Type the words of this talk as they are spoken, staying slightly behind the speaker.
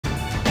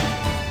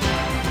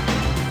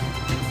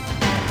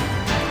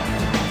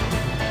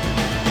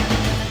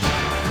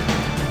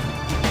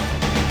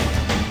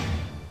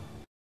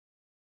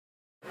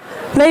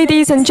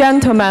Ladies and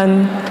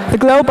gentlemen, the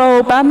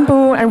Global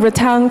Bamboo and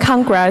Rattan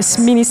Congress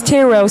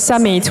Ministerial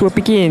Summit will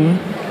begin.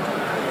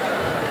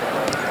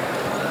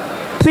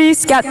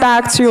 Please get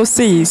back to your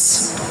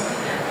seats.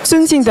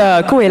 尊敬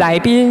的各位来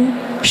宾，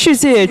世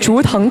界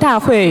竹藤大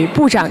会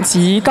部长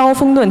级高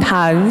峰论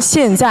坛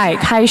现在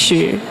开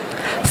始。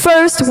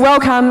First,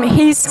 welcome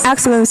His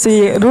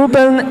Excellency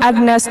Ruben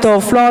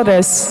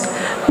Flores,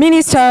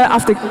 Minister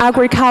of the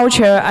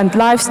Agriculture and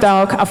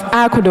Livestock of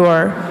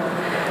Ecuador.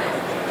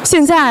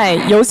 现在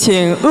有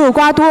请厄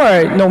瓜多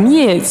尔农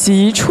业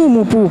及畜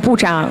牧部部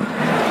长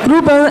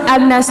Ruben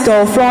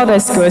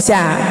Flores 阁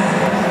下。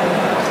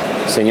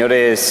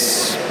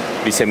Señores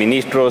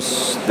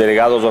viceministros,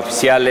 delegados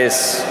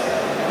oficiales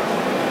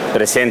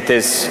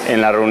presentes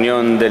en la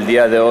reunión del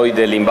día de hoy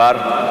del INBAR,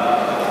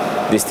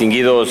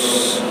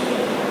 distinguidos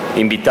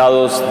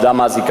invitados,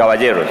 damas y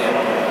caballeros,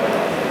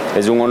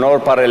 es un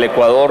honor para el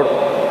Ecuador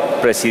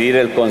presidir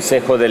el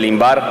Consejo del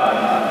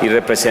INBAR y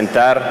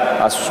representar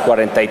a sus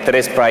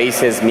 43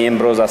 países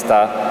miembros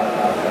hasta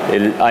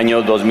el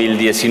año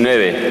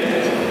 2019.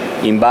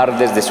 INBAR,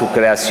 desde su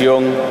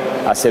creación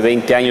hace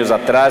 20 años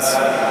atrás,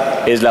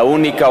 es la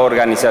única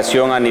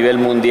organización a nivel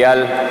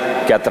mundial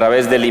que a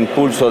través del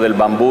impulso del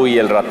bambú y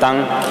el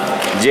ratán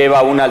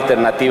lleva una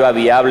alternativa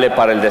viable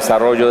para el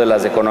desarrollo de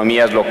las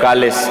economías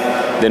locales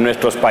de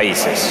nuestros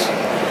países.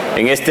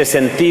 En este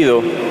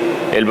sentido,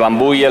 el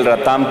bambú y el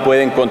ratán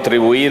pueden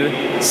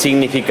contribuir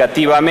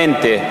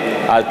significativamente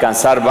a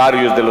alcanzar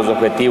varios de los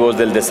objetivos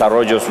del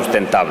desarrollo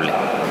sustentable.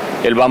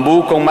 El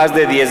bambú, con más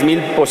de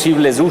 10.000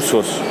 posibles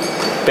usos,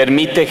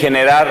 permite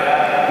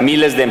generar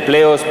miles de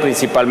empleos,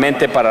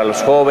 principalmente para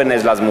los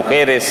jóvenes, las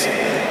mujeres,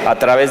 a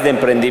través de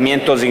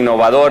emprendimientos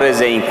innovadores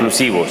e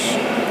inclusivos.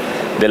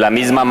 De la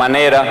misma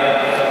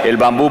manera, el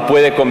bambú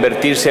puede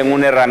convertirse en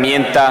una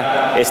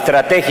herramienta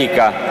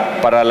estratégica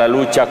para la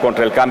lucha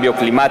contra el cambio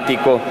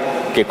climático,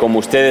 que, como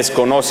ustedes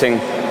conocen,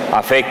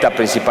 afecta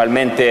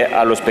principalmente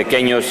a los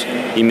pequeños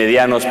y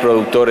medianos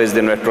productores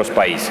de nuestros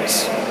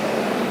países.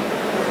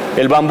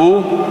 El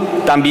bambú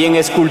también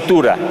es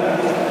cultura,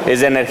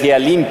 es energía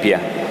limpia,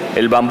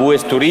 el bambú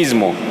es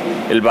turismo,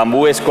 el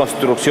bambú es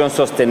construcción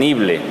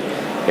sostenible,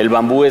 el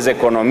bambú es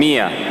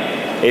economía,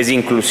 es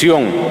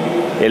inclusión,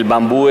 el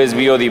bambú es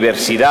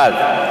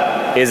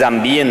biodiversidad, es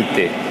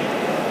ambiente,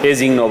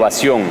 es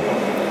innovación.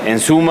 En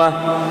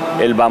suma,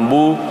 el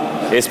bambú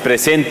es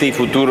presente y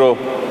futuro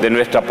de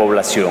nuestra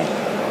población.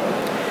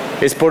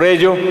 Es por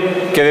ello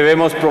que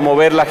debemos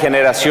promover la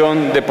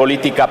generación de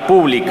política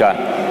pública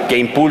que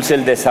impulse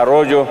el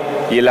desarrollo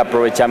y el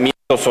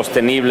aprovechamiento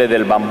sostenible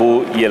del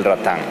bambú y el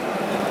ratán.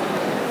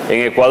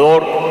 En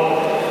Ecuador,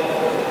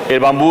 el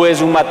bambú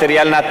es un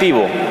material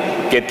nativo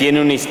que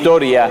tiene una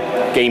historia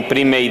que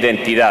imprime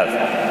identidad.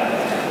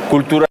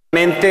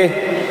 Culturalmente,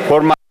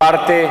 forma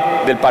parte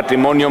del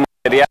patrimonio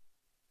material.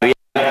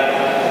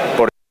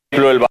 Por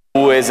ejemplo, el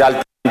bambú es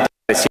altamente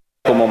apreciado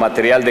como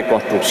material de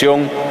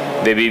construcción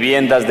de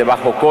viviendas de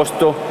bajo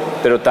costo,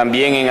 pero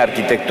también en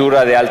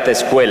arquitectura de alta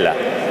escuela,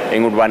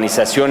 en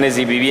urbanizaciones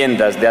y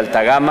viviendas de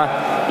alta gama,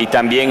 y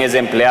también es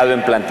empleado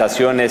en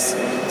plantaciones,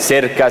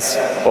 cercas,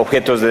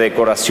 objetos de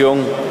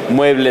decoración,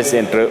 muebles,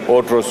 entre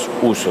otros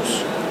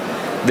usos.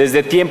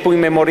 Desde tiempo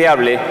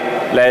inmemorial,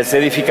 las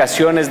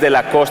edificaciones de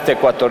la costa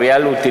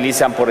ecuatorial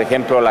utilizan, por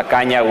ejemplo, la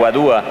caña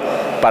guadúa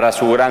para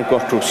su gran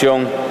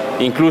construcción.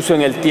 Incluso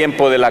en el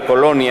tiempo de la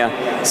colonia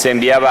se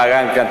enviaba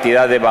gran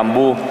cantidad de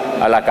bambú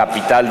a la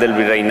capital del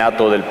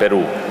Virreinato del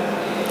Perú.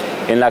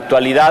 En la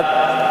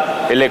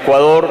actualidad, el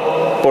Ecuador,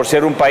 por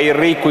ser un país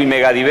rico y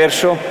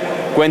megadiverso,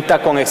 cuenta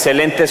con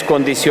excelentes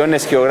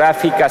condiciones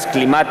geográficas,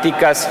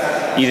 climáticas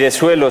y de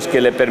suelos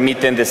que le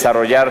permiten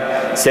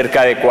desarrollar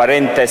cerca de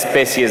 40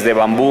 especies de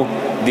bambú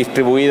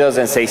distribuidas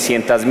en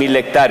 600.000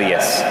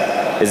 hectáreas.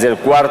 Es el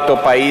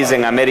cuarto país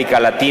en América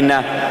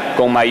Latina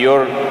con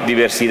mayor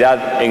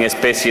diversidad en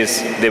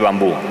especies de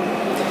bambú.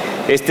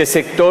 Este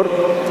sector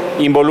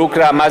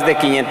involucra a más de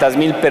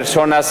 500.000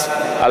 personas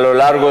a lo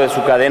largo de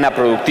su cadena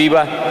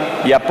productiva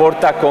y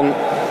aporta con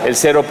el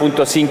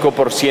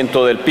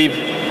 0.5% del PIB,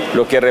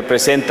 lo que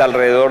representa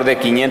alrededor de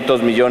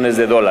 $500 millones.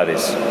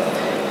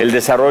 El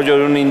desarrollo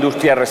de una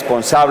industria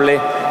responsable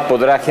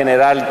podrá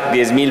generar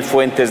 10.000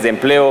 fuentes de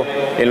empleo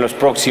en los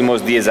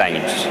próximos 10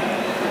 años.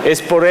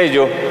 Es por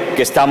ello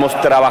que estamos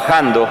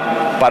trabajando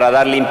para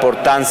darle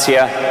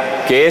importancia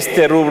que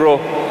este rubro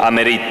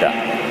amerita,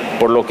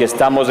 por lo que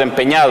estamos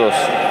empeñados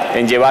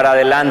en llevar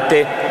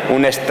adelante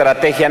una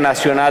estrategia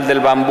nacional del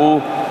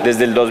bambú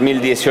desde el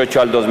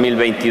 2018 al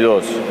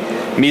 2022,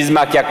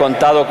 misma que ha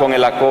contado con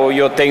el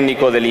apoyo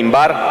técnico del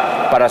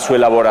INBAR para su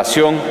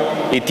elaboración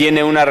y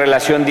tiene una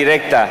relación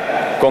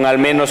directa con al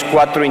menos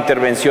 4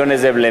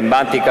 intervenciones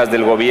emblemáticas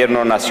del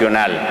Gobierno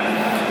nacional.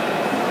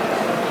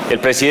 El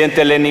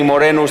presidente Lenín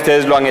Moreno,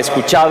 ustedes lo han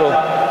escuchado,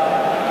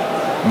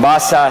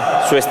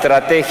 basa su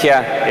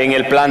estrategia en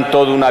el plan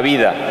Toda una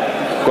Vida,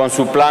 con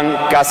su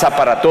plan Casa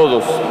para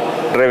Todos,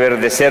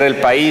 Reverdecer el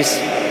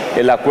País,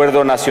 el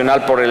Acuerdo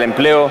Nacional por el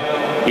Empleo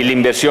y la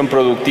inversión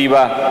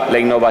productiva, la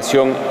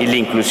innovación y la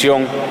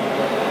inclusión,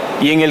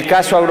 Y en el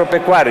caso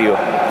agropecuario,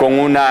 con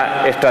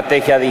una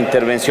estrategia de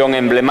intervención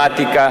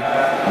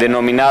emblemática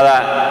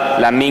denominada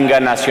la Minga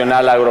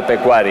Nacional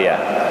Agropecuaria.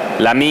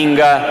 La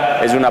minga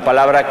es una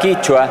palabra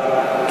quichua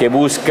que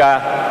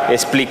busca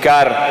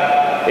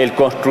explicar el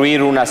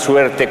construir una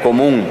suerte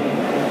común,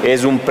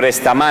 es un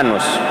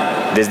prestamanos.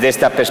 Desde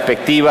esta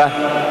perspectiva,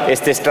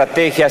 esta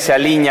estrategia se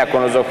alinea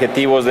con los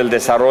objetivos del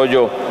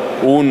desarrollo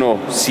 1,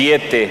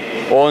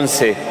 7,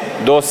 11,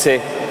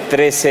 12,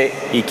 13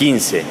 y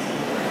 15.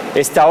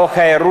 Esta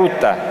hoja de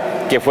ruta,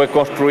 que fue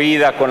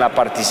construida con la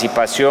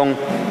participación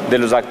de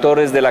los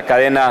actores de la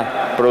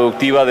cadena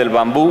productiva del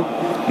bambú,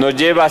 nos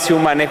lleva hacia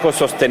un manejo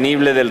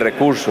sostenible del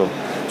recurso,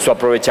 su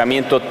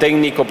aprovechamiento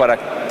técnico para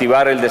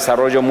activar el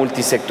desarrollo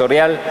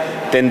multisectorial,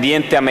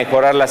 tendiente a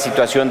mejorar la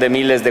situación de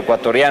miles de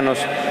ecuatorianos,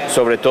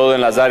 sobre todo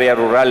en las áreas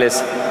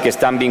rurales que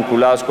están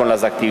vinculados con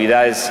las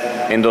actividades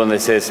en donde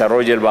se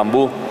desarrolla el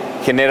bambú,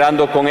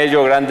 generando con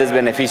ello grandes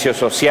beneficios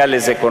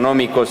sociales,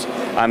 económicos,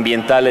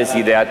 ambientales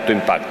y de alto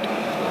impacto.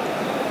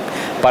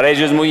 Para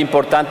ello es muy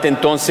importante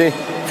entonces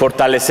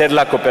fortalecer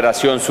la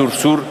cooperación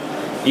sur-sur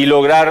y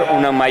lograr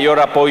un mayor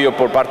apoyo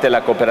por parte de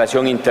la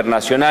cooperación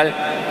internacional,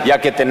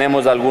 ya que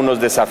tenemos algunos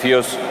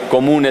desafíos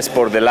comunes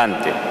por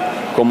delante,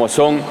 como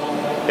son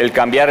el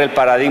cambiar el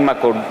paradigma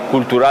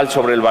cultural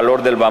sobre el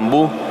valor del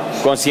bambú,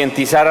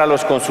 concientizar a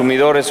los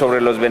consumidores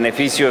sobre los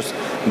beneficios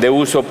de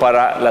uso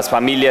para las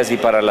familias y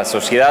para la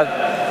sociedad,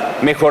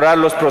 mejorar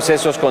los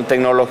procesos con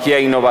tecnología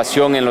e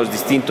innovación en los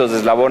distintos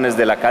eslabones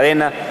de la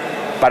cadena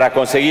para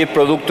conseguir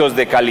productos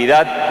de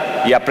calidad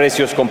y a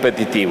precios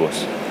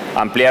competitivos,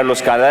 ampliar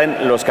los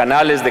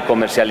canales de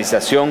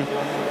comercialización,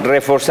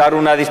 reforzar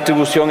una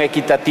distribución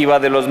equitativa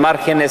de los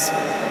márgenes,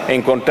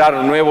 encontrar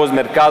nuevos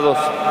mercados,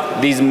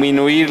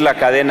 disminuir la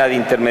cadena de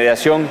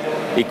intermediación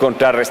y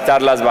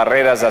contrarrestar las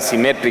barreras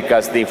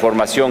asimétricas de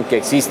información que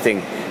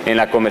existen en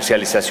la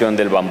comercialización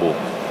del bambú.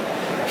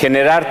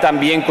 Generar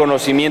también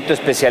conocimiento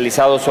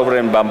especializado sobre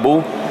el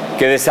bambú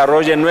que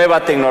desarrolle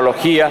nueva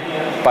tecnología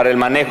para el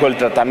manejo, el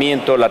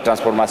tratamiento, la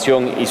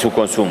transformación y su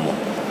consumo.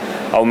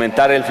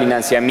 Aumentar el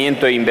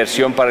financiamiento e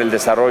inversión para el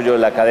desarrollo de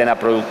la cadena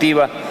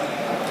productiva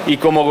y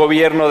como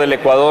gobierno del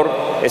Ecuador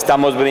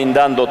estamos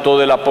brindando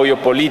todo el apoyo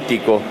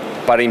político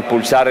para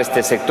impulsar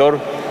este sector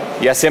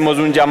y hacemos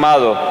un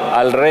llamado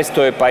al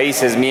resto de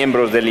países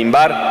miembros del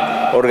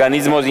INBAR,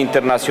 organismos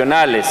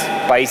internacionales,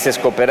 países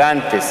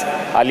cooperantes,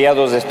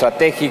 aliados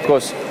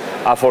estratégicos,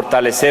 a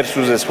fortalecer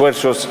sus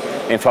esfuerzos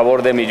en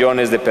favor de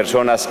millones de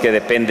personas que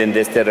dependen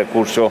de este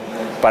recurso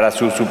para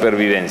su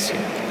supervivencia.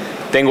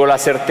 Tengo la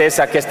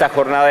certeza que esta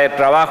jornada de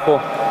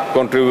trabajo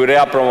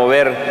contribuirá a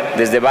promover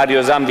desde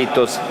varios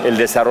ámbitos el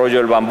desarrollo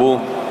del bambú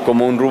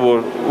como un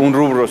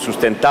rubro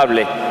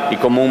sustentable y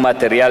como un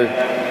material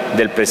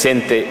del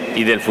presente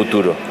y del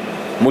futuro.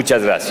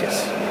 Muchas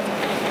gracias.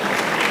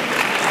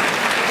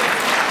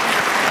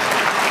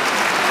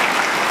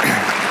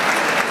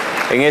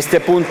 En este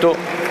punto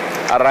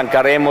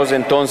arrancaremos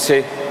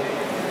entonces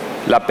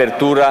la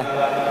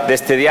apertura de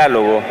este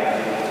diálogo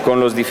con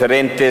los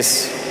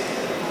diferentes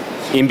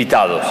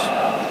invitados.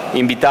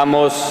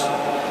 Invitamos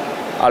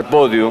al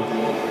podio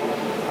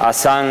a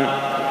San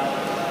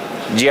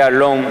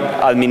Jialong,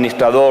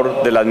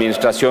 administrador de la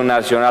Administración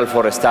Nacional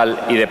Forestal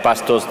y de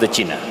Pastos de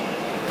China.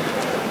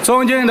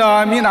 尊敬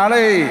的米纳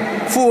类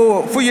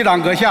副议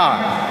长阁下，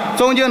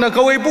尊敬的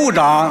各位部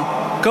长、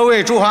各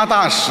位驻华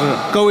大使、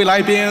各位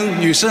来宾、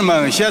女士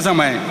们、先生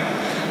们，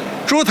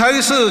竹藤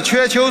是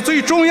全球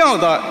最重要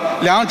的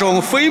2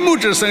种非木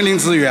质森林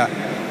资源，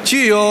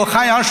具有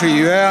涵养水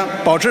源、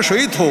保持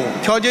水土、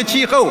调节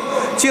气候、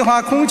净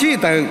化空气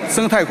等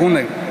生态功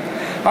能，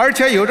而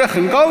且有着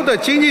很高的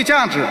经济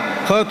价值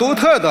和独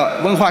特的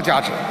文化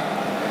价值。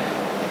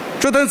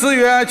竹藤资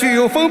源具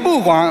有分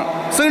布广、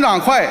生长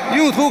快、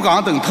用途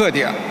广等特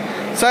点，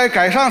在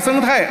改善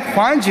生态、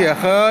缓解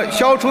和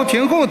消除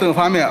贫困等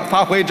方面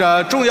发挥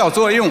着重要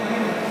作用。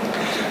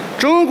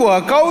中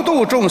国高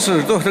度重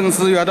视竹藤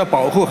资源的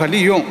保护和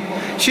利用。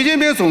习近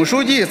平总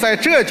书记在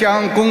浙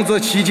江工作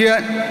期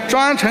间，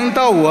专程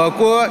到我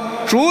国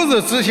竹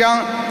子之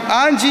乡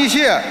安基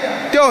县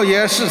调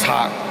研视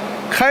察，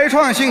开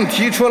创性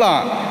提出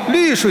了“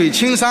绿水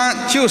青山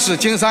就是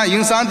金山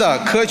银山”的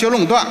科学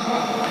论断。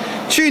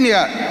去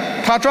年，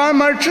他专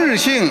门致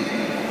信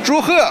祝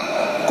贺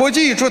国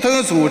际竹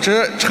藤组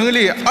织成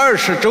立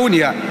20周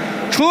年，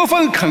充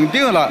分肯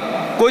定了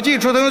国际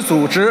竹藤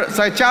组织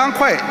在加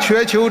快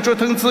全球竹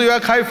藤资源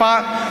开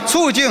发、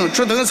促进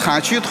竹藤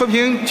产区脱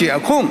贫解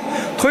困、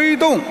推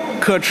动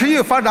可持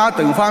续发展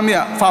等方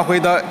面发挥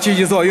的积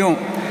极作用，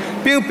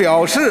并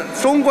表示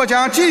中国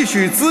将继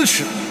续支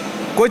持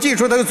国际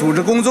竹藤组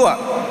织工作，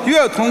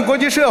愿同国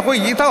际社会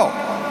一道，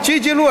积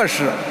极落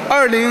实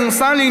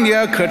2030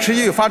年可持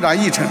续发展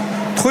议程，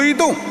推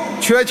动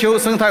全球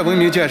生态文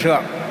明建设。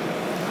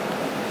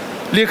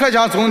李克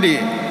强总理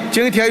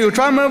今天又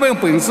专门为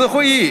本次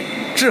会议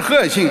致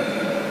贺信，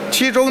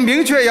其中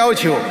明确要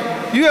求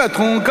愿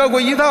同各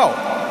国一道，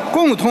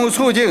共同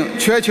促进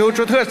全球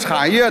竹藤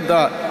产业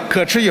的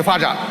可持续发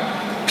展。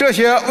这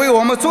些为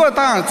我们做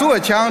大做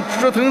强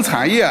竹藤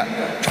产业、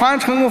传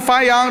承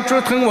发扬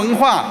竹藤文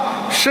化，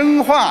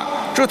深化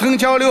竹藤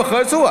交流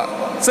合作，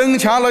增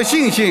强了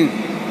信心，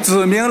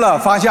指明了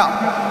方向。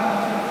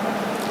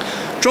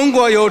中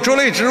国有竹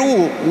类植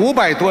物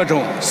500多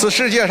种，是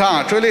世界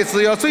上竹类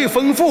资源最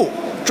丰富、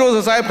竹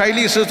子栽培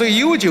历史最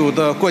悠久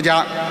的国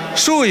家，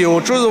素有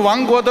竹子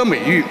王国的美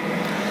誉。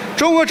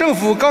中国政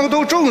府高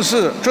度重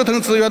视竹藤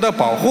资源的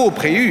保护、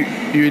培育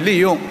与利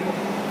用，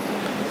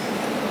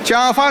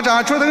将发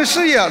展竹藤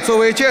事业作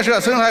为建设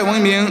生态文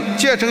明、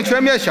建成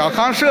全面小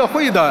康社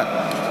会的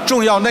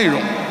重要内容。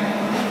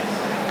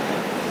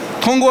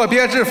通过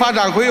编制发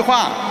展规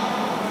划、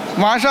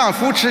完善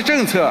扶持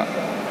政策、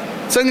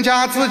增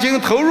加资金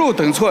投入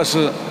等措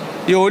施，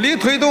有力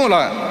推动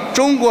了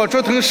中国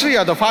竹藤事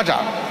业的发展。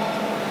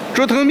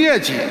竹藤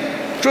面积、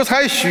竹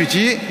材蓄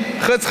积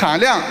和产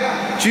量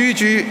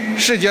居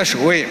世界首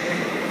位。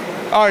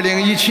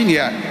2017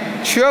年，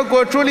全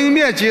国竹林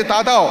面积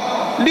达到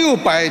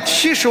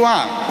670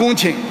万公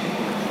顷，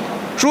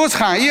竹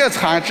产业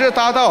产值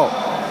达到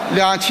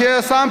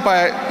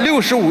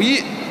2365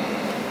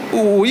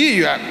亿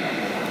元，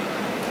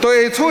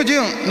对促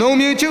进农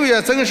民就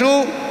业增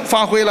收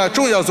发挥了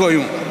重要作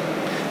用。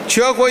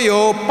全国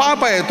有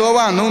800多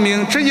万农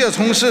民直接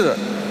从事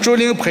竹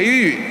林培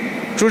育、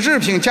竹制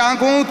品加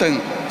工等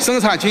生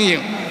产经营。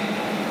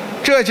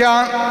浙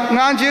江、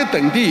安吉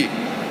等地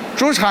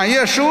竹产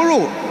业收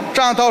入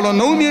占到了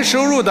农民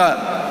收入的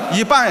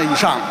1半以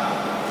上。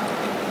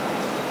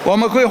我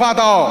们规划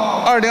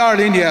到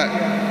2020年，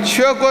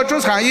全国竹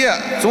产业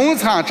总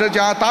产值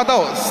将达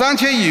到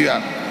3000亿元，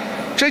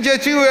直接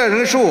就业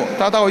人数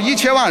达到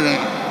1000万人。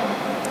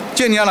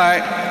近年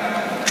来，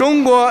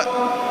中国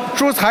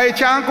竹材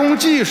加工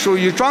技术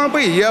与装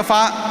备研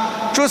发、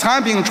竹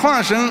产品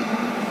创新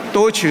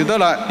都取得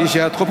了一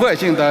些突破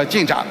性的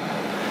进展。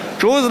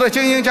竹子的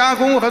经营加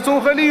工和综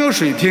合利用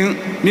水平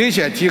明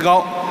显提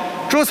高，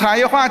竹产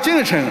业化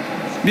进程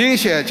明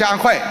显加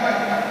快，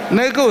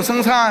能够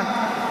生产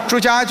竹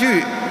家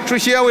具、竹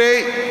纤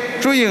维、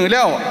竹饮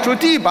料、竹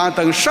地板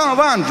等上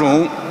万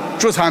种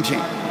竹产品。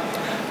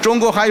中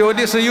国还有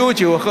历史悠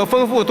久和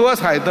丰富多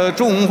彩的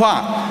竹文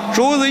化，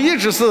竹子一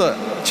直是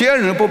坚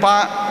韧不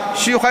拔、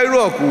虚怀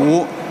若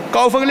谷、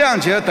高风亮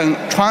节等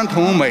传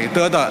统美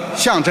德的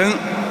象征，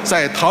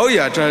在陶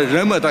冶着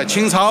人们的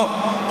情操，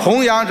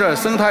弘扬着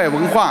生态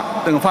文化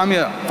等方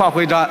面发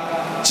挥着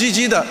积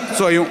极的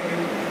作用。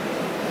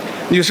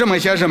女士们、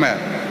先生们，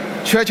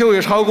全球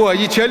有超过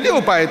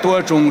1600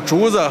多种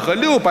竹子和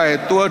600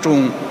多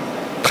种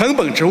藤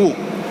本植物，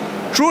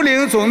竹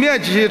林总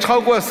面积超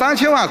过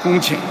3000万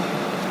公顷。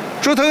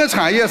竹藤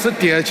产业是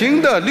典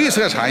型的绿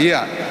色产业，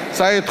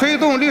在推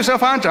动绿色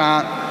发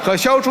展和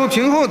消除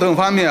贫困等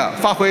方面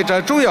发挥着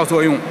重要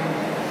作用。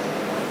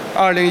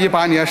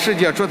2018年世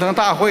界竹藤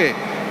大会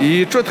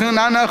以竹藤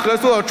南南合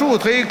作助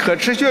推可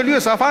持续绿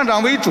色发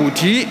展为主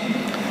题，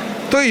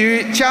对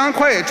于加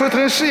快竹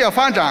藤事业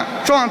发展、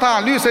壮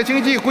大绿色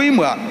经济规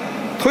模、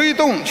推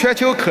动全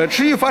球可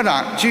持续发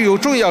展具有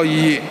重要意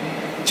义。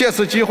借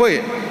此机会，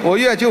我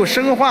愿就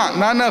深化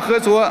南南合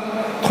作、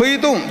推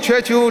动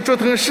全球竹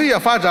藤事业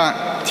发展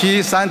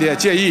提3点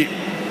建议。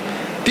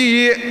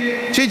第一，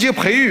积极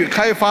培育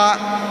开发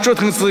竹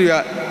藤资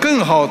源，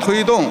更好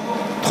推动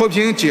脱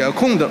贫解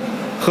困的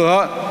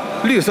和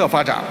绿色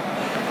发展。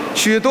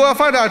许多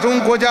发展中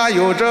国家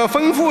有着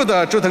丰富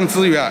的竹藤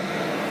资源，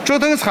竹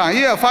藤产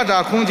业发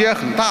展空间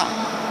很大，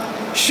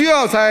需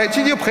要在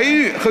积极培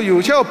育和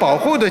有效保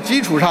护的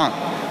基础上，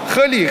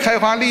合理开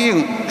发利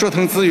用竹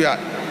藤资源，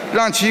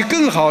让其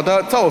更好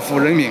地造福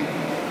人民。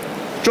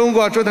中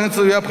国竹藤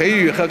资源培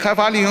育和开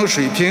发利用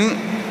水平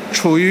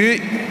处于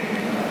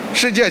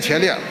世界前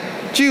列，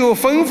具有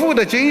丰富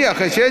的经验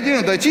和先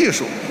进的技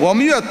术。我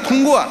们愿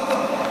通过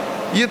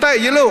“一带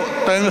一路”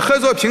等合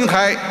作平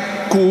台，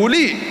鼓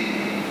励、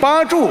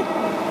帮助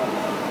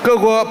各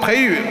国培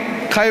育、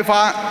开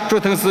发竹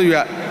藤资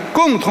源，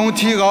共同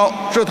提高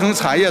竹藤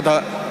产业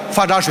的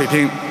发展水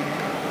平。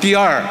第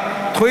二，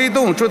推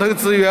动竹藤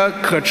资源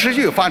可持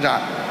续发展，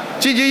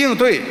积极应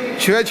对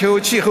全球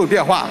气候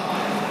变化。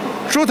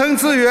竹藤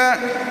资源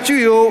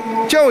具有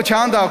较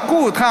强的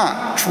固碳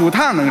储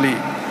碳能力，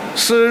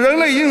是人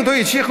类应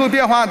对气候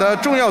变化的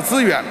重要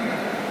资源。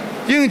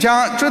应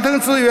将竹藤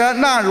资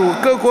源纳入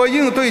各国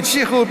应对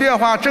气候变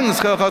化政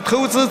策和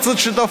投资支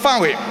持的范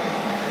围，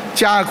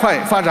加快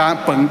发展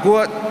本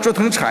国竹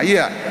藤产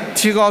业，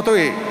提高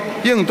对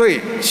应对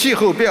气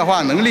候变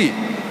化能力，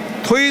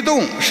推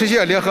动实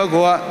现联合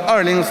国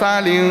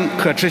2030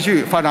可持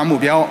续发展目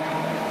标。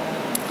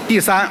第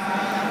三，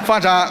发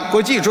展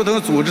国际竹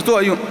藤组织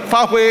作用，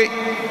发挥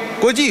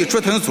国际竹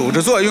藤组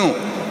织作用，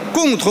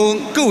共同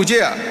构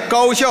建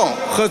高效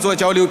合作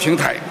交流平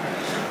台。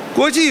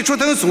国际竹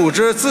藤组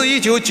织自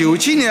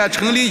1997年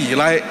成立以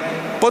来，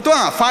不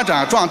断发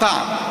展壮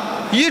大，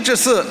一直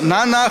是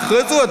南南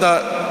合作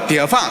的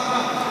典范，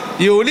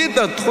有力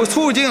地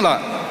促进了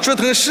竹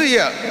藤事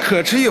业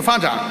可持续发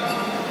展。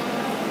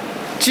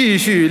继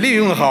续利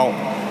用好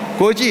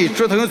国际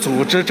竹藤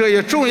组织这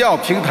一重要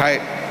平台，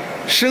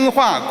深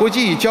化国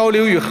际交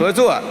流与合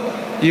作，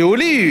有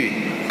利于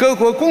各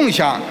国共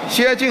享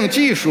先进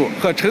技术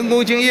和成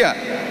功经验，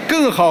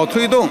更好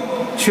推动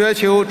全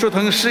球竹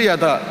藤事业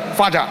的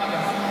发展。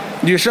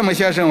女士们、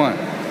先生们，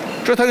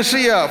竹藤事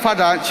业发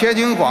展前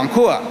景广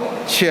阔，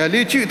潜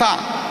力巨大。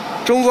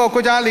中国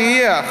国家林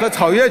业和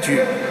草原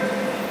局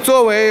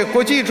作为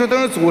国际竹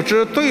藤组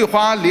织对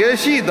华联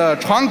系的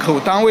窗口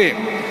单位，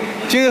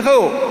今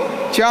后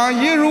将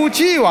一如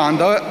既往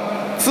地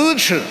支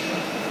持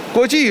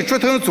国际竹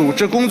藤组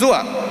织工作，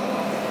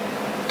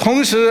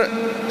同时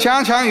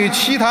加强与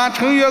其他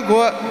成员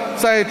国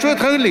在竹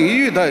藤领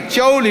域的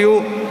交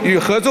流与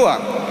合作，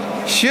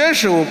携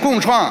手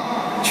共创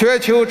全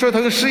球竹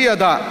藤事业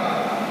的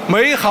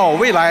美好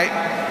未来。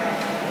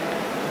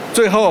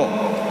最后，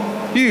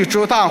预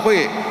祝大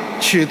会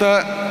取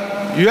得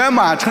圆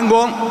满成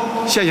功，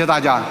谢谢大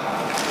家。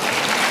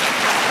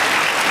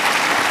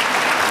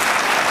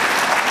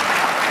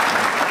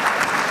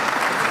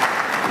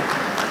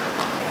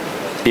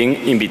Bien,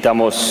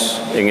 invitamos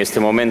en este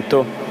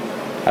momento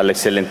al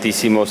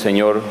excelentísimo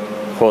señor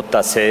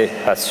J.C.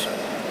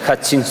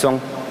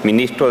 Hutchinson,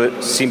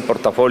 ministro sin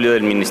portafolio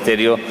del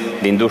Ministerio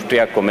de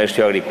Industria,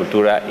 Comercio,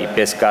 Agricultura y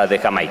Pesca de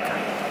Jamaica.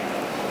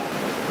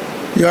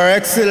 Your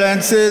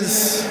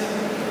Excellencies,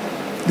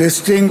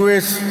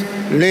 distinguished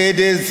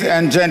ladies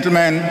and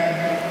gentlemen,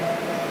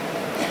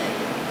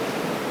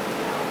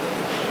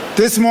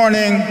 this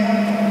morning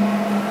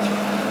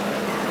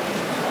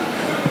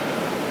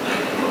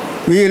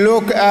we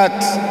look at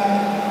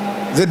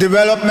the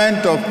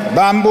development of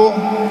bamboo,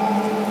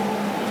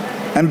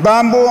 and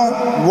bamboo,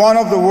 one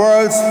of the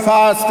world's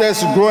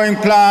fastest growing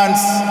plants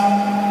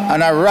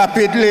and a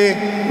rapidly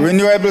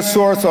renewable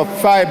source of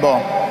fiber,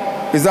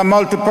 is a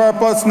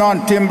multi-purpose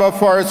non-timber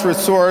forest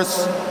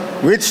resource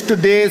which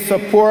today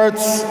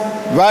supports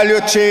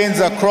value chains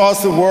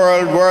across the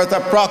world worth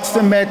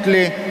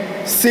approximately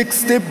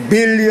 $60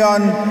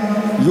 billion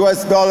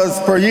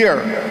per year.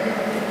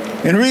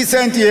 In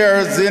recent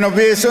years,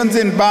 innovations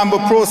in bamboo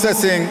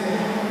processing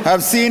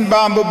have seen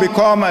bamboo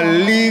become a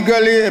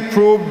legally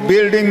approved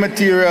building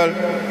material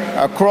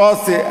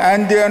across the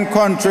Andean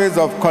countries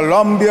of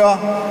Colombia,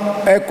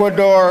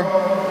 Ecuador,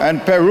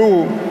 and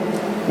Peru,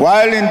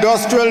 while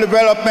industrial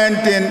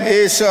development in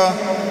Asia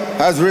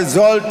has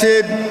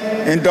resulted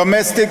in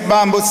domestic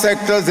bamboo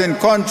sectors in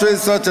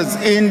countries such as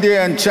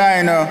India and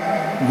China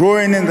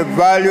growing in the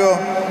value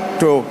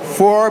to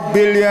 $4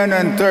 billion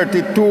and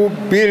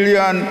 $32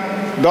 billion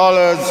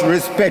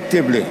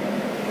respectively.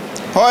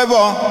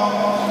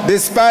 However,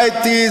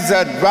 despite these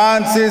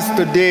advances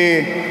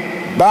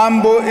today,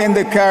 bamboo in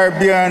the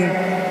Caribbean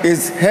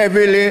is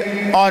heavily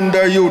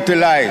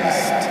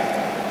underutilized.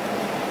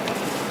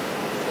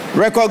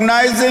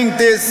 Recognizing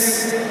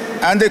this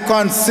and the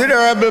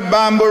considerable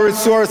bamboo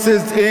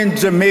resources in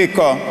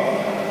Jamaica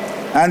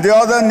and the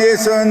other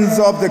nations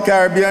of the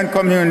Caribbean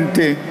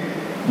community,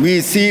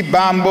 we see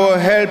bamboo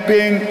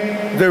helping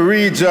the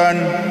region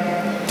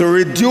to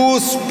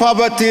reduce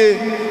poverty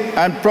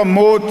and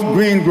promote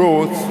green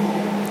growth,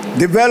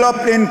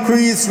 develop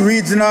increased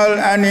regional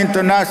and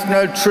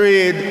international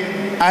trade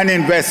and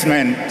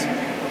investment,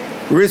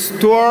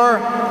 restore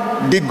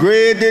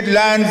degraded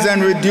lands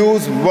and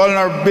reduce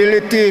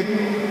vulnerability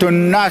to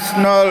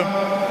national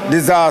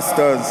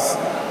disasters,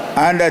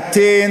 and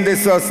attain the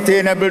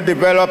sustainable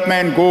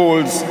development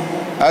goals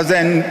as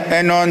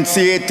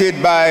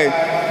enunciated by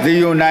the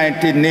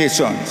United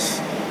Nations.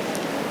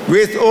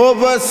 With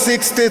over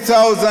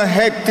 60,000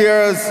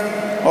 hectares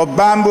of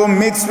bamboo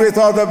mixed with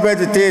other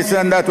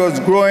vegetation that was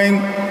growing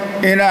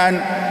in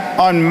an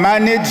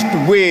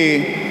unmanaged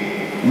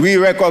way, we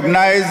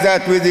recognize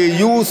that with the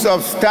use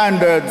of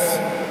standards,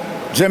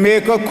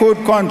 Jamaica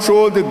could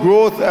control the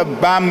growth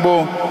of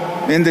bamboo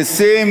in the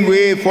same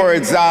way, for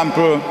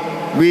example,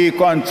 we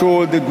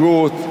control the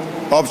growth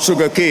of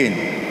sugarcane.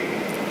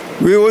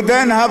 We would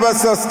then have a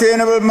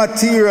sustainable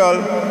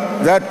material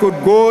that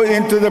could go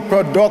into the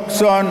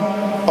production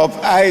of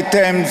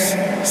items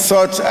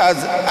such as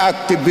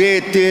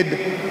activated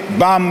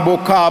bamboo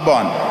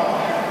carbon.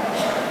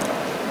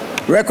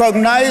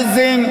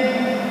 Recognizing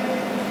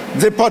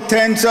the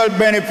potential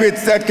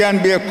benefits that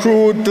can be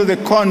accrued to the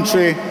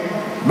country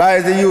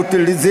by the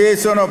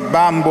utilization of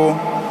bamboo,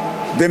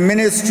 the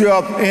Ministry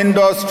of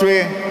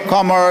Industry,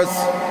 Commerce,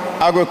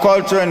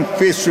 Agriculture and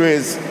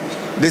Fisheries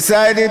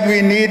decided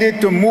we needed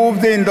to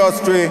move the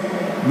industry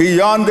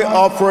beyond the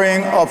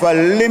offering of a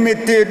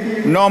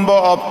limited number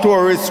of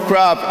tourist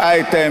craft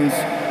items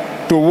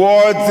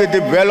towards the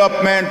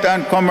development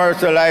and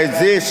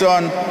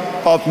commercialization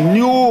of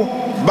new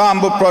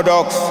bamboo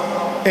products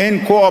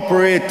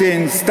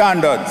incorporating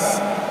standards.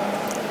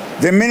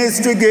 The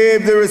ministry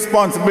gave the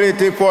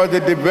responsibility for the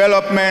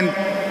development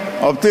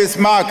of this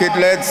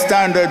market-led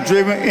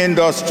standard-driven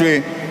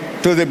industry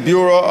to the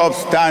Bureau of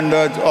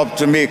Standards of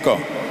Jamaica.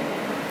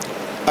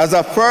 As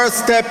a first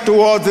step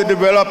towards the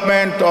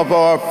development of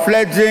our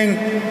fledgling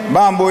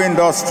bamboo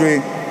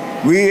industry,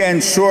 we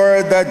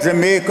ensured that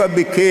Jamaica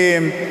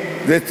became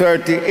the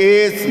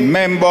 38th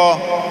member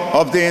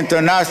of the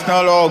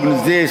International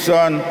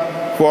Organization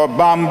for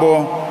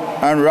Bamboo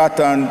and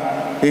Rattan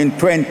in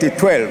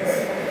 2012.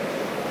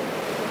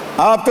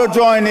 After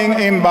joining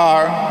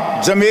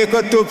INBAR,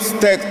 Jamaica took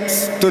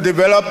steps to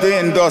develop the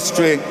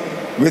industry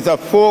with a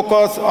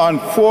focus on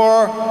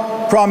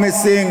 4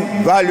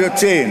 promising value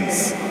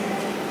chains: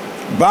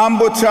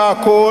 bamboo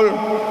charcoal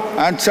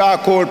and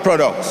charcoal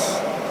products,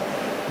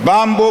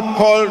 bamboo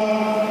pulp,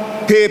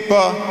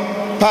 paper,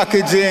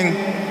 packaging,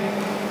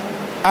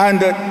 and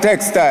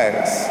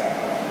textiles,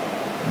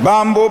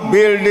 bamboo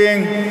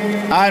building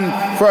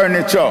and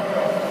furniture,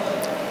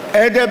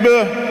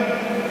 edible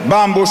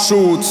bamboo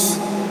shoots,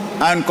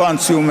 and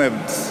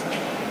consumables.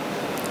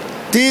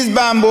 These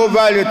bamboo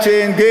value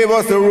chain gave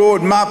us a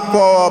roadmap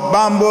for our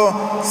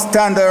bamboo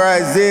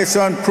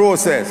standardization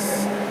process.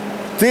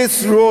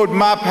 This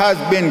roadmap has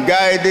been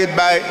guided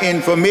by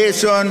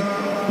information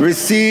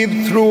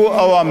received through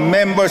our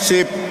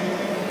membership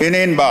in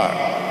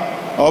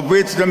INBAR, of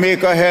which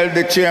Jamaica held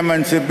the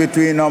chairmanship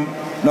between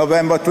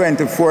November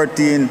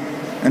 2014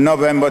 and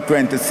November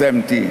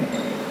 2017.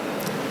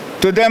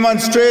 To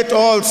demonstrate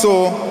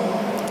also,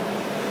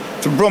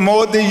 to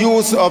promote the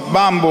use of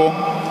bamboo,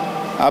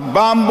 a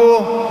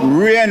bamboo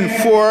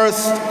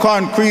reinforced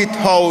concrete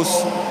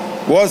house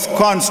was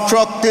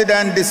constructed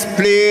and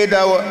displayed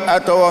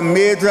at our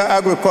major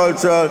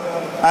agricultural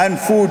and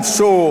food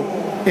show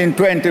in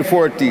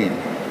 2014.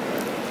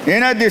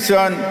 In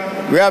addition,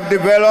 we have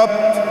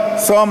developed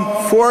some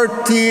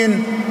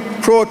 14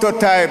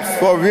 prototypes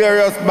for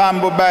various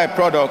bamboo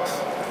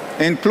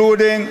byproducts,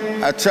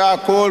 including a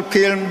charcoal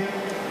kiln,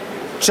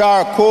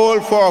 charcoal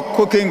for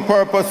cooking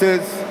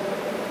purposes,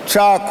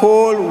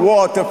 charcoal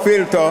water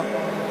filter,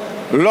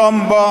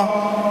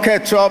 lumber,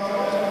 ketchup,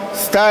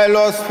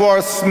 stylus for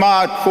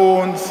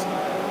smartphones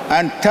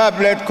and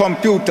tablet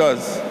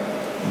computers,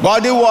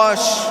 body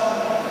wash,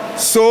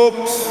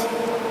 soaps,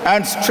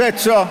 and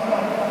stretcher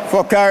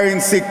for carrying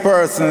sick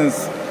persons.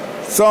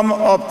 Some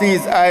of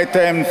these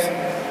items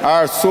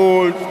are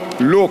sold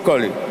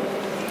locally.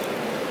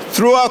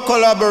 Through a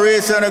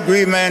collaboration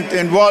agreement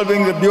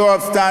involving the Bureau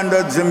of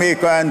Standards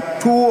Jamaica and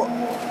 2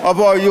 of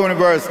our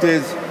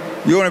universities,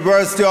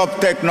 University of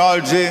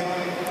Technology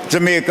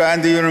Jamaica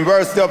and the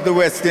University of the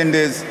West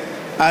Indies,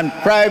 and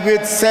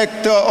private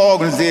sector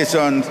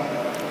organizations,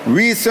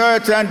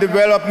 research and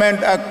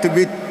development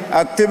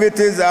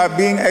activities are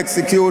being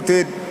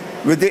executed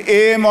with the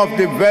aim of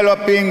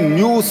developing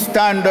new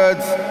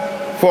standards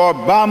for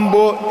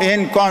bamboo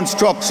in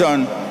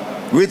construction,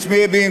 which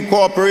may be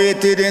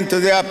incorporated into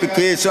the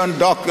application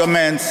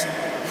documents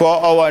for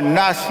our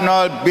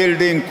National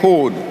Building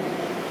Code.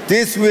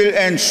 This will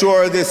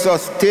ensure the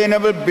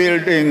sustainable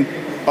building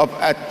of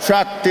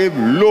attractive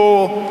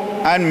low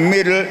and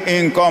middle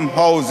income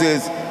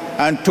houses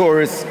and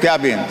tourist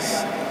cabins.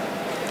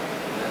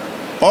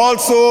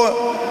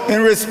 Also,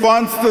 in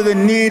response to the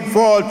need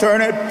for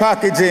alternate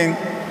packaging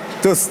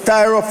to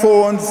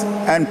styrophones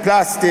and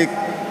plastic,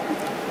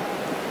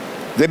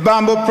 the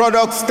Bamboo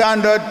Product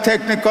Standard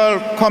Technical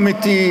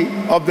Committee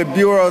of the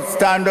Bureau of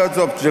Standards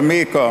of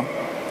Jamaica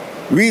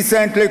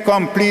recently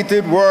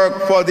completed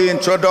work for the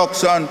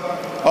introduction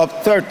of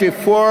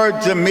 34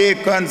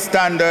 Jamaican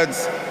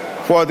standards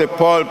for the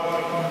pulp,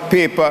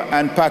 paper,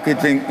 and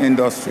packaging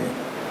industry.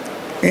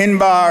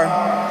 INBAR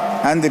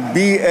and the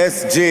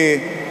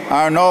BSJ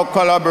are now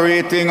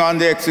collaborating on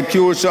the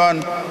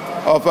execution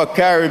of a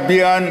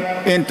Caribbean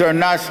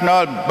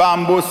International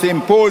Bamboo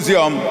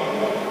Symposium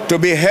to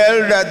be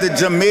held at the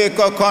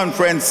Jamaica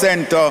Conference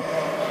Center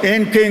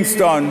in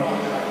Kingston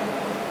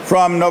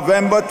from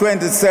November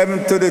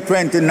 27th to the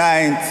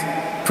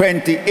 29th,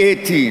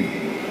 2018.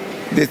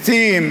 The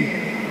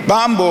theme,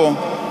 Bamboo,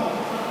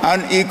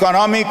 an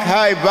economic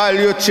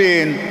high-value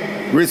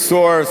chain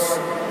resource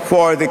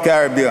for the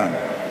Caribbean.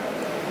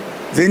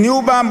 The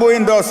new bamboo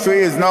industry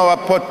is now a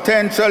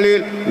potentially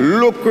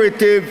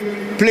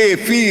lucrative play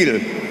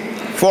field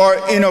for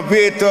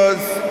innovators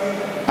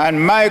and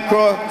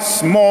micro,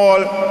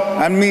 small,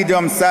 and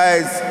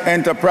medium-sized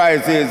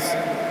enterprises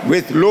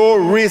with low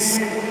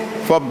risk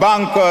for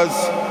bankers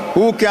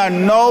who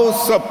can now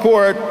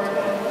support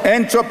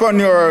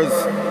entrepreneurs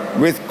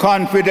with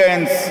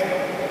confidence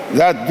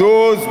that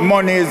those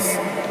monies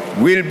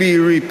will be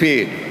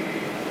repaid.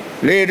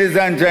 Ladies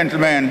and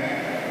gentlemen,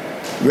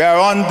 we are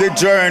on the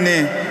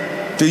journey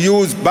to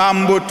use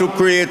bamboo to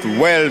create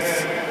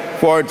wealth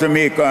for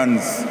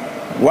Jamaicans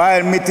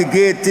while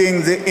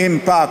mitigating the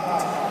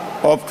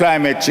impact of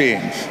climate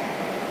change.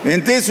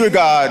 In this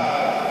regard,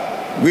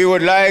 we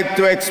would like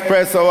to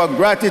express our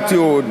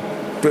gratitude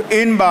to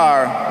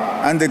INBAR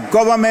and the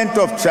government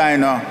of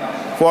China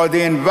for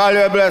the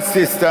invaluable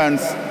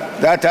assistance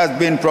that has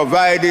been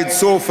provided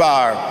so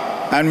far,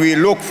 and we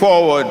look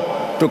forward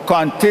to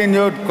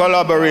continued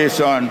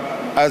collaboration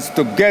as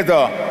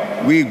together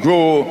we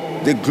grow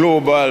the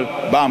global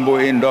bamboo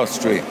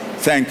industry.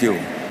 Thank you.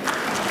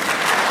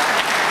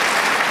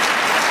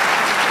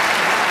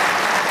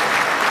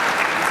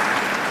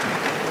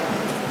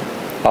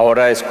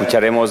 Ahora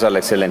escucharemos al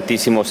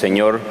excelentísimo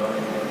señor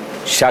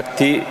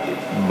Shakti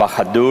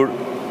Bahadur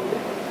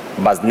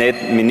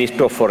Basnet,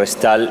 ministro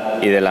forestal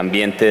y del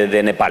ambiente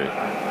de Nepal.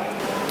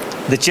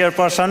 The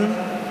chairperson,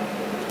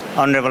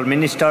 honorable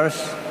ministers,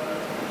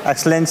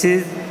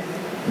 Excellencies,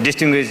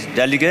 distinguished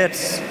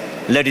delegates,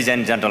 ladies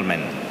and gentlemen,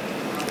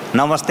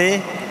 Namaste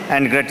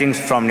and greetings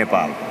from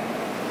Nepal.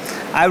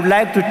 I would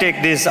like to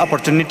take this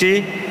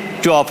opportunity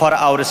to offer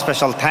our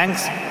special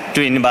thanks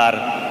to INBAR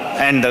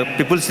and the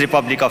People's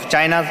Republic of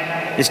China's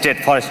State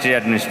Forestry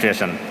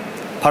Administration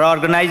for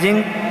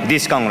organizing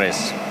this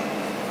Congress.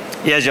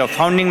 As a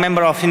founding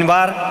member of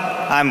INBAR,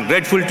 I am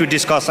grateful to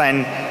discuss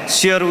and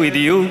share with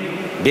you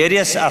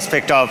various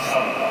aspects of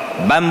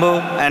bamboo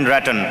and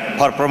rattan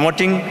for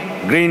promoting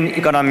green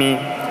economy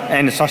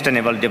and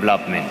sustainable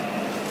development.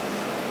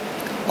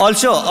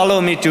 Also,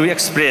 allow me to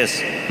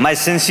express my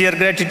sincere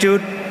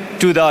gratitude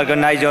to the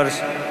organizers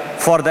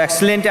for the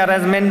excellent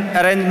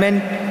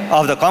arrangement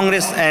of the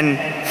Congress and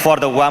for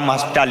the warm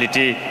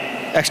hospitality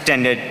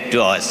extended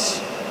to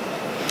us.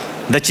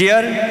 The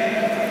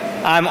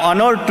Chair, I am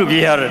honored to be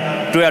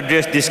here to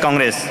address this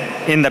Congress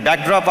in the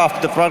backdrop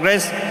of the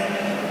progress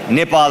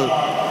Nepal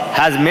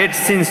has made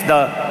since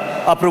the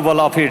approval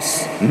of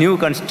its new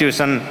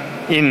constitution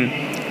in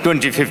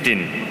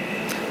 2015.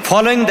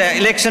 Following the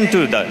election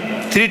to the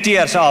 3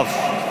 tiers of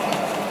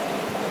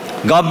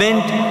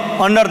government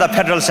under the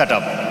federal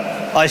setup,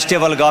 a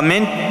stable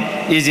government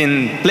is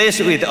in place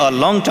with a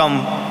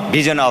long-term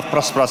vision of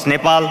prosperous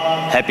Nepal,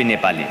 happy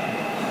Nepali.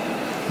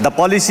 The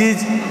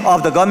policies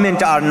of the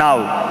government are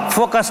now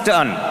focused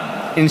on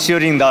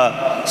ensuring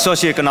the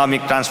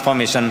socio-economic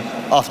transformation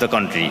of the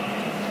country.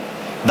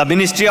 The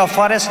Ministry of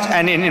Forest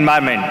and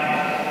Environment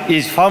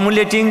is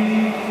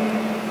formulating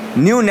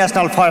new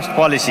national forest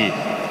policy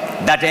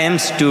that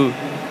aims to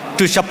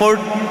support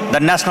the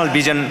national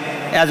vision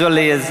as well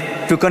as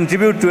to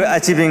contribute to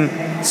achieving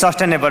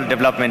sustainable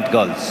development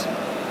goals,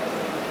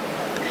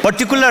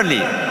 particularly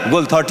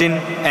Goal 13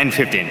 and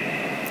 15.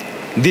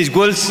 These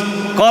goals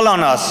call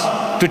on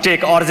us to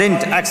take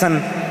urgent action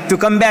to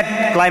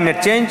combat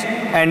climate change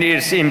and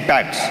its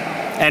impacts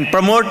and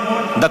promote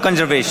the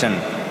conservation,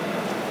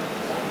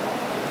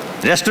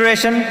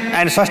 restoration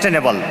and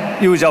sustainable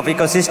use of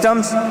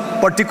ecosystems,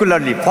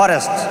 particularly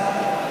forests,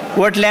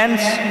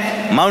 wetlands,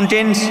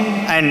 mountains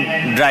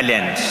and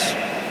drylands.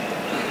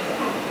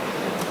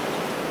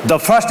 The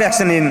first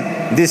action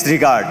in this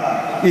regard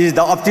is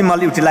the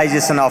optimal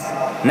utilization of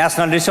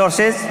national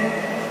resources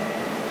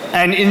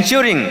and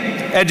ensuring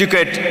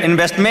adequate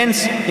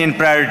investments in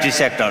priority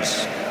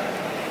sectors.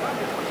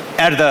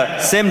 At the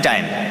same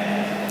time,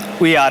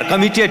 we are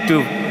committed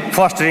to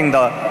fostering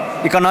the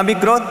economic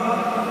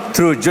growth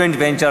through joint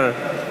venture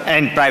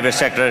and private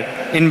sector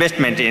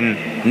investment in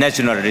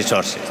natural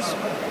resources.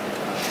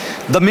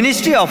 The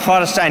Ministry of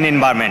Forest and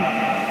Environment,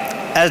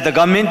 as the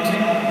government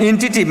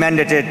entity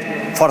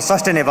mandated for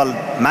sustainable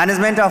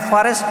management of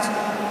forests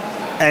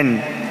and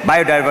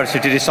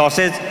biodiversity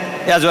resources,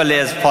 as well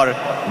as for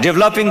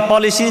developing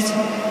policies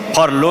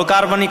for low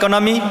carbon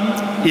economy,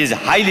 is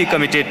highly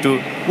committed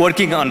to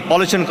working on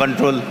pollution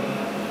control,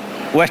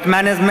 waste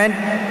management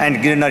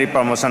and greenery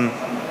promotion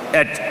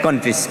at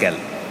country scale.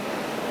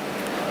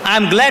 I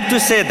am glad to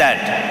say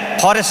that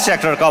forest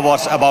sector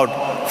covers about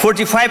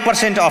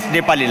 45% of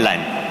Nepali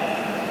land.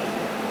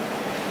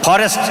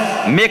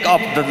 Forests make up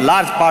the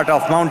large part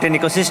of mountain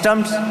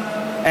ecosystems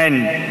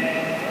and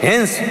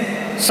hence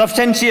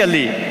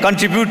substantially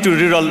contribute to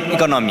rural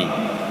economy.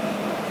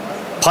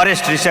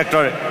 Forestry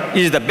sector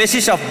is the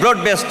basis of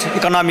broad-based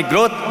economic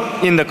growth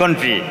in the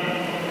country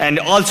and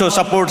also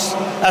supports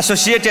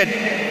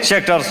associated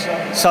sectors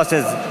such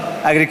as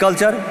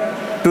agriculture,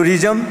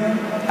 tourism,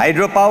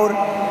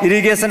 hydropower,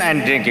 irrigation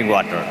and drinking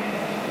water.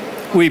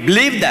 We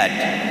believe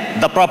that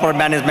the proper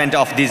management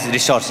of these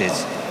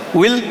resources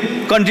will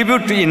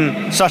contribute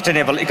in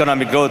sustainable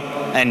economic growth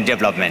and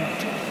development.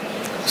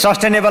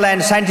 Sustainable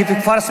and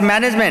scientific forest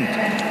management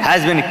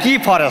has been a key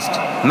forest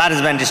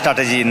management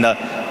strategy in the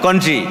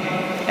country,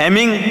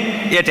 aiming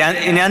at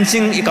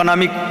enhancing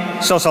economic,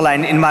 social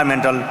and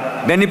environmental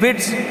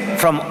benefits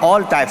from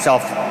all types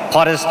of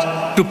forest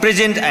to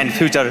present and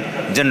future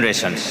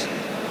generations.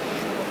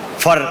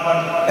 For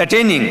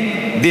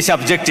attaining this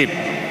objective,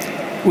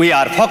 we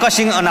are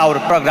focusing on our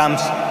programs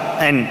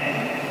and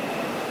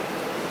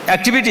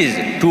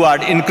activities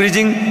toward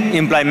increasing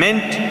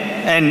employment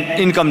and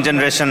income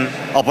generation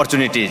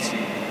opportunities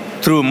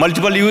through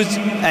multiple use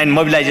and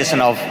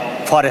mobilization of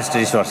forest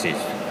resources.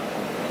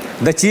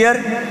 The Chair,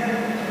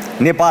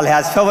 Nepal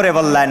has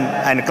favorable land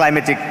and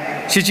climatic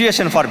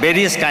situation for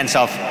various kinds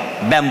of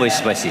bamboo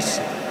species.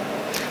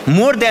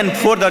 More than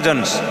 4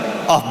 dozens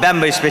of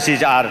bamboo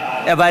species are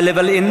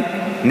available in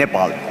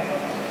Nepal.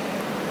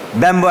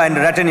 Bamboo and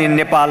rattan in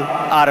Nepal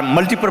are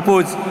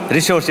multi-purpose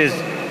resources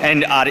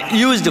and are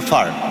used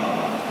for,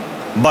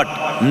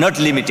 but not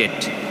limited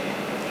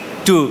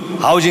to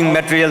housing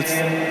materials,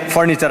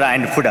 furniture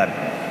and fodder.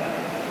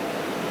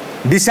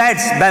 Besides,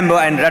 bamboo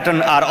and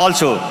rattan are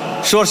also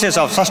sources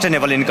of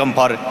sustainable income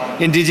for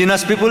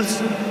indigenous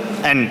peoples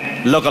and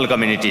local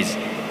communities,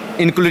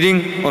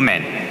 including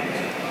women.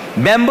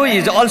 Bamboo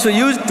is also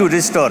used to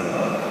restore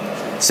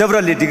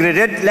severely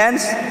degraded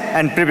lands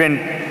and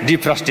prevent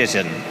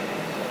deforestation.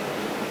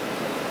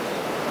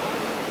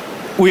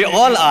 We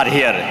all are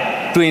here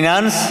to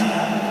enhance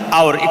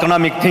our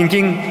economic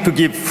thinking to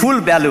give full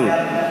value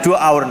to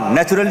our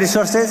natural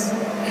resources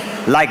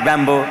like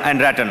bamboo and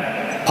rattan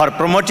for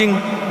promoting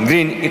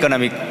green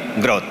economic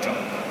growth.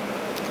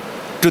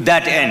 To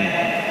that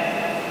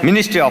end,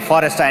 Ministry of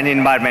Forest and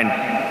Environment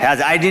has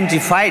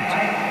identified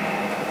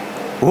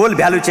whole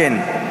value chain.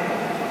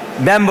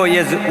 Bamboo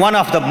is one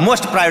of the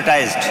most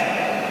prioritized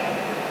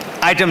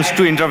items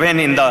to intervene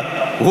in the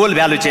whole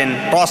value chain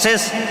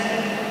process,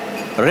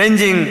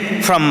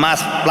 ranging from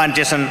mass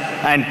plantation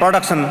and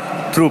production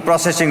through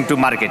processing to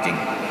marketing.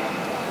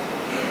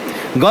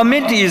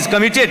 Government is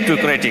committed to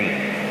creating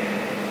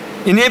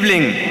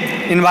enabling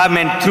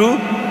environment through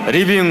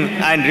reviewing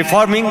and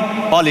reforming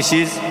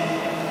policies,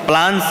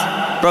 plans,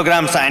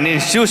 programs and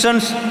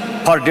institutions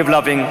for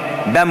developing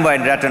bamboo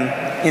and rattan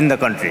in the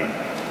country.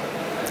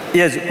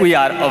 Yes, we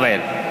are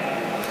aware.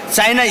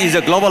 China is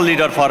a global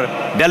leader for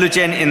value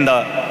chain in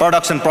the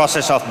production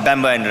process of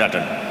bamboo and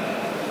rattan.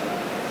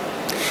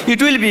 It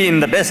will be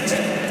in the best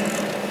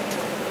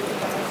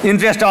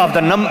interest of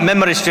the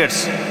member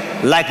states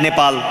like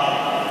Nepal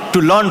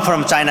to learn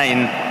from China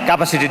in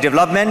capacity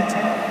development,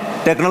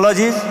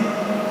 technologies,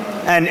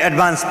 and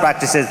advanced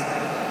practices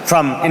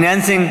from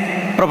enhancing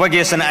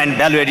propagation and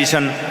value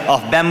addition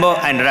of bamboo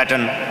and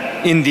rattan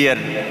in their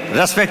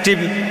respective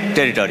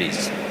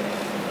territories.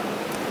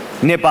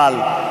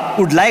 Nepal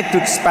would like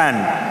to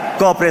expand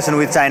cooperation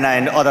with China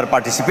and other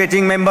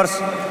participating member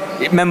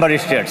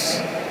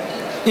states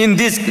in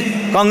this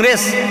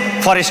Congress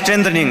for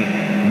strengthening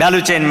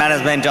value chain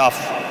management of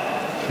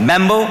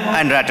bamboo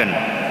and rattan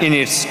in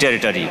its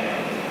territory.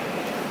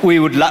 We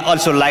would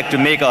also like to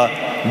make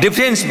a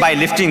difference by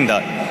lifting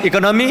the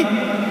economy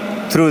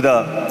through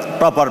the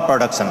proper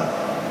production,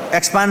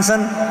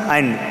 expansion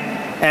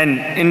and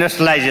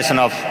industrialization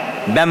of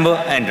bamboo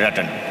and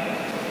rattan.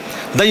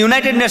 The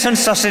United Nations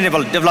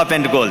Sustainable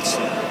Development Goals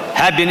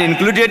have been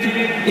included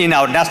in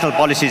our national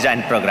policies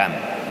and program.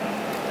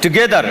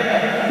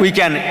 Together, we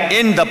can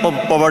end the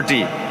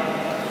poverty,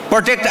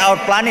 protect our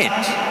planet,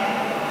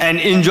 and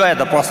enjoy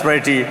the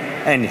prosperity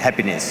and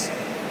happiness.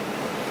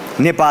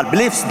 Nepal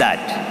believes that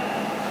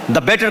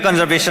the better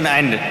conservation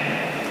and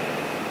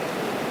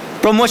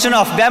promotion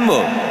of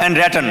bamboo and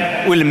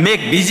rattan will make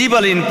visible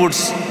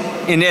inputs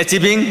in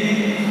achieving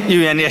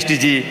UN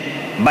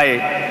SDG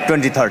by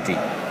 2030.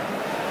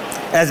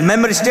 As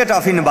member state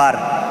of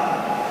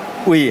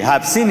INBAR, we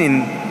have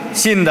seen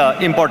the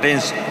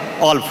importance of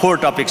all 4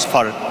 topics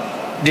for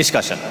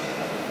discussion.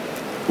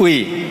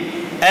 We,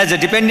 as a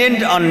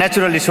dependent on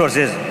natural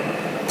resources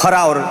for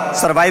our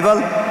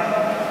survival,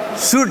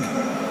 should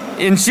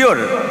ensure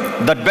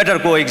that better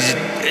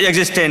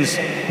coexistence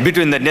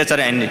between the nature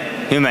and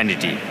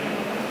humanity.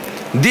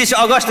 This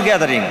August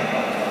gathering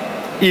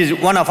is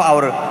one of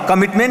our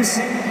commitments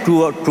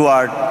toward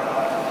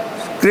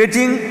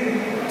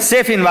creating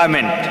safe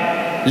environment,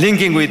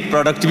 linking with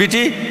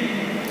productivity,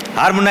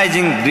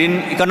 harmonizing green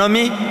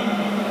economy,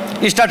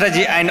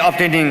 strategy and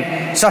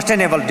obtaining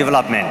sustainable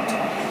development.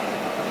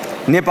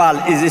 Nepal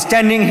is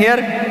standing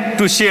here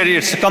to share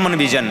its common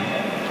vision,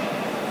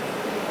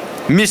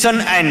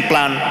 mission and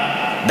plan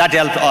that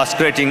help us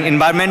creating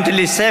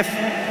environmentally safe,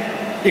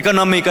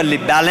 economically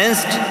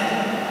balanced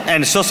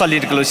and socially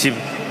inclusive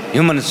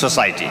human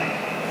society.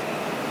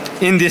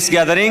 In this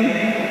gathering,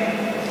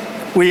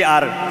 we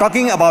are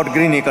talking about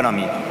green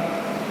economy.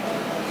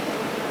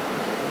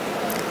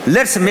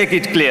 Let's make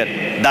it clear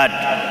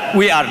that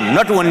we are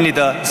not only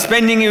the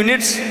spending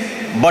units,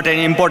 but an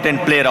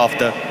important player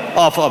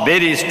of a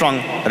very strong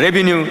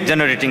revenue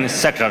generating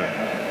sector.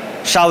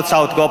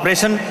 South-South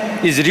cooperation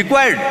is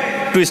required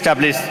to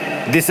establish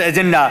this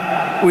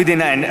agenda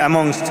within and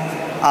amongst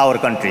our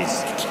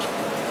countries.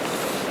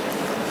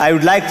 I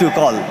would like to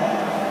call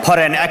for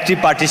an active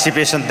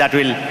participation that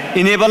will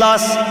enable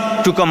us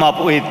to come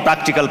up with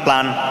practical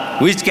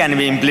plan which can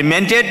be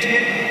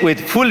implemented with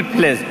full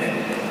pledge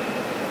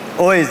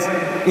always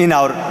in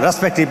our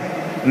respective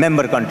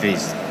member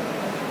countries.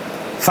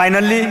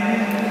 Finally,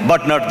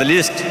 but not the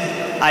least,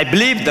 I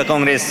believe the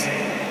Congress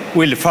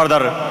will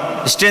further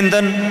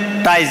strengthen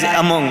ties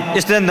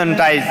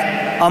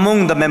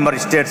among the member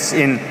states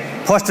in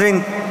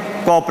fostering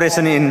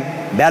cooperation in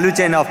value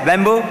chain of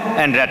bamboo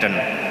and rattan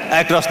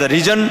across the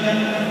region,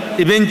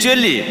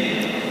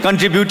 eventually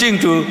contributing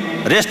to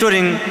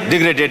restoring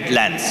degraded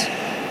lands,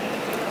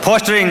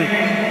 fostering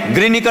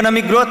green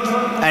economic growth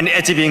and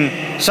achieving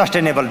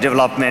sustainable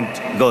development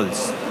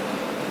goals.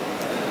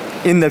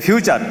 In the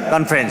future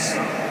conference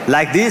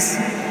like this,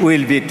 we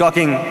will be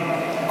talking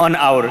on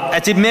our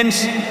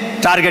achievements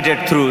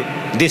targeted through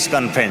this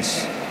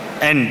conference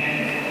and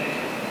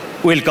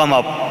will come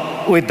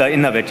up with the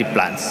innovative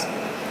plans.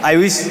 I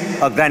wish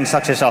a grand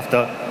success of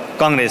the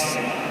Congress.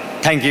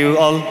 Thank you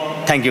all.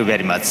 Thank you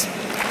very much.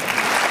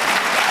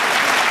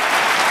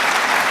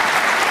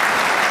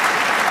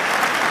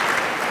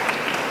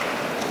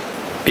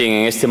 Bien,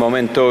 en este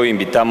momento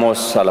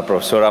invitamos a la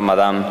profesora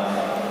Madame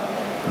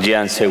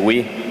Jian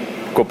Segui,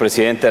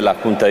 copresidenta de la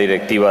Junta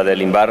Directiva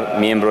del INBAR,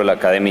 miembro de la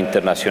Academia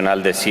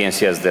Internacional de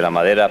Ciencias de la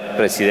Madera,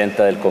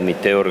 presidenta del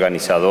Comité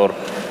Organizador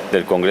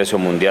del Congreso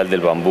Mundial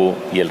del Bambú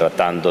y el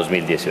Rattan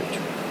 2018.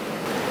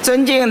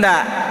 尊敬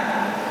的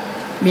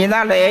米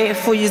纳雷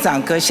副议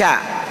长阁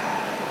下，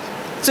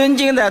尊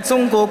敬的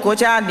中国国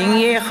家林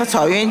业和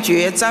草原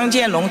局张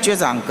建龙局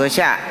长阁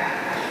下，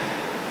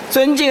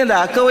尊敬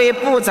的各位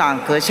部长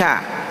阁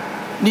下，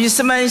女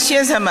士们、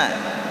先生们，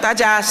大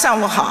家上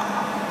午好。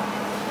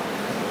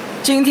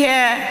今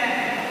天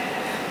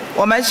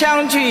我们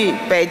相聚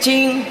北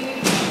京，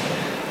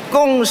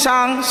共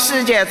商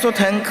世界竹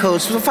藤可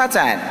持续发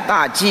展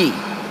大计。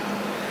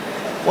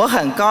我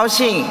很高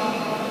兴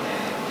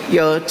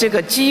有这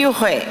个机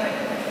会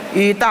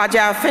与大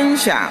家分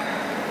享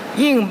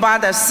INBAR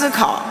的思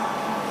考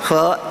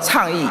和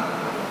倡议。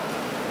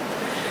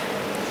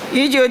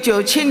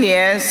1997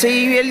年11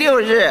月6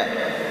日，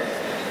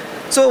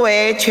作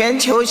为全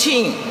球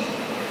性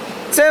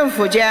政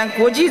府间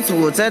国际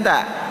组织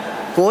的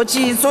国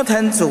际竹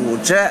藤组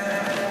织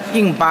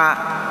INBAR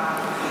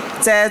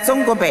在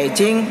中国北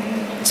京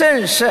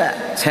正式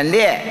成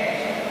立。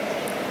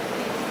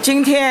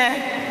今天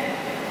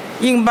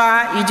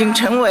INBAR已经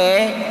成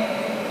为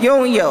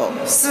拥有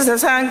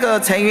43个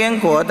成员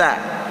国的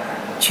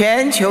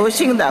全球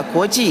性的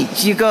国际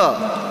机构，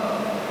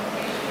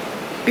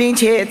并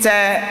且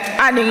在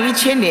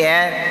2017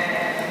年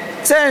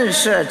正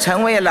式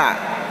成为了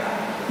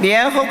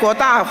联合国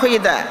大会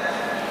的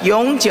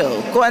永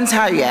久观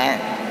察员。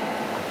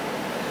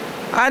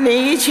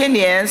2017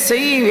年11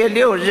月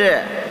6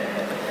日，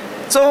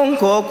中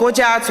国国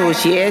家主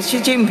席习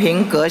近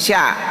平阁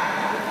下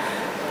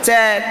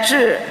在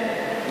致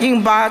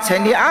INBAR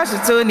成立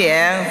20周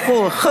年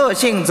贺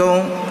信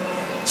中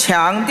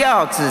强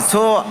调指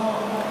出，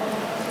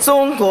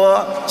中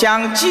国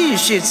将继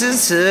续支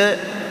持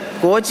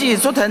国际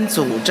竹藤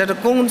组织的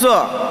工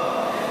作，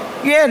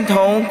愿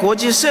同国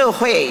际社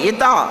会一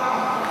道，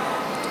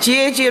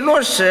积极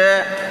落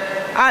实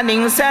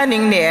2030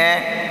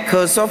年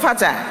可持续发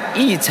展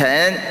议程，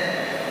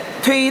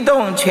推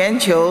动全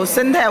球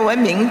生态文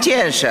明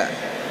建设，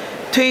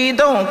推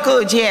动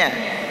构建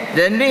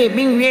人类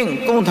命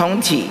运共同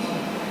体，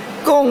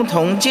共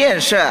同建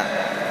设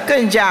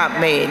更加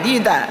美丽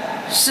的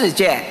世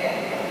界。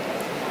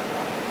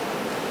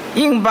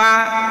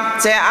INBAR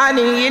在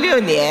2016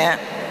年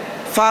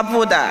发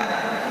布的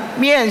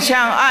面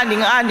向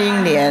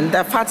2020年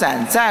的发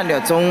展战略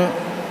中，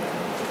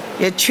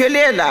也确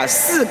立了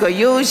4个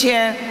优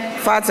先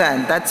发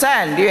展的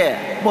战略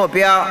目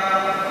标。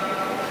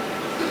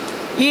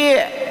一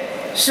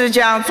是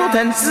将竹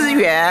藤资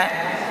源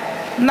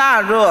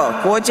纳入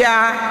国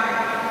家、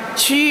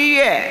区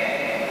域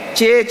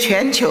及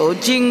全球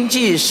经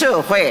济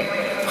社会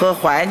和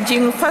环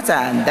境发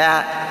展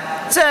的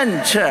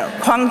政策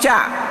框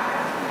架。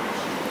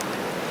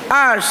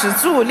二是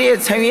助力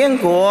成员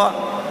国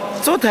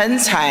竹藤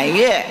产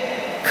业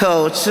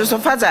可持续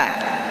发展。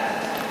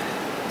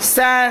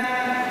三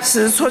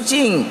是促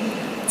进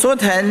竹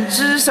藤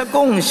知识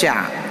共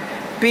享，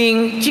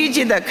并积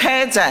极地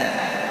开展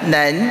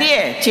能力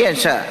建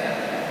设。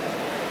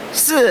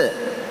四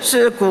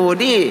是鼓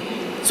励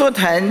竹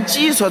藤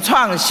技术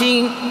创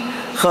新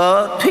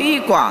和推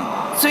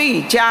广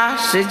最佳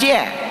实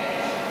践。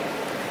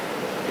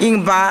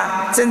INBAR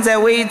正在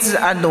为之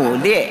而努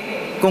力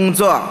工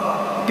作，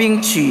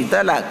并取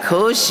得了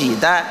可喜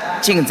的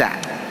进展。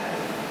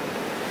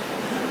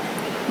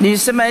女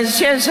士们、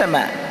先生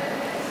们，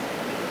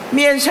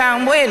面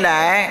向未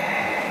来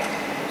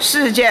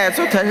世界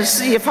竹藤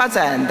事业发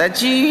展的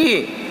机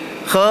遇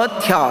和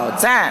挑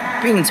战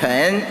并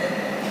存，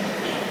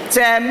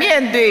在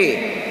面对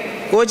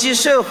国际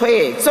社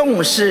会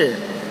重视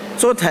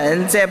竹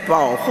藤在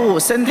保护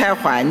生态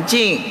环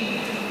境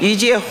以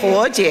及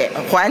缓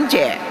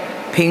解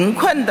贫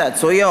困的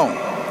作用，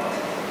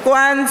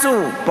关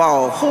注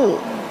保护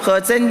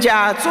和增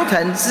加竹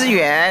藤资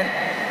源，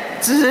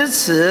支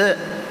持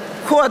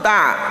扩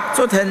大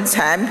竹藤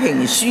产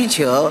品需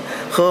求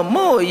和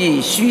贸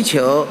易需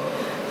求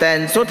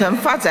等竹藤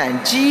发展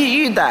机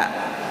遇的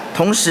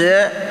同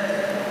时，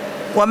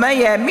我们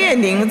也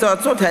面临着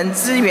竹藤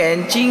资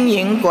源经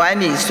营管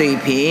理水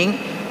平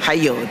还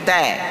有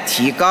待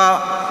提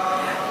高，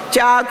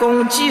加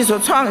工技术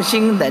创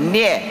新能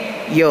力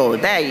有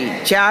待于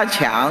加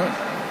强，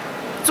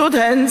竹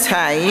藤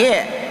产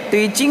业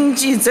对经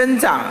济增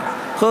长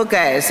和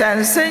改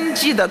善生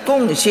计的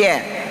贡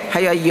献还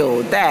要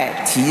有待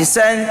提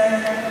升，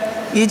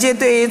以及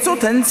对竹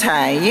藤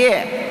产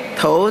业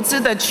投资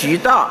的渠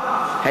道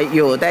还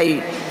有待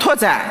于拓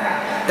展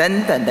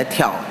等等的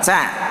挑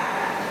战。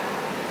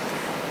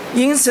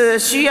因此，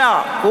需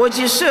要国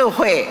际社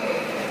会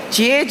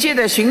积极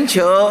地寻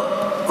求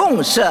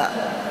共识，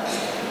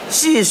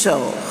携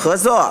手合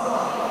作，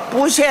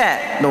不懈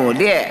努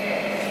力，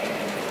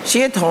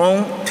协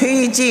同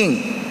推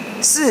进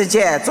世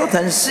界竹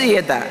藤事业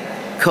的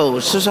可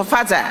持续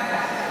发展。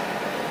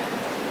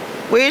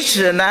为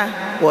此呢，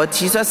我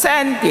提出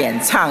3点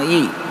倡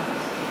议：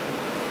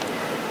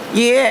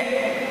一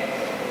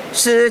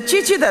是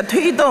积极地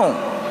推动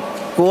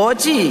国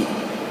际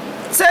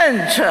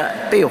政策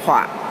对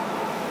话，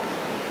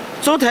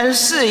竹藤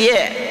事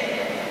业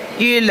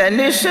与人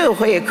类社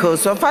会可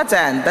持续发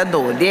展的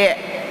努力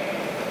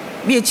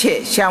密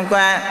切相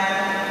关。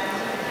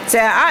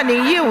在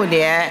2015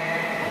年，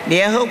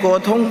联合国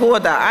通过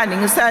的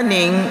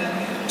2030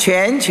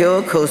全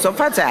球可持续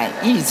发展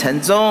议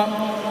程中，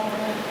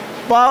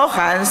包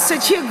含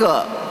17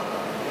个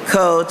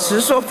可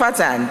持续发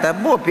展的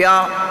目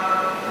标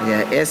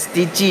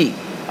，SDG，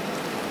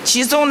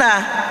 其中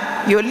呢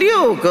有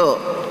6个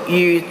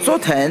与竹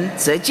藤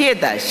直接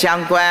的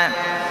相关。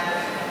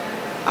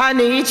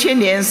2017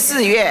年4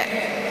月，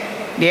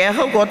联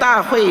合国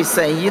大会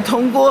审议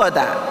通过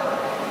的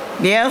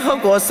联合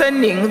国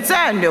森林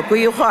战略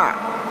规划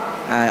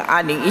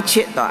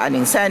，2017到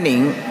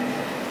2030，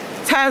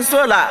阐述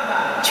了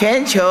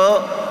全球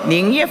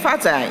林业发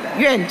展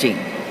愿景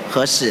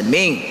和使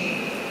命，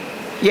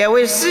也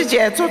为世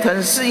界竹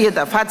藤事业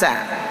的发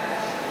展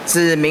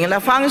指明了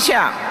方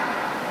向。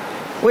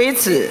为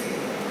此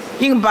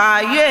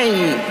，INBAR愿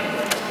意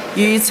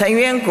与成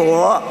员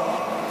国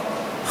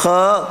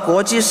和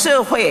国际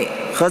社会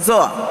合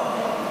作，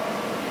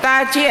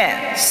搭建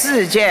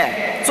世界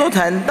竹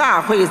藤大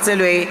会这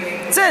类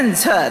政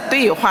策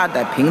对话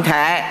的平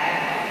台，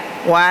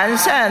完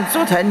善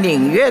竹藤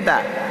领域的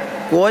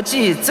国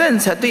际政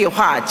策对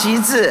话机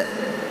制，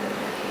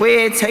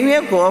为成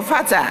员国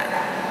发展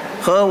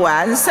和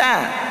完善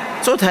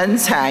竹藤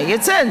产业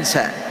政策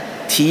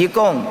提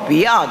供必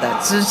要的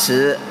支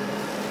持。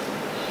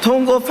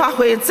通过发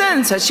挥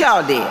政策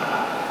效力，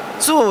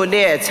助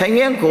力成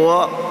员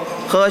国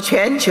和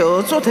全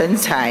球竹藤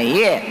产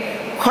业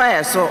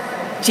快速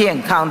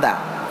健康的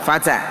发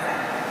展。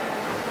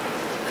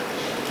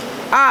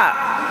2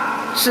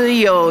是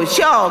有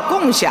效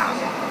共享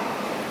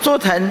竹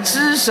藤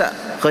知识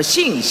和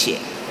信息。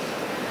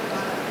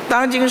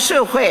当今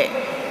社会，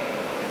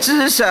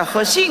知识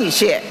和信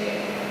息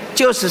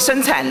就是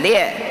生产力。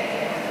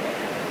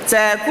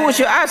在过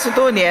去20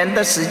多年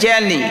的时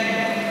间里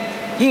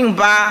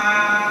，INBAR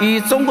与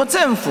中国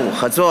政府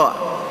合作，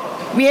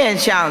面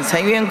向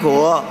成员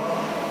国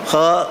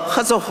和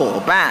合作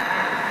伙伴，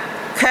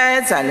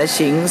开展了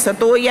形式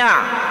多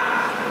样、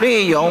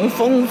内容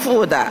丰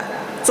富的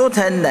竹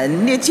藤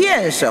能力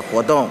建设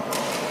活动，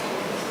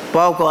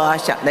包括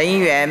人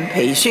员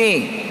培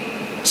训、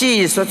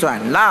技术转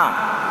让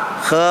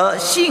和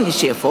信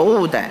息服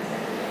务等，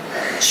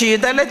取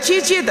得了积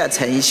极的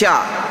成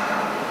效。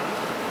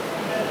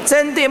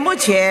针对目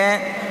前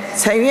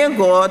成员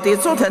国对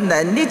竹藤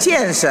能力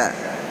建设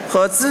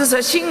和知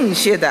识信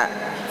息的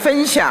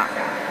分享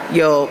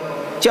有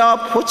较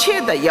迫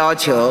切的要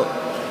求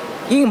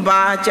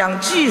，INBAR将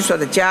技术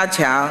的加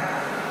强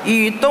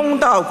与东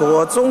道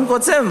国中国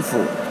政府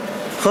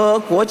和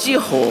国际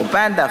伙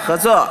伴的合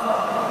作，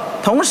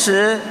同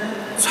时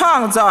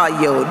创造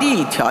有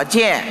利条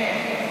件，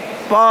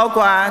包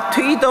括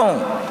推动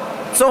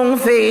中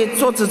非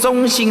竹子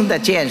中心的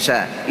建设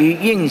与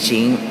运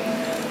行，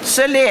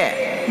设立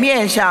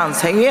面向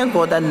成员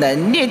国的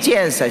能力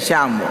建设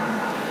项目，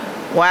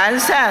完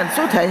善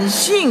竹藤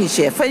信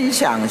息分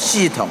享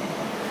系统，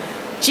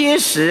及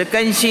时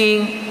更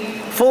新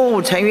服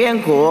务成员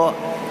国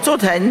竹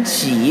藤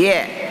企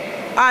业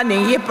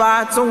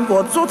2018中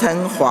国竹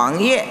藤黄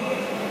页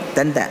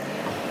等等，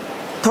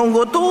通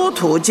过多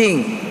途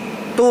径、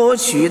多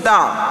渠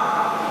道、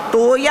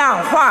多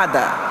样化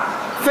的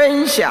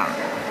分享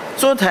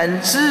竹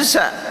藤知识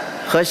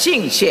和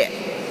信息，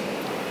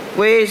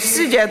为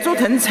世界竹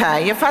藤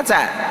产业发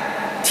展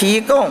提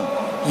供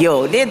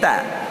有力的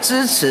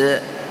支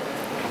持。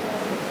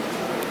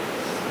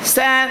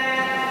3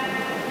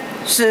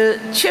是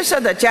切实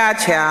地加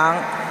强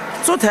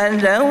竹藤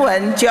人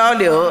文交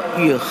流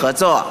与合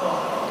作。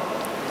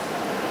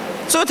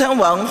竹藤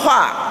文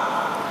化，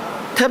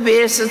特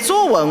别是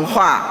竹文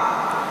化，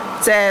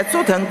在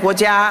竹藤国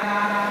家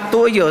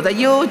都有着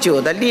悠久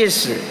的历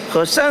史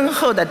和深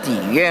厚的底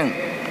蕴，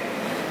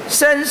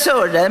深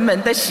受人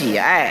们的喜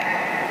爱。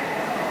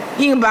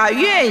INBAR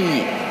愿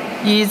意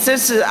以这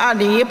次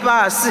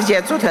2018世界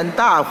竹藤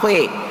大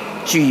会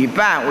举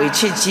办为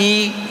契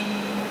机，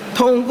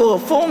通过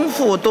丰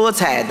富多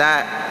彩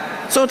的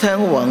竹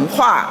藤文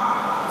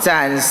化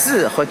展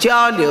示和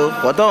交流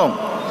活动，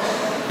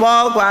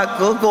包括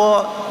各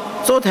国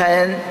竹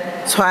藤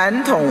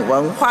传统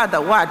文化的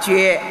挖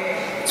掘、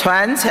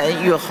传承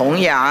与弘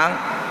扬，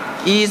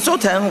以竹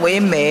藤为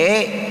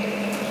媒，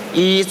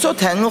以竹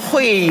藤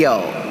会友，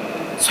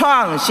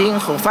创新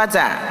和发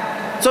展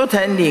竹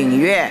藤领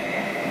域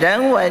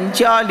人文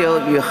交流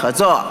与合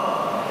作，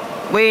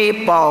为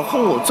保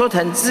护竹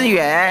藤资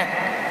源、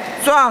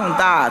壮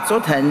大竹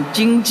藤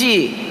经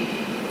济、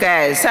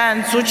改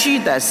善竹区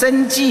的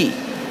生计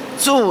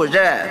注入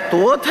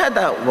独特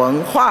的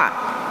文化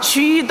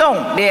驱动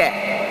力。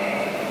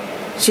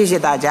谢谢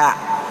大家。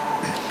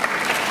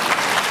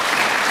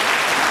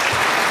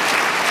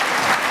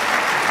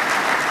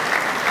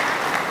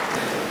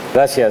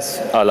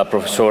Gracias a la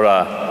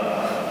profesora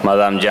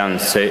Madame Jean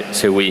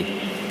Sewi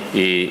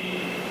y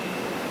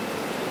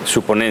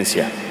su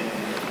ponencia.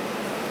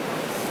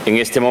 En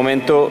este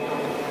momento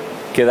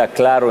queda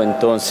claro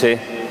entonces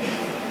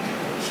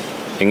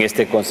en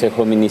este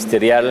Consejo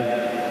Ministerial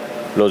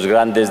los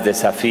grandes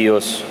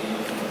desafíos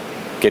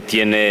que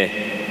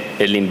tiene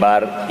el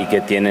INBAR y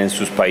que tienen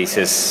sus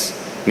países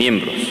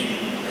miembros.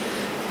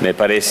 Me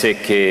parece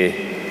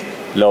que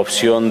la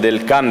opción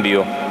del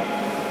cambio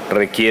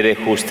requiere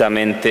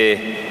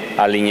justamente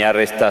alinear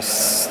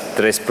estas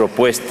tres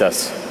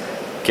propuestas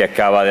que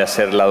acaba de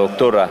hacer la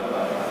doctora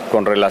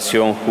con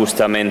relación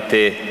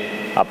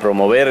justamente a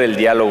promover el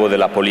diálogo de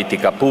la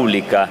política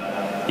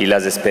pública y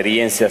las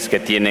experiencias que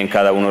tienen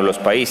cada uno de los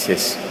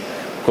países.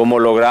 Cómo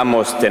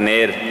logramos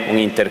tener un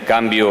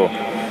intercambio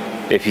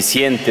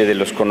eficiente de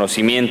los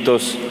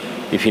conocimientos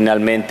y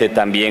finalmente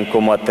también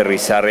cómo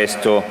aterrizar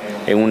esto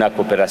en una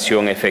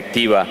cooperación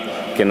efectiva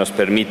que nos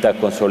permita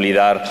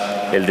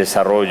consolidar el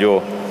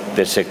desarrollo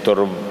del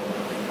sector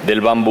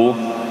del bambú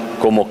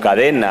como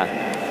cadena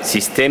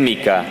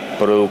sistémica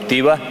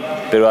productiva,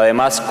 pero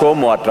además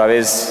cómo a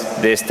través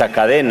de esta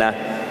cadena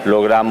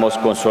logramos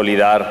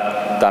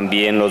consolidar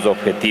también los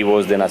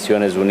objetivos de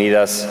Naciones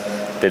Unidas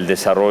del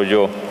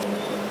desarrollo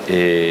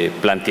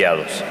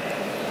planteados.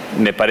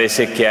 Me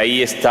parece que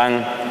ahí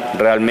están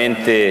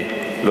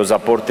realmente los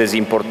aportes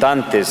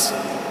importantes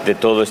de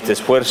todo este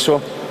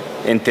esfuerzo,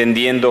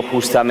 entendiendo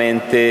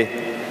justamente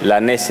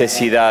la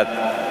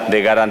necesidad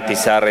de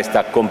garantizar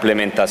esta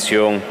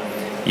complementación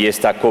y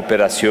esta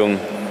cooperación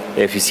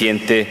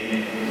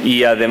eficiente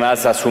y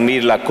además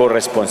asumir la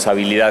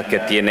corresponsabilidad que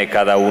tiene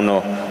cada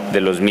uno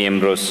de los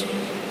miembros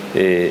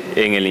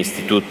en el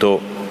Instituto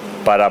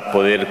para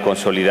poder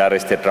consolidar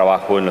este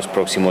trabajo en los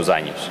próximos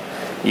años.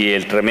 Y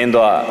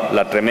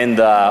la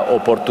tremenda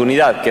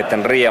oportunidad que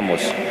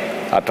tendríamos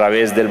a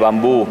través del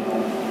bambú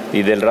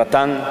y del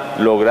ratán,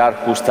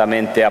 lograr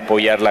justamente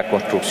apoyar la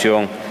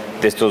construcción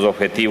de estos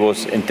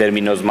objetivos en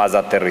términos más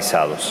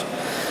aterrizados.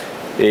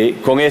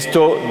 Con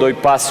esto doy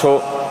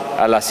paso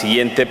a la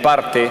siguiente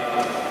parte,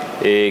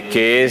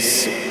 que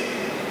es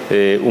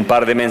un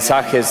par de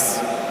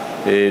mensajes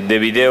de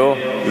video.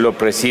 Lo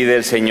preside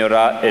el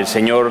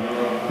señor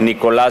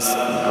Nicolás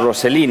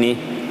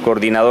Rossellini,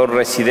 coordinador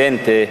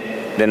residente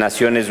de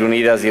Naciones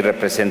Unidas y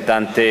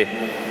representante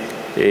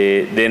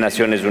de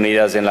Naciones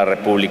Unidas en la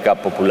República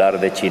Popular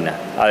de China.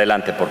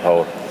 Adelante, por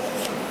favor.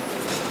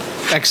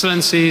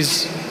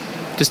 Excellencies,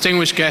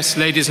 distinguished guests,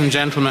 ladies and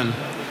gentlemen,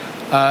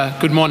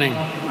 good morning.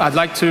 I'd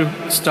like to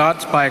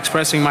start by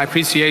expressing my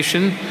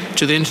appreciation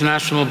to the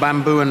International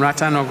Bamboo and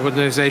Rattan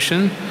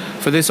Organization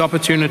for this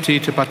opportunity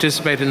to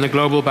participate in the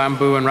Global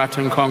Bamboo and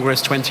Rattan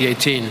Congress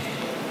 2018.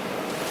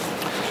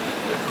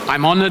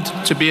 I'm honored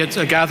to be at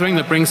a gathering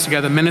that brings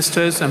together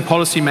ministers and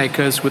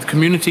policymakers with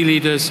community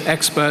leaders,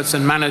 experts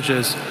and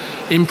managers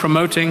in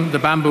promoting the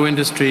bamboo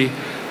industry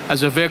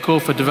as a vehicle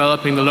for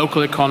developing the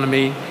local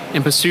economy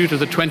in pursuit of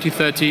the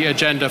 2030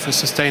 Agenda for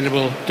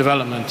Sustainable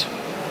Development.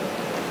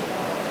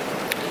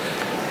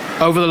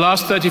 Over the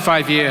last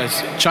 35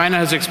 years, China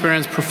has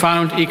experienced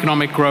profound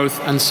economic growth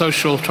and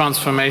social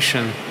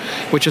transformation,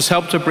 which has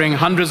helped to bring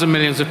hundreds of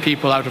millions of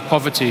people out of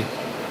poverty.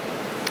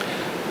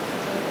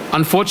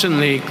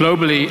 Unfortunately,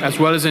 globally, as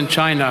well as in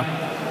China,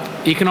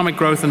 economic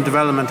growth and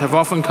development have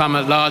often come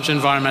at large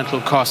environmental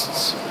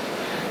costs.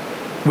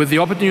 With the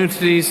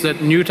opportunities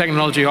that new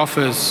technology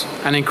offers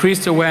and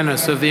increased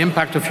awareness of the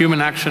impact of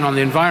human action on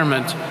the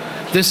environment,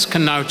 this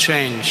can now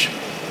change.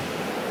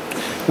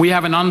 We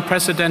have an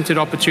unprecedented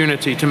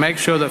opportunity to make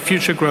sure that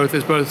future growth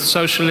is both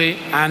socially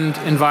and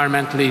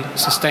environmentally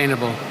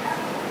sustainable.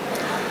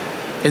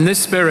 In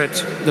this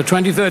spirit, the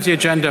 2030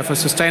 Agenda for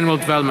Sustainable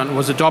Development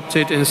was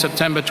adopted in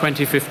September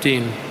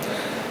 2015.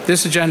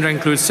 This agenda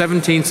includes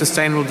 17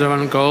 Sustainable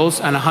Development Goals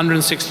and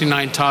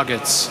 169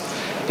 targets.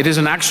 It is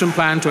an action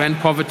plan to end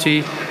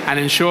poverty and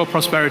ensure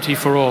prosperity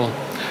for all,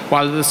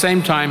 while at the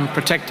same time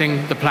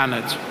protecting the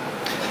planet.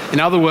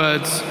 In other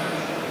words,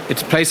 it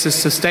places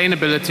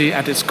sustainability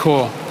at its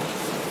core.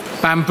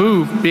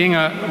 Bamboo, being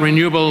a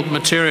renewable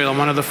material and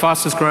one of the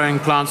fastest growing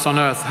plants on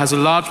Earth, has a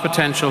large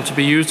potential to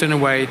be used in a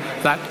way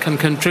that can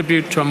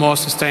contribute to a more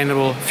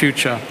sustainable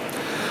future.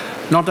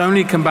 Not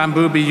only can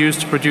bamboo be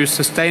used to produce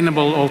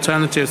sustainable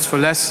alternatives for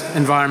less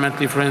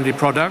environmentally friendly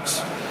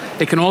products,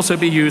 it can also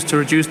be used to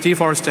reduce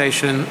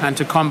deforestation and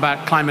to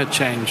combat climate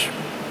change.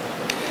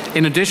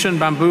 In addition,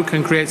 bamboo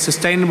can create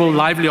sustainable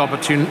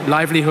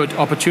livelihood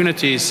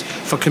opportunities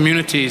for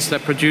communities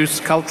that produce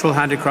cultural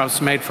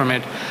handicrafts made from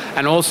it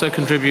and also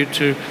contribute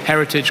to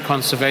heritage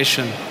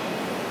conservation.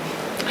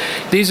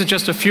 These are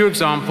just a few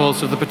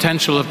examples of the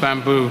potential of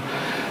bamboo,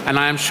 and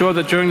I am sure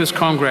that during this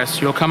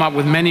Congress you'll come up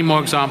with many more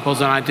examples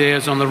and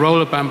ideas on the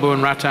role of bamboo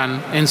and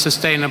rattan in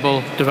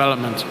sustainable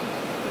development.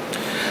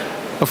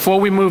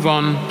 Before we move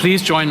on,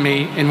 please join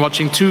me in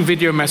watching two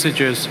video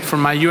messages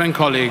from my UN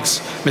colleagues,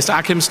 Mr.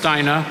 Achim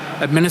Steiner,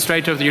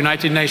 Administrator of the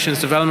United Nations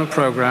Development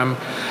Programme,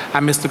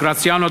 and Mr.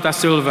 Graziano da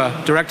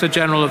Silva, Director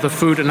General of the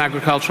Food and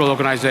Agricultural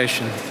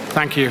Organization.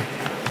 Thank you.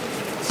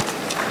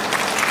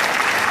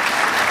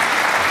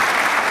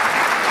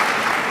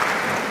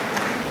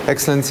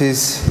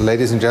 Excellencies,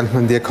 ladies and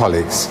gentlemen, dear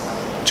colleagues,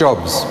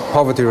 jobs,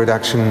 poverty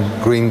reduction,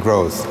 green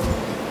growth.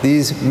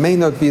 These may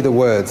not be the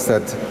words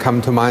that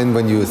come to mind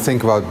when you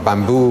think about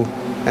bamboo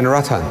and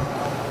rattan.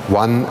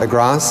 one a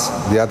grass,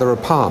 the other a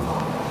palm.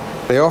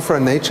 They offer a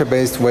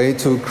nature-based way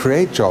to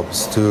create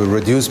jobs, to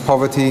reduce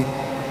poverty,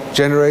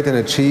 generate and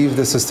achieve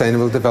the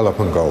Sustainable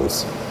Development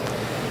Goals.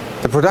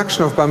 The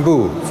production of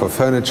bamboo for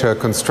furniture,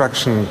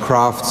 construction,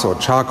 crafts or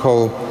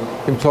charcoal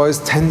employs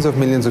tens of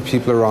millions of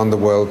people around the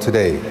world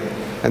today,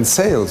 and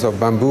sales of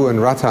bamboo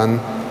and rattan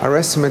are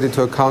estimated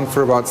to account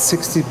for about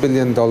 $60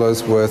 billion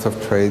worth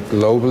of trade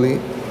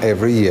globally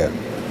every year.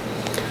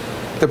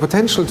 The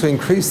potential to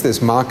increase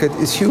this market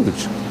is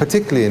huge,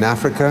 particularly in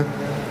Africa,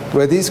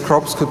 where these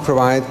crops could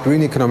provide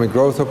green economic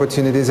growth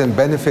opportunities and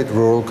benefit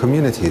rural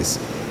communities.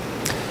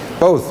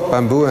 Both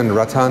bamboo and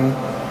rattan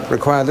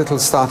require little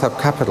startup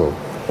capital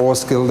or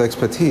skilled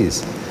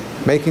expertise,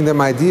 making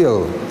them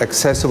ideal,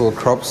 accessible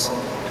crops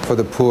for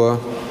the poor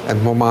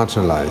and more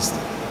marginalized.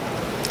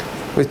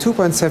 With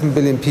 2.7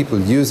 billion people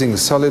using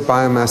solid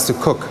biomass to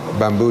cook,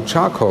 bamboo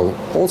charcoal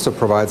also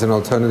provides an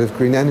alternative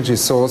green energy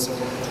source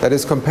that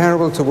is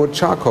comparable to wood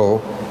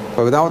charcoal,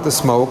 but without the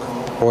smoke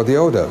or the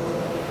odor.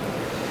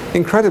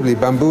 Incredibly,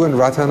 bamboo and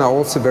rattan are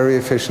also very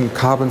efficient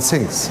carbon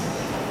sinks.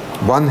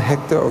 1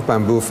 hectare of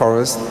bamboo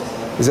forest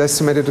is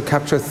estimated to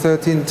capture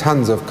 13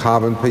 tons of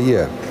carbon per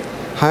year,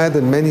 higher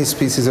than many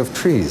species of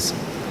trees.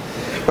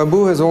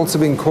 Bamboo has also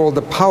been called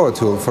the power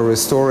tool for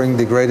restoring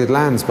degraded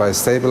lands by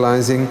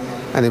stabilizing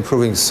and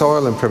improving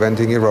soil and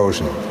preventing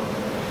erosion.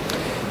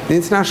 The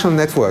International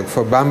Network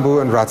for Bamboo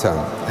and Rattan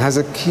has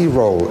a key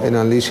role in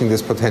unleashing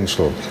this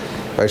potential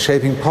by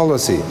shaping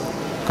policy,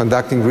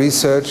 conducting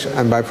research,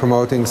 and by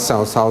promoting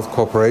South-South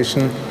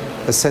cooperation,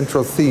 a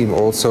central theme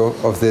also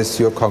of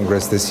your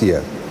Congress this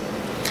year.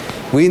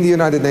 We in the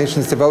United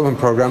Nations Development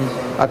Programme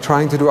are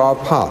trying to do our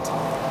part.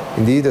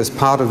 Indeed, as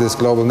part of this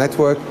global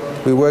network,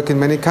 we work in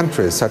many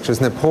countries, such as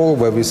Nepal,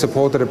 where we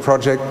supported a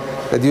project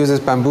that uses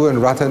bamboo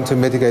and rattan to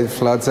mitigate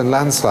floods and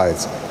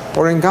landslides,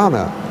 or in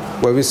Ghana,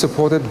 where we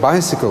supported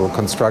bicycle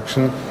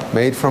construction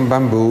made from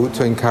bamboo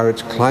to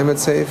encourage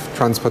climate-safe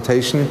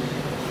transportation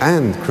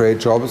and create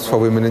jobs for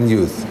women and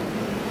youth.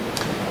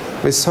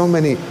 With so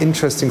many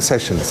interesting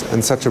sessions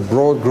and such a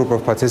broad group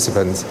of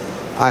participants,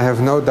 I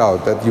have no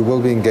doubt that you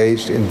will be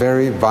engaged in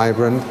very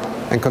vibrant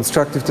and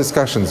constructive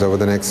discussions over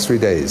the next 3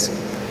 days.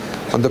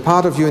 On the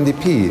part of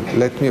UNDP,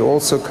 let me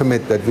also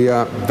commit that we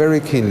are very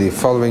keenly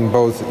following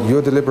both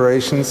your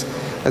deliberations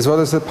as well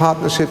as the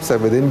partnerships that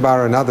with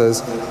INBAR and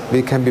others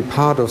we can be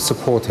part of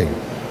supporting.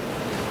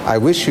 I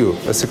wish you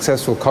a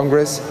successful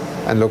Congress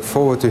and look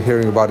forward to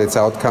hearing about its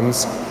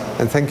outcomes,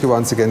 and thank you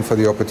once again for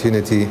the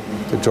opportunity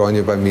to join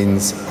you by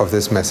means of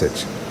this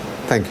message.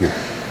 Thank you.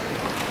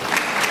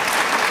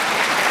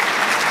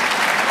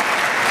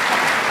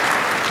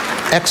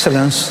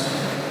 Excellence,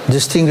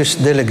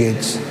 distinguished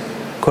delegates,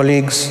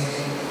 colleagues,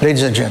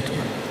 ladies and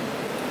gentlemen,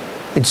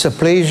 it's a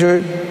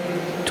pleasure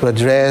to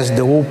address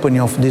the opening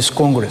of this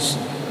Congress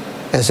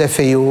as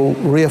FAO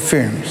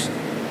reaffirms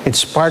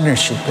its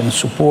partnership and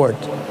support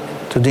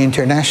to the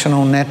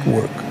International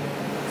Network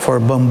for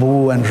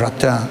Bamboo and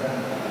Rattan,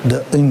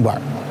 the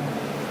INBAR.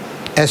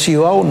 As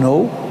you all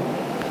know,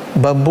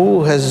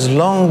 bamboo has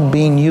long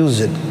been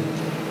used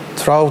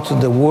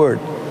throughout the world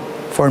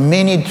for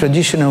many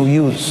traditional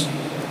use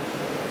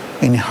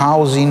in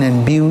housing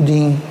and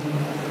building,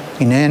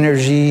 in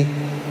energy,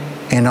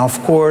 and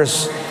of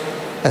course,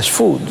 as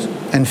food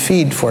and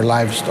feed for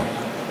livestock.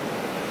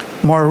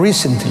 More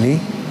recently,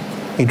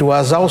 it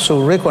was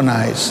also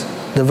recognized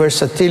the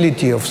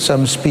versatility of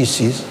some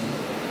species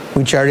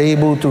which are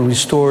able to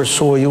restore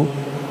soil,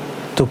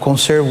 to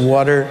conserve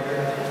water,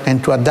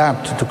 and to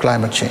adapt to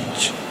climate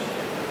change.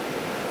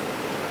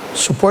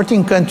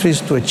 Supporting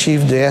countries to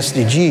achieve the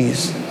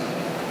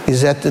SDGs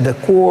is at the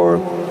core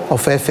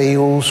of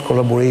FAO's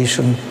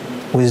collaboration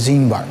with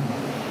INBAR.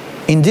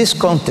 In this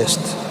context,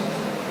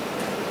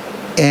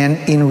 and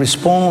in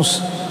response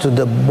to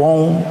the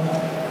bold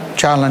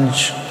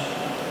challenge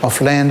of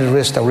land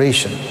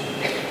restoration,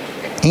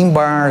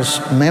 INBAR's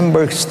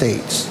member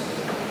states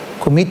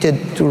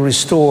committed to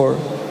restore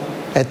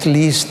at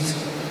least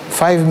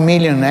 5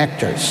 million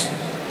hectares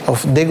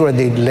of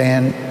degraded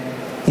land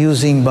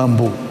using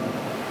bamboo.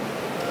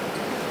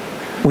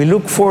 We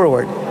look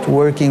forward to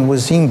working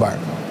with INBAR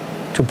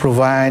to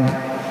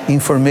provide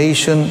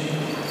information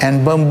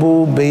and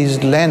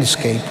bamboo-based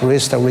landscape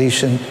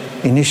restoration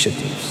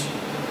initiatives.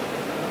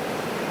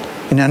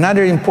 In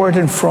another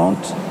important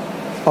front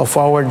of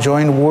our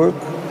joint work,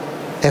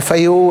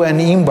 FAO and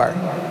INBAR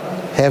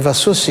have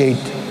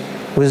associated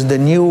with the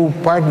new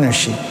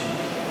Partnership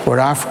for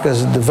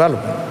Africa's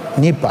Development,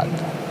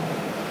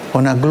 NEPAD,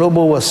 on a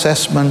global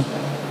assessment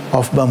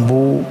of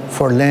bamboo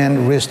for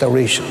land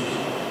restoration.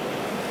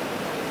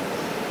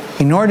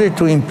 In order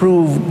to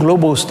improve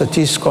global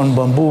statistics on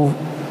bamboo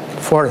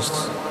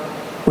forests,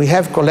 we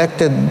have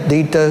collected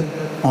data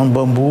on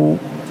bamboo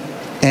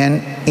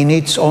and in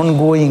its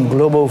ongoing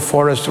Global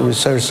Forest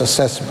Research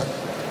Assessment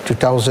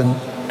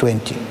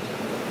 2020.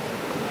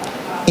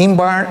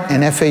 INBAR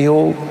and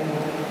FAO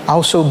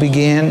also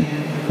began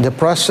the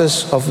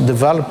process of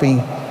developing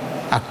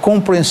a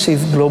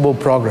comprehensive global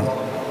program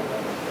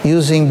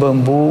using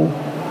bamboo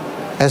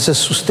as a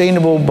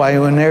sustainable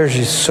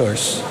bioenergy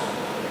source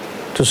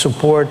to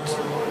support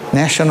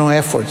national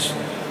efforts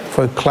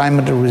for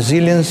climate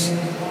resilience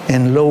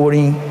and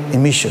lowering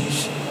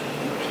emissions.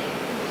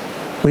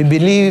 We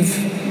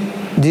believe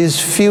these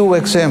few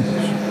examples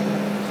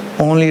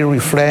only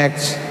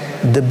reflects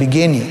the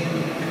beginning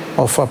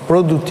of a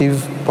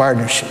productive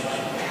partnership.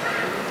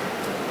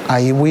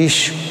 I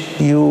wish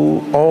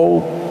you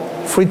all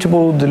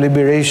fruitful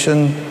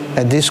deliberation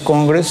at this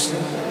Congress,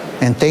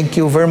 and thank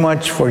you very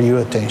much for your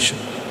attention.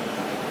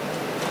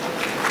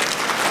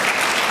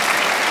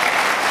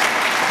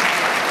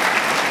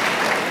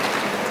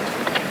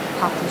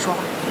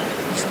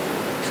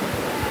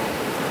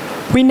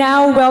 We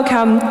now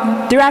welcome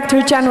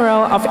Director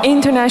General of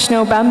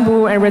International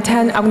Bamboo and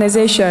Rattan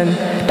Organization,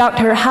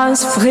 Dr.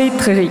 Hans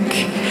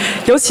Friedrich。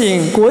有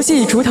请国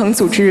际竹藤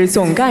组织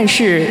总干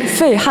事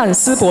费汉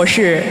斯博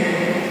士。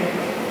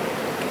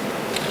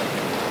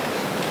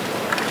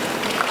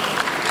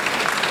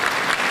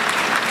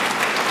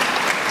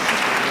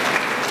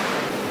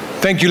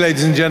Thank you,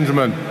 ladies and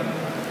gentlemen.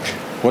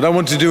 What I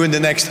want to do in the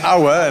next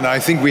hour, and I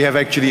think we have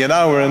actually an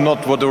hour and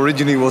not what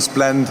originally was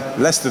planned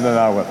less than an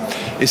hour,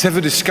 is have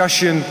a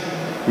discussion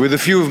with a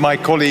few of my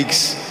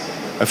colleagues,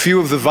 a few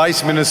of the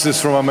vice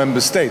ministers from our member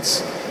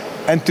states,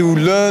 and to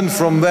learn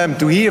from them,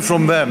 to hear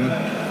from them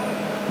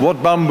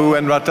what bamboo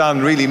and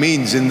rattan really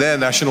means in their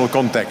national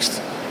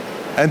context,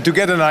 and to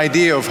get an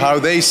idea of how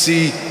they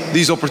see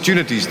these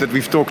opportunities that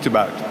we've talked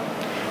about.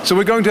 So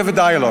we're going to have a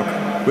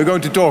dialogue, we're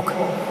going to talk,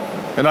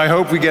 and I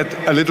hope we get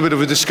a little bit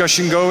of a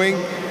discussion going.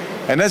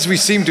 And as we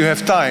seem to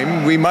have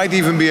time, we might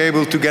even be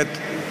able to get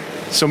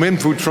some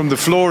input from the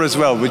floor as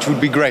well, which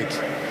would be great.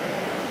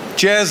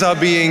 Chairs are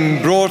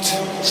being brought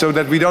so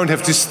that we don't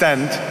have to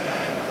stand.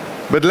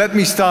 But let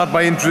me start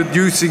by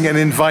introducing and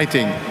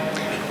inviting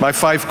my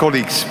 5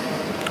 colleagues.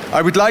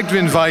 I would like to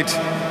invite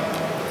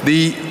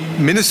the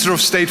Minister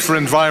of State for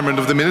Environment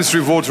of the Ministry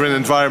of Water and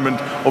Environment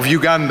of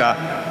Uganda,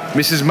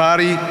 Mrs.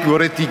 Mari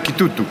Goretti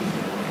Kitutu.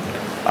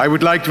 I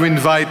would like to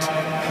invite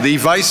the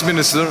Vice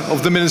Minister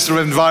of the Minister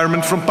of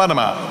Environment from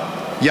Panama,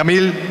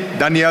 Yamil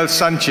Daniel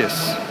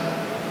Sanchez.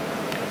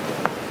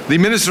 The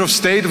Minister of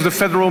State of the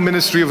Federal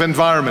Ministry of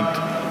Environment,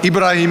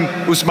 Ibrahim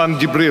Usman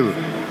Jibril.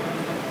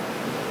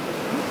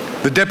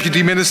 The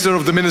Deputy Minister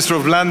of the Minister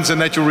of Lands and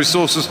Natural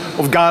Resources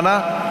of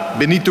Ghana,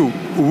 Benito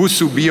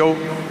Owusu Bio.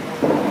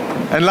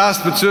 And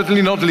last but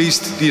certainly not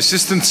least, the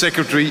Assistant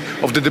Secretary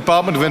of the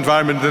Department of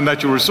Environment and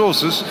Natural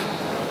Resources,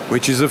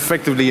 which is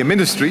effectively a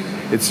ministry,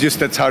 it's just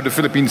that's how the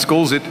Philippines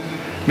calls it,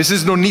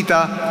 Mrs.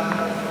 Nonita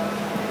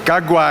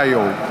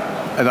Caguayo,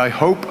 and I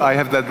hope I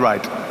have that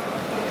right.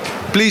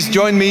 Please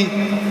join me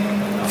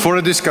for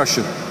a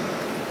discussion.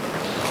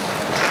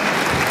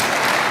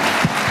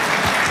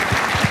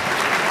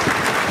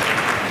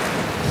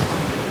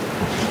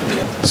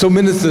 So,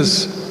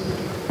 ministers,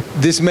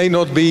 this may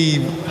not be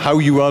how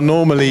you are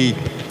normally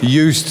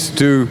used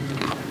to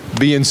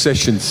be in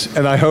sessions,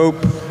 and I hope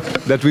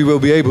that we will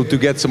be able to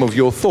get some of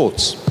your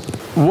thoughts.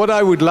 What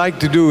I would like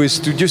to do is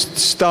to just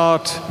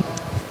start,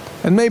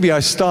 and maybe I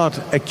start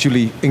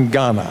actually in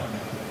Ghana,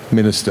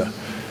 Minister.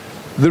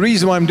 The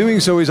reason why I'm doing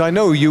so is I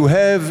know you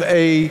have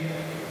a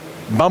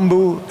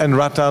bamboo and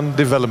rattan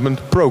development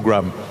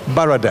program,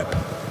 BARADEP.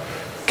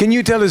 Can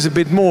you tell us a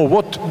bit more?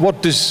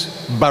 What does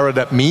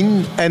BARADEP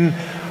mean, and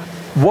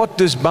what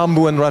does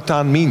bamboo and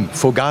rattan mean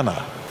for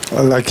Ghana?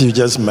 Like you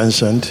just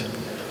mentioned,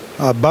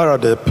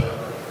 BARADEP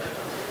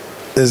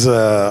is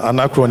an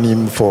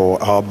acronym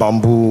for our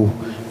bamboo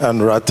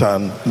and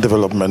rattan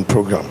development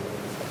program.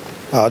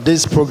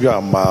 This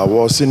program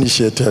was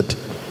initiated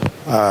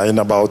in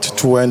about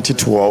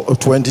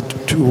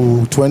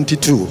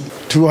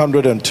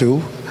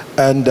 202,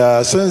 and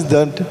since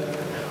then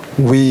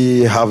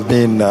we have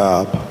been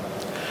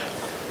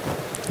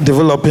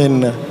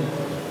developing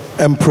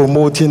and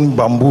promoting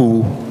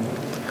bamboo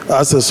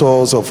as a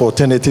source of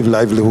alternative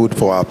livelihood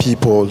for our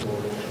people,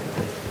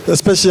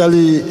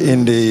 especially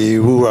in the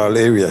rural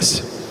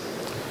areas.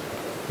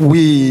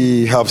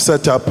 We have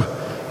set up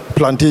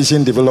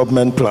plantation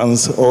development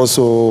plans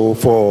also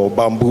for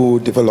bamboo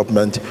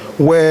development,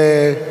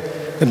 where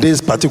this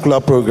particular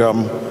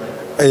program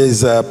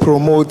is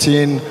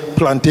promoting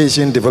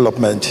plantation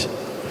development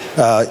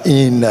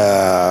in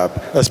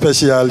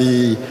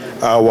especially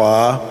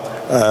our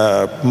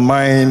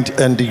mined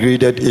and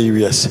degraded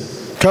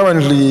areas.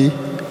 Currently,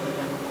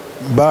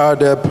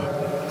 BARADEP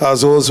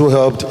has also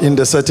helped in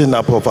the setting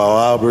up of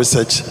our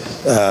research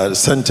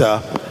center,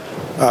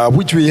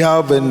 which we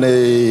have in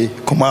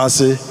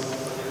Kumasi,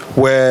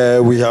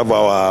 where we have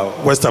our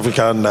West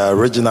African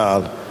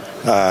regional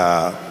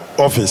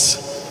office.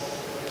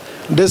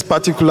 This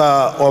particular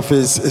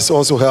office is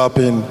also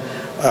helping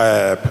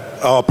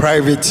our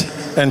private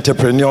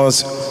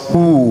entrepreneurs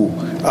who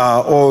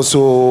are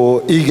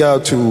also eager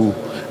to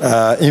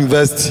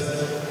invest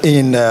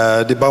in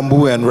the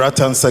bamboo and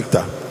rattan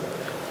sector.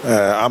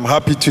 I'm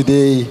happy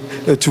today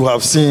to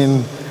have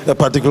seen a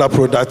particular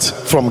product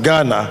from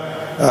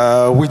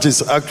Ghana, which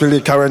is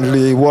actually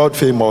currently world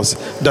famous.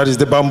 That is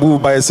the bamboo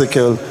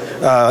bicycle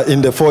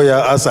in the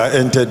foyer as I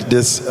entered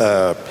this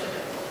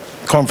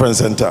conference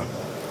center.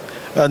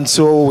 And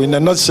so in a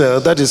nutshell,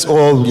 that is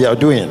all we are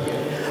doing.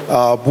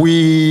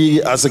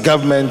 We as a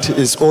government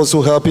is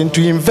also helping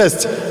to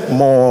invest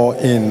more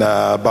in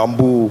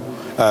bamboo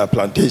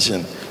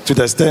plantation, to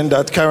the extent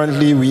that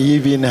currently we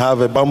even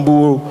have a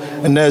bamboo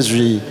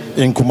nursery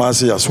in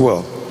Kumasi as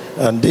well.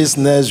 And this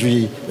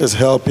nursery is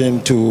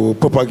helping to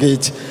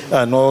propagate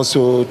and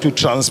also to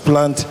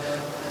transplant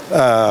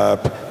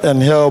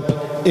and help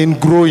in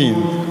growing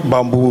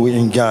bamboo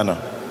in Ghana.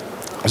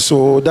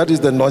 So that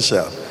is the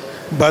nutshell.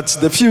 But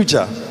the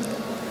future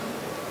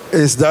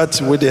is that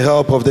with the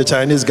help of the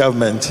Chinese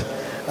government,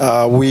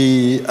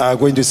 we are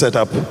going to set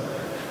up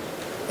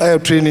a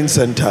training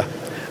center.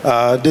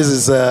 This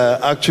is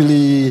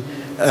actually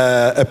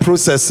a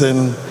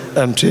processing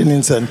and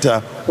training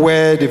center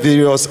where the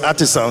various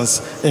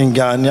artisans in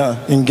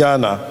Ghana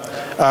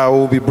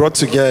will be brought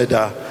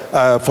together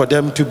for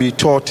them to be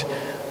taught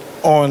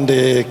on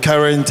the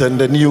current and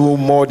the new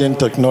modern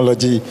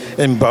technology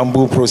in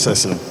bamboo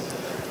processing.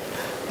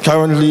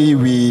 Currently,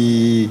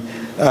 we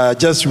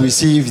just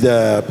received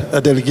a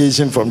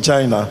delegation from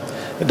China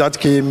that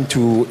came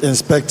to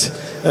inspect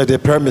the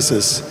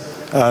premises.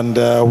 And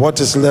what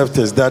is left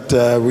is that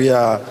we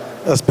are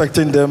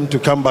expecting them to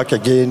come back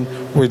again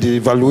with the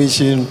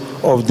evaluation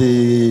of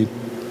the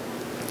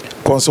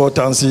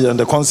consultancy and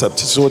the concept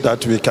so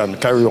that we can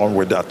carry on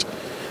with that.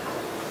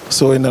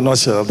 So in a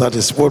nutshell, that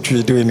is what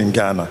we're doing in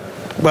Ghana.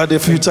 But the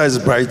future is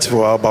bright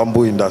for our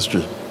bamboo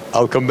industry.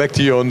 I'll come back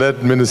to you on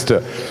that, Minister.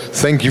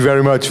 Thank you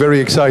very much. Very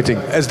exciting.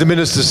 As the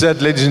Minister said,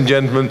 ladies and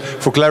gentlemen,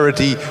 for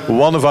clarity,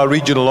 one of our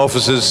regional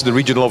offices, the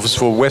Regional Office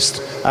for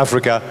West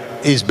Africa,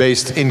 is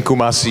based in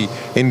Kumasi,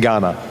 in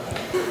Ghana.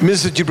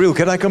 Mr. Jibril,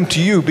 can I come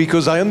to you?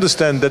 Because I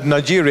understand that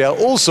Nigeria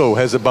also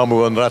has a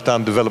Bamboo and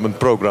Rattan development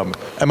program.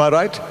 Am I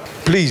right?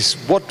 Please,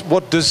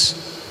 what does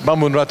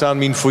Bamboo and Rattan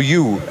mean for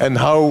you? And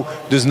how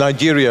does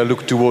Nigeria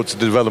look towards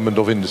the development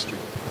of industry?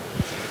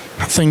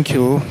 Thank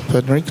you,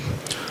 Frederick.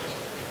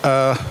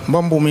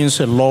 Bamboo means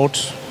a lot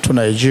to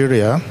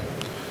Nigeria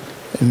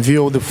in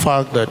view of the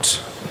fact that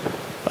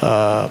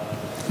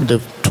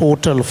the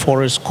total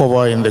forest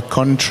cover in the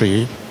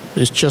country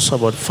is just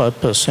about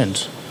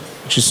 5%,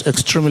 which is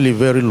extremely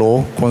very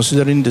low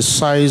considering the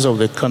size of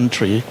the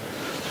country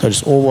that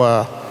is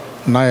over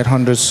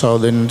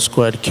 900,000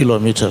 square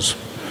kilometers.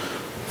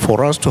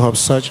 For us to have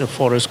such a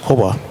forest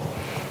cover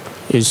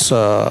is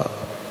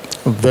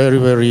very,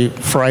 very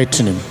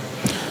frightening.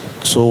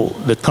 So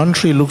the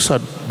country looks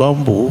at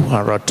bamboo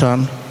and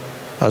rattan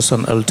as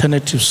an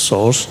alternative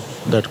source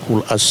that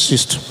could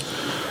assist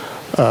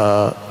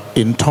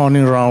in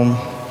turning around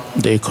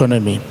the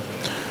economy.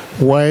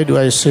 Why do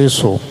I say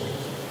so?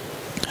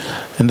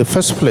 In the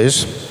first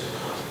place,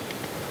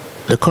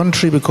 the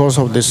country, because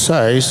of the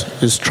size,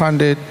 is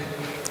stranded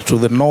to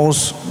the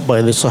north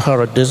by the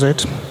Sahara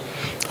Desert,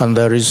 and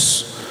there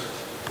is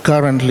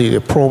currently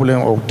a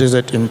problem of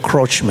desert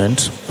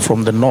encroachment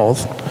from the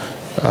north,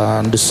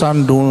 and the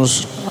sand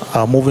dunes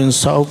are moving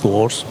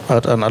southwards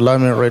at an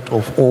alarming rate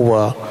of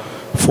over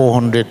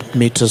 400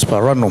 meters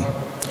per annum.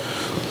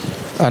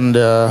 And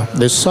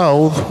the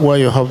south, where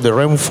you have the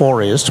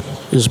rainforest,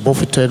 is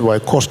buffeted by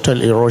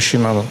coastal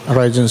erosion and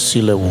rising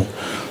sea level.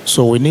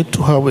 So we need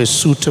to have a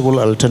suitable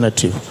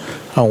alternative.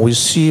 And we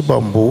see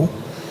bamboo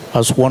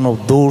as one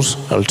of those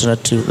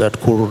alternatives that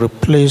could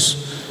replace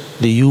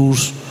the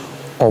use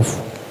of,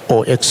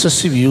 or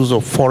excessive use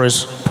of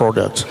forest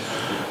products.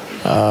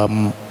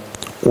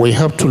 We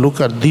have to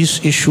look at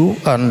this issue,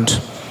 and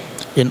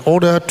in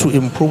order to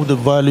improve the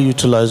value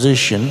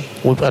utilization,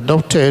 we've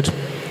adopted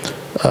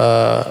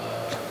the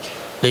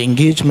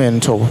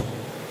engagement of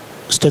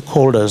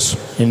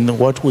stakeholders in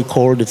what we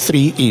call the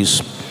 3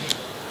 E's: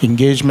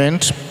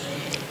 engagement,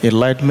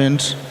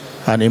 enlightenment,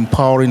 and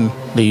empowering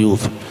the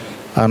youth.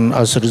 And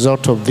as a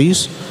result of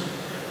this,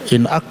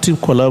 in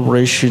active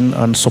collaboration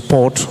and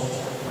support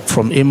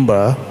from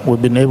INBAR,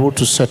 we've been able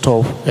to set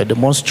up a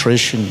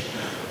demonstration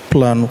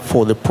plan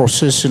for the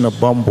processing of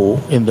bamboo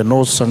in the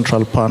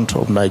north-central part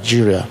of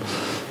Nigeria.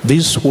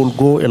 This will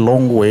go a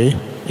long way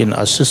in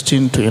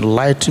assisting to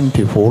enlighten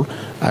people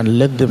and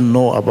let them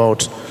know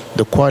about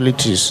the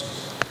qualities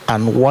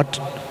and what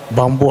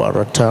bamboo and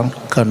rattan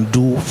can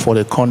do for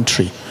the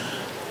country.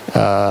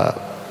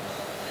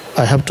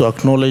 I have to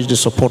acknowledge the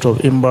support of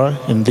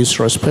INBAR in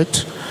this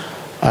respect,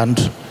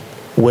 and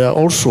we are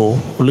also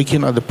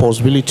looking at the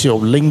possibility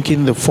of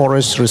linking the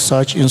Forest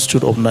Research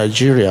Institute of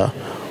Nigeria,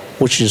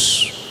 which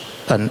is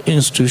an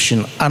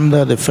institution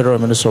under the Federal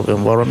Ministry of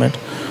Environment,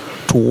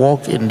 to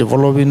work in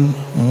developing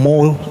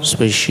more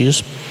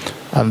species,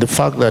 and the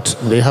fact that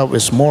they have a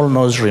small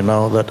nursery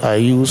now that I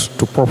use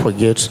to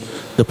propagate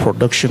the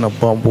production of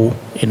bamboo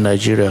in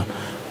Nigeria.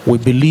 We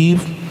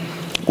believe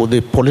with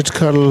the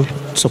political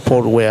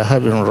support we are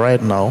having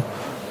right now,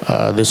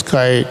 the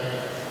sky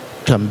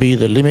can be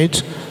the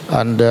limit,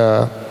 and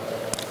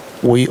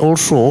we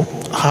also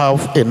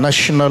have a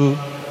national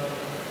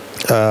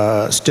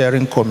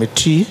steering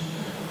committee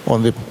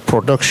on the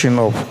production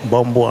of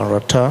bamboo and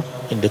rattan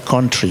in the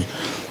country.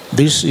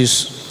 This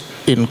is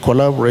in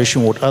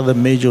collaboration with other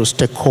major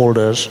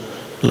stakeholders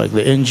like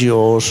the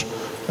NGOs,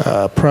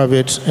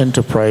 private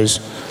enterprise,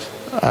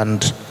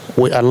 and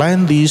we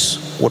align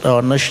this with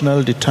our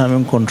national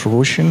determined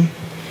contribution,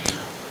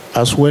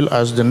 as well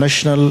as the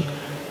National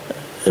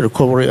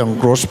Recovery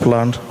and Growth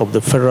Plan of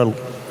the Federal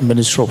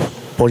Ministry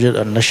of Budget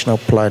and National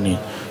Planning,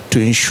 to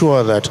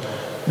ensure that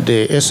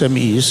the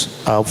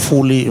SMEs are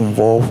fully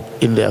involved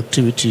in the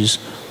activities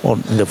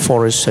in the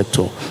forest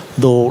sector.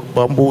 Though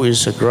bamboo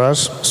is a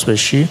grass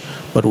species,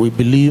 but we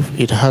believe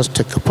it has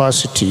the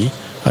capacity,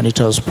 and it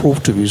has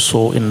proved to be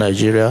so in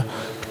Nigeria,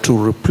 to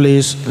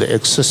replace the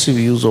excessive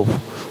use of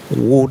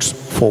wood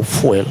for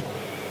fuel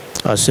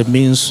as a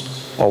means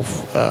of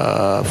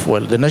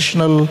fuel. The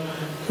national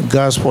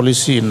gas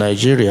policy in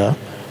Nigeria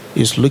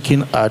is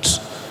looking at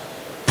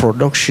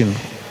production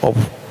of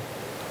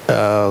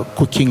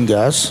cooking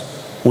gas,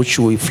 which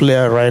we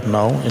flare right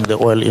now in the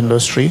oil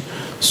industry.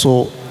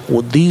 So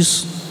with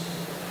these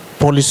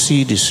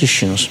policy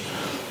decisions,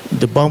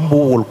 the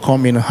bamboo will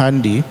come in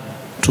handy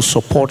to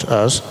support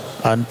us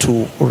and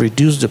to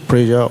reduce the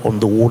pressure on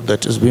the wood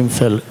that is being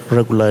felled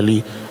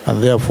regularly,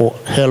 and therefore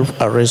help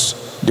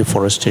arrest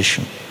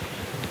deforestation.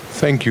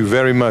 Thank you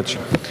very much.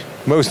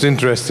 Most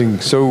interesting.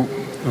 So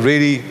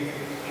really,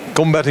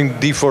 combating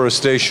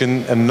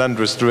deforestation and land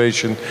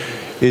restoration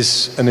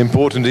is an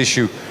important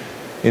issue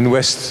in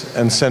West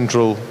and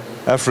Central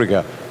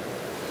Africa.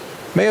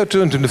 May I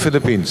turn to the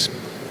Philippines?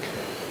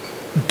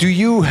 Do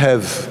you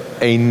have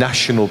a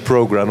national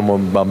program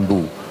on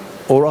bamboo,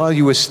 or are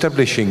you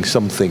establishing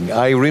something?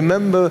 I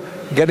remember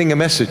getting a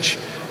message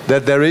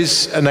that there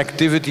is an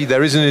activity,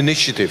 there is an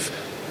initiative.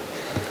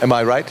 Am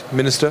I right,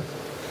 Minister?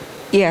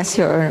 Yes,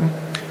 Your Honor.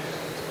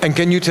 And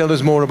can you tell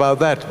us more about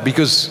that?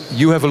 Because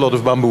you have a lot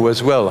of bamboo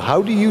as well.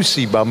 How do you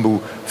see bamboo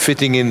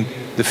fitting in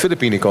the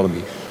Philippine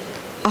economy?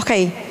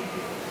 Okay.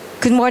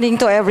 Good morning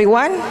to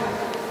everyone.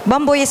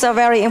 Bamboo is a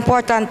very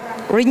important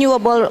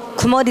renewable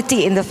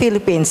commodity in the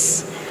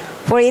Philippines,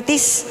 for it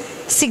is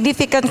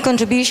significant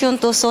contribution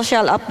to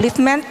social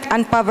upliftment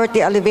and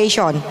poverty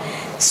alleviation,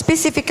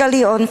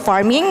 specifically on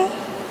farming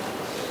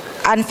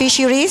and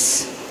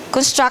fisheries,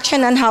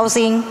 construction and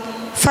housing,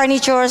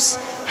 furnitures,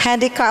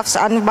 handicrafts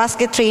and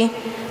basketry,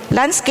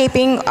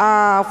 landscaping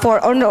for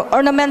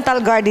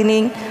ornamental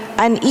gardening,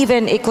 and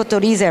even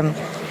ecotourism.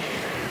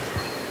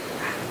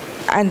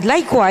 And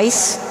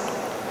likewise,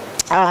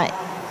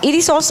 it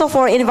is also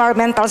for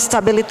environmental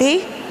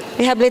stability,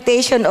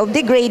 rehabilitation of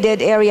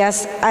degraded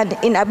areas, and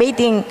in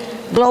abating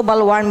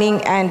global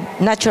warming and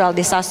natural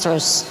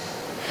disasters.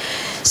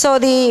 So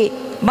the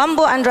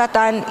bamboo and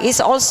rattan is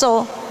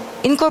also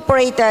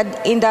incorporated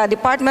in the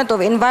Department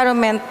of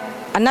Environment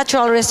and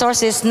Natural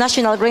Resources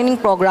National Greening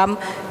Program,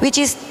 which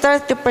is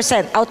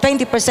 30% or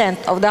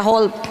 20% of the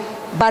whole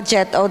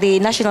budget of the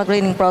National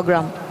Greening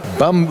Program.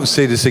 Bamboo,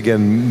 say this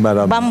again,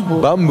 Madam.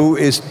 Bamboo. Bamboo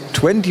is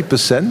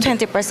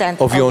 20%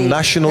 of your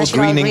national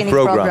greening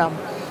program.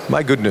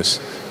 My goodness.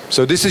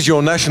 So this is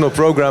your national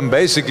program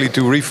basically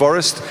to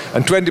reforest,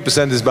 and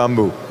 20% is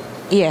bamboo.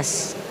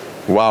 Yes.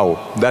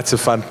 Wow, that's a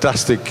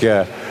fantastic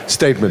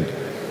statement.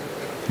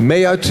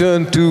 May I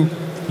turn to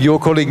your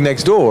colleague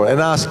next door and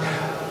ask,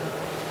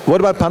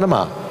 what about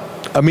Panama?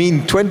 I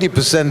mean,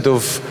 20%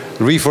 of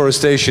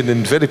reforestation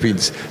in the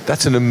Philippines,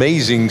 that's an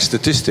amazing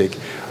statistic.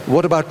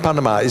 What about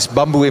Panama? Is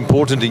bamboo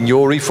important in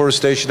your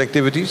reforestation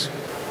activities?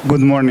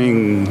 Good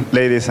morning,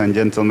 ladies and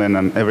gentlemen,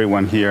 and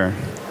everyone here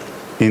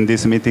in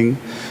this meeting.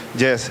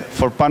 Yes,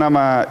 for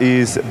Panama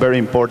is very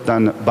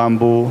important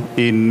bamboo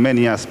in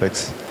many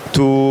aspects.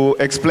 To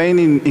explain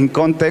in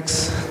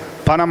context,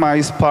 Panama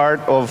is part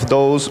of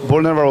those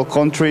vulnerable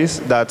countries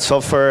that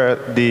suffer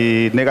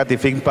the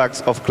negative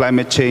impacts of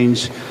climate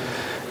change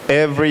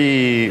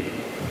every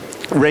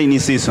rainy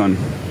season.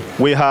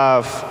 We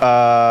have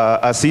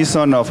a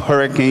season of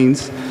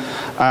hurricanes,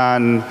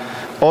 and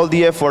all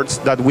the efforts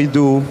that we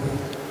do,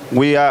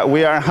 we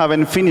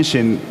haven't finished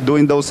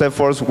doing those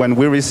efforts when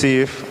we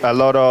receive a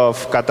lot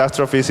of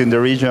catastrophes in the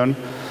region.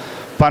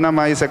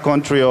 Panama is a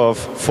country of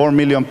 4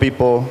 million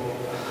people,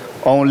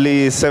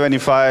 only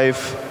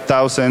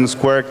 75,000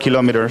 square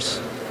kilometers,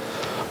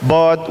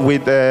 but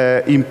with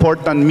an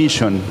important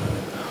mission.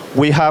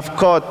 We have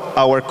cut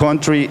our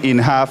country in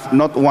half,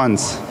 not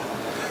once,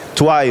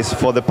 twice,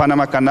 for the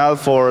Panama Canal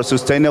for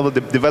sustainable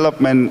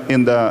development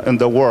in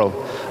the world.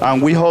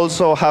 And we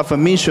also have a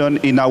mission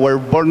in our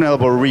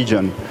vulnerable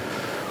region.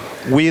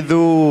 We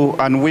do,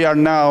 and we are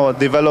now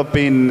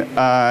developing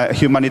a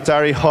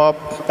humanitarian hub,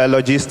 a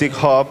logistic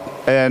hub,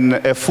 and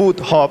a food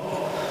hub,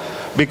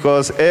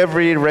 because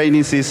every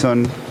rainy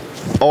season,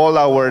 all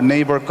our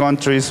neighbor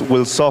countries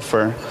will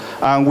suffer.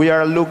 And we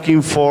are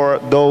looking for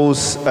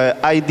those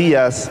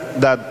ideas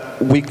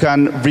that we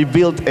can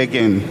rebuild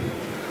again,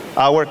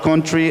 our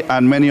country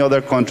and many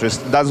other countries.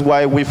 That's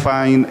why we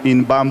find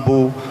in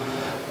bamboo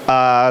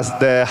as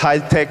the high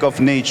tech of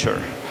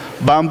nature.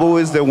 Bamboo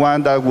is the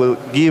one that will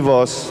give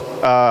us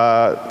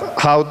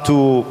how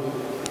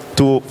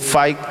to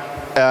fight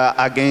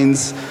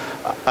against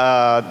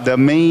the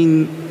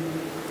main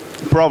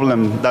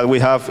problem that we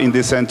have in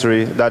this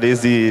century, that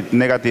is the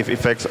negative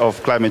effects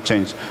of climate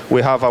change.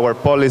 We have our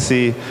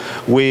policy,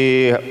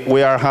 we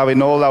are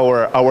having all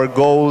our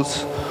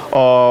goals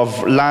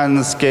of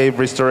landscape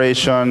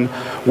restoration,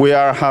 we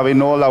are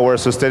having all our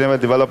sustainable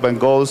development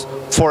goals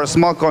for a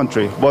small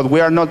country, but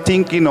we are not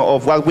thinking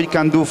of what we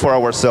can do for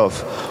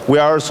ourselves. We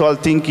are also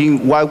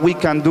thinking what we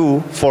can do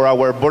for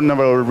our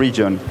vulnerable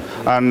region.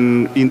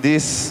 And in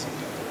this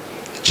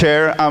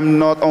chair, I'm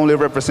not only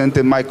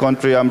representing my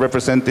country, I'm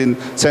representing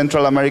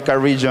Central America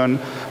region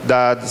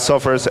that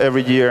suffers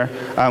every year,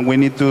 and we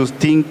need to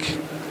think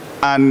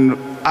and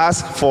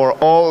ask for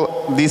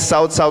all this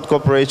South-South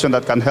cooperation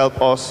that can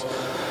help us,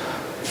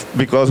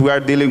 because we are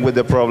dealing with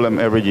the problem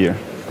every year.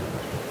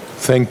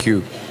 Thank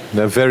you.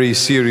 A very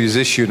serious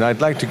issue, and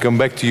I'd like to come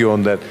back to you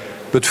on that.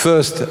 But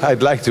first,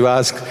 I'd like to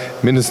ask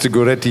Minister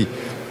Goretti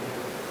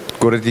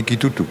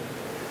Kitutu.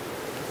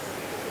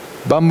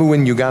 Bamboo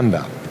in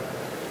Uganda.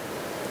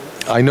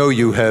 I know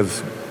you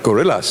have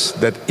gorillas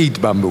that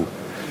eat bamboo,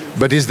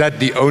 but is that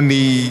the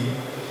only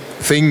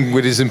thing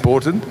which is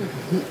important?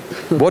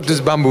 What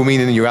does bamboo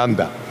mean in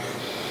Uganda?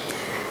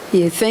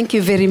 Yeah, thank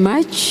you very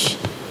much.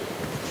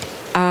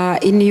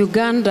 In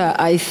Uganda,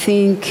 I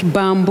think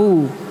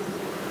bamboo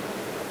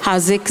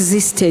has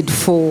existed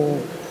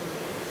for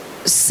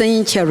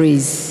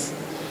centuries,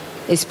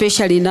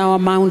 especially in our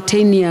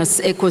mountainous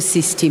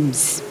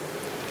ecosystems.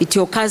 It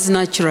occurs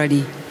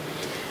naturally,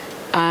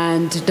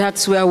 and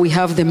that's where we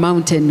have the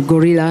mountain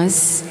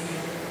gorillas,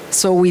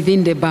 so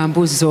within the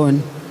bamboo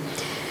zone.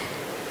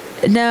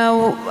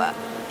 Now,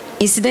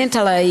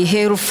 incidentally, I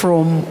hail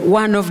from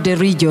one of the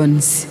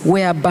regions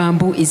where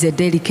bamboo is a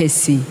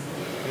delicacy.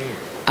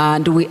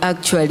 And we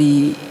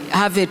actually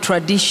have a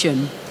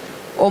tradition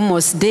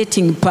almost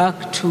dating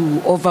back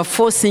to over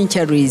 4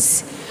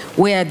 centuries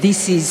where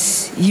this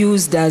is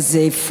used as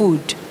a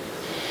food.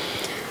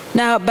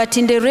 Now, but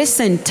in the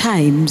recent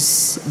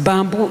times,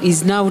 bamboo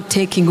is now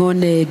taking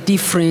on a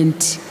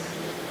different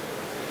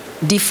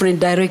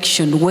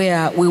direction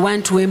where we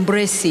want to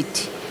embrace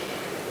it,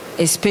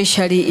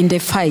 especially in the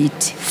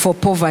fight for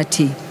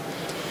poverty.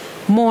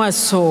 More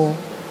so,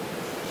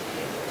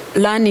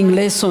 learning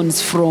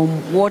lessons from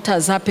what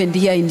has happened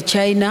here in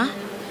China.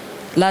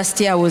 Last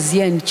year I was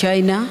here in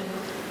China,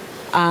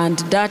 and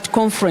that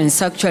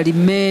conference actually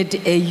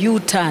made a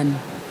U-turn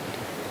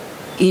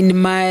in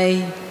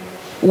my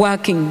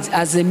working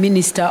as a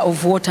Minister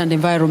of Water and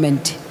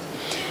Environment.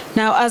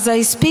 Now, as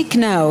I speak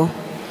now,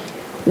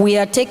 we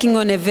are taking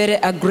on a very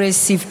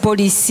aggressive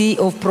policy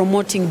of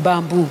promoting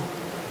bamboo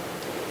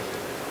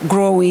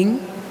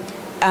growing.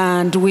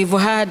 And we've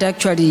had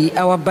actually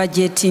our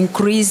budget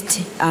increased,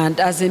 and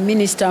as a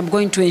minister, I'm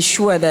going to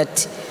ensure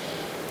that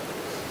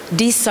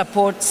this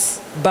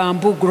supports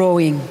bamboo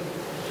growing.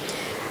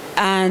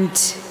 And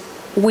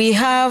we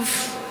have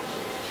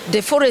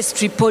the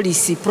forestry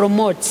policy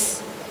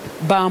promotes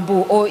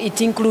bamboo, or it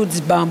includes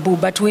bamboo,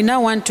 but we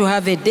now want to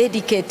have a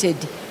dedicated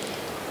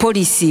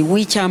policy,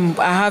 which I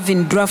have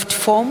in draft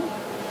form,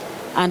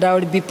 and I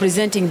will be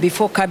presenting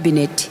before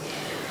Cabinet,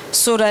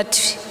 so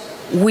that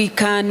we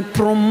can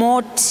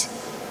promote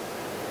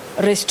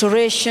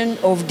restoration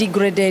of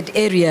degraded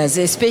areas,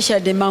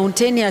 especially the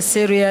mountainous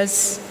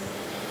areas,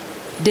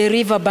 the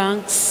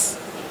riverbanks,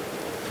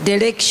 the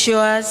lake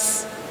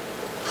shores,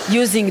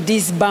 using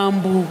these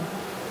bamboo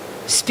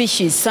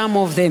species, some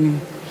of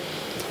them.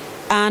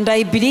 And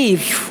I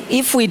believe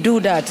if we do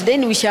that,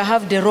 then we shall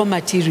have the raw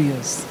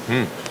materials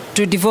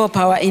to develop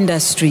our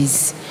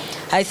industries.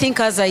 I think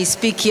as I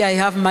speak here, I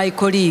have my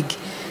colleague,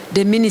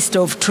 the Minister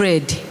of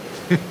Trade.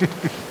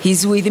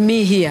 He's with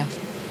me here,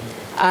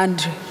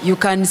 and you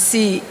can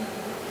see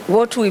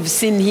what we've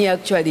seen here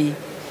actually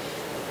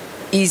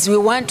is we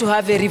want to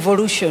have a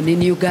revolution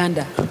in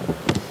Uganda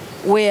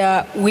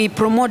where we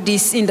promote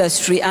this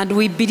industry, and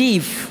we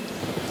believe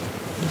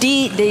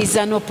there is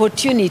an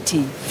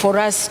opportunity for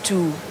us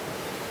to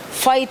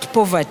fight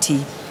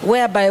poverty,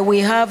 whereby we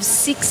have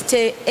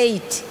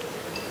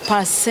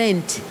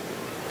 68%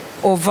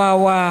 of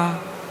our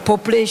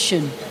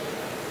population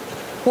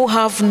who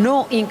have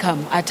no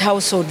income at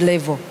household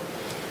level.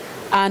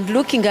 And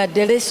looking at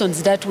the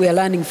lessons that we are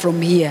learning from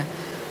here,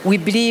 we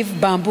believe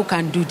bamboo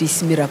can do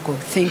this miracle.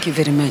 Thank you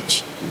very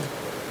much.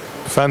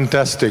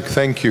 Fantastic,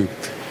 thank you.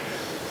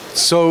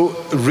 So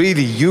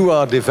really, you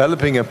are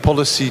developing a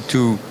policy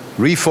to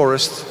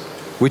reforest,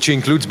 which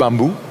includes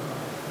bamboo.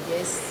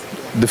 Yes.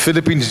 The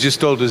Philippines just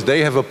told us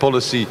they have a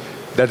policy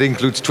that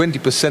includes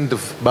 20%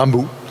 of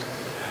bamboo.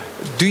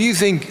 Do you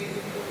think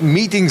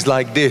meetings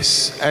like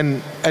this,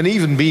 and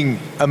even being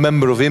a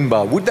member of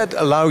INBAR, would that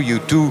allow you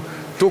to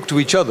talk to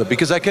each other?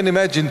 Because I can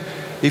imagine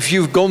if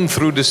you've gone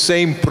through the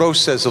same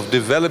process of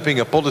developing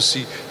a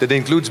policy that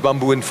includes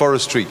bamboo in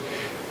forestry,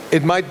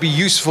 it might be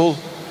useful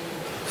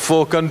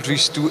for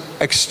countries to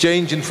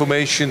exchange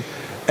information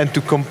and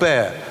to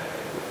compare.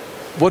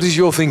 What is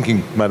your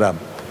thinking, Madam?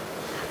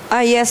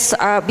 Yes,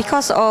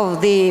 because of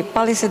the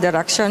policy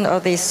direction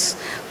of this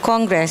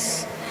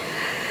Congress,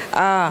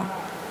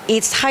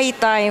 it's high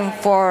time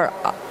for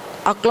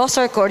a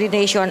closer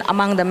coordination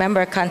among the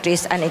member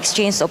countries and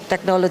exchange of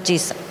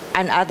technologies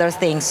and other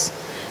things,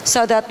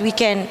 so that we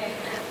can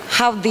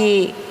have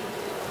a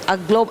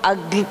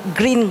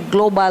green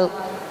global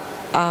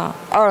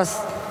earth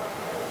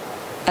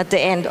at the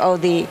end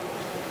of the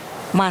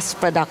mass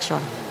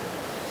production.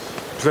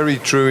 Very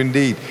true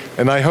indeed.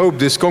 And I hope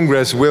this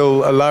Congress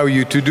will allow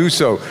you to do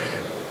so.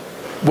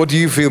 What do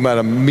you feel,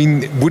 Madam? I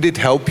mean, would it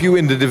help you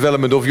in the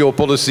development of your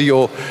policy,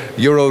 or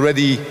you're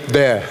already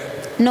there?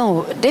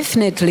 No,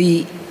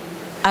 definitely.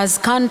 As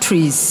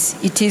countries,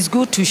 it is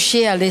good to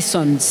share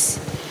lessons,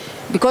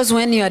 because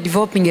when you are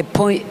developing a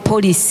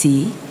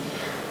policy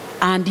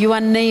and your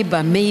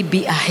neighbor may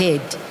be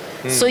ahead,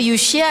 so you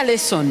share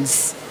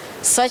lessons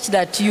such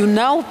that you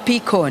now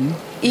pick on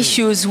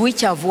issues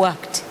which have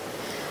worked.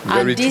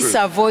 Very and this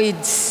true.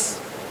 avoids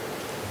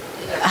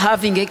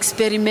having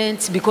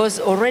experiments, because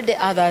already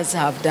others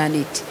have done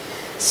it.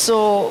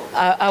 So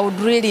I would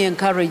really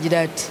encourage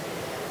that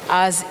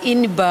as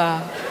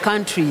INBAR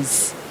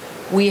countries,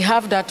 we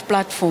have that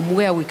platform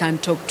where we can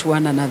talk to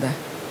one another.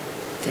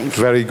 Thank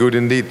you. Very good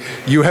indeed.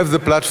 You have the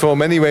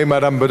platform anyway,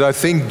 Madam, but I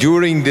think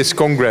during this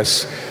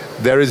Congress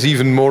there is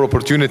even more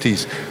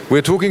opportunities.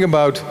 We're talking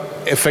about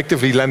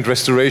effectively land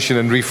restoration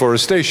and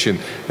reforestation,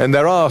 and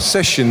there are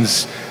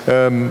sessions,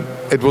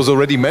 it was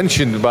already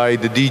mentioned by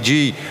the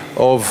DG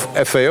of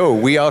FAO,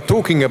 we are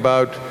talking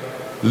about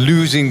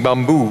losing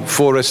bamboo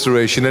for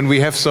restoration, and we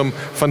have some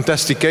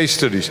fantastic case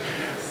studies.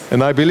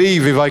 And I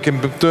believe, if I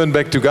can turn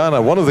back to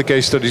Ghana, one of the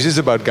case studies is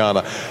about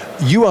Ghana.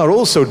 You are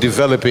also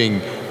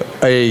developing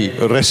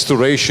a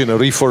restoration, a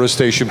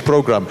reforestation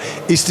program.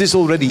 Is this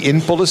already in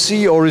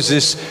policy, or is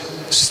this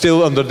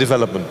still under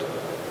development?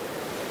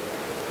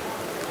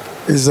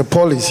 It's a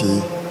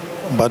policy,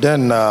 but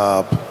then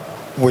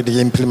with the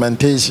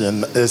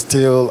implementation, it's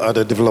still at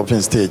the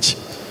developing stage.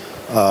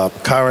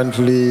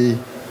 Currently,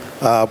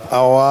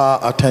 our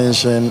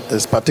attention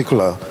is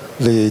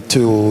particularly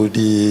to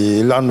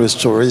the land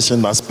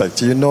restoration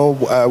aspect. You know,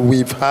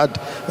 we've had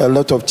a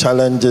lot of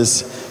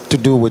challenges to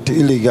do with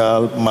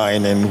illegal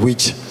mining,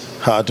 which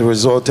had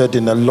resulted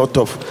in a lot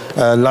of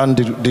land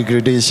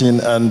degradation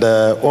and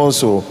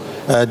also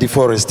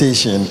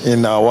deforestation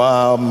in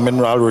our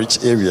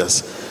mineral-rich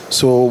areas.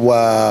 So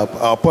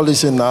our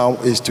policy now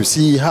is to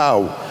see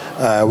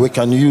how we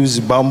can use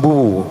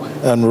bamboo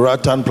and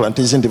rattan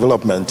plantation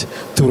development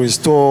to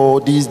restore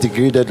these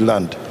degraded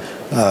land,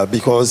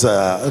 because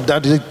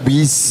that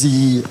we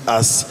see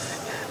as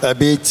a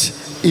bit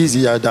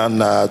easier than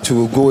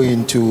to go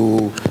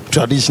into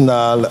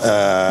traditional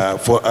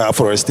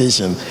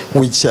forestation,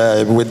 which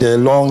with the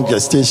long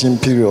gestation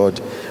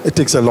period, it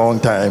takes a long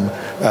time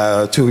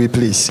to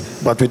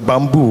replace. But with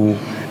bamboo,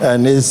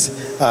 and it's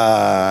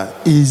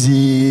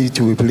easy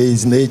to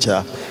replace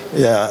nature,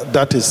 yeah,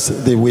 that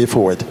is the way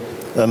forward.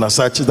 And as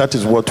such, that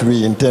is what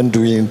we intend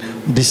doing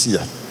this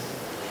year.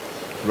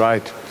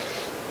 Right.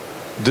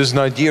 Does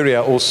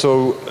Nigeria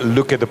also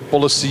look at the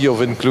policy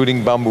of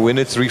including bamboo in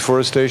its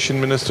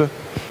reforestation, Minister?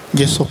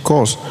 Yes, of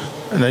course.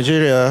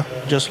 Nigeria,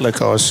 just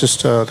like our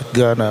sister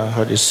Ghana,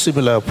 had a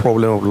similar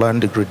problem of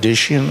land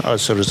degradation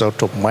as a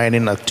result of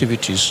mining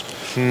activities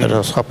that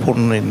has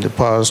happened in the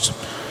past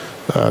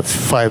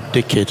 5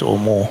 decades or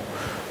more.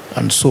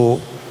 And so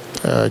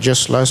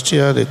just last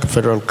year, the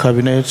federal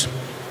cabinet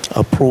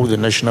approved the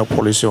national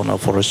policy on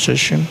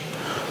afforestation,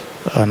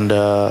 and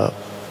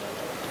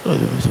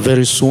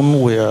very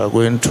soon we are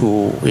going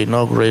to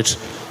inaugurate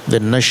the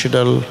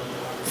National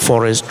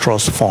Forest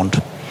Trust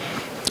Fund.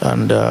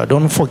 And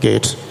don't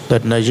forget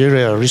that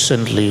Nigeria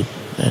recently,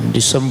 in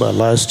December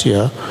last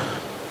year,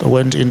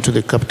 went into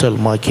the capital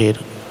market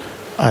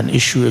and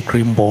issued a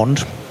green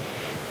bond.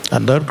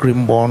 And that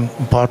green bond,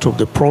 part of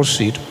the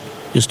proceed,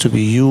 is to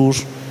be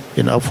used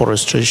in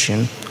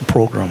afforestation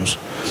programs.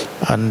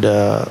 And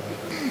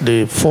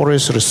the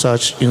Forest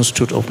Research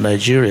Institute of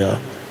Nigeria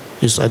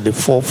is at the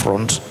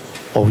forefront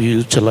of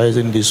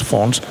utilizing these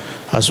funds,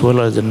 as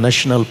well as the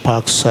National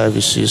Park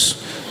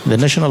Services. The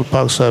National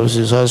Park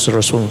Services has the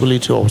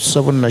responsibility of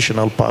 7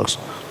 national parks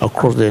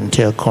across the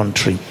entire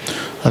country,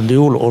 and they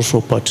will also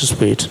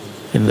participate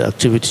in the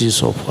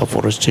activities of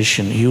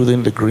afforestation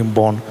using the green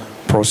bond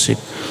proceed.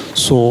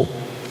 So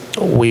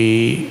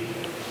we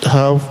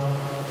have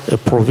a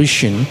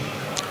provision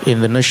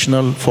in the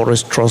National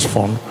Forest Trust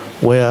Fund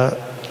where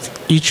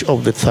each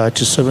of the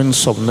 37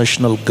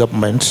 subnational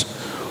governments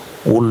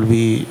will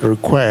be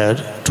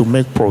required to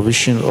make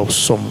provision of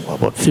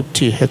about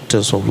 50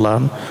 hectares of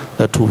land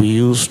that will be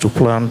used to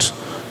plant,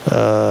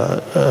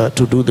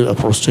 to do the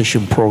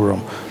afforestation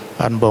program.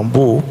 And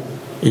bamboo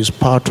is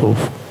part of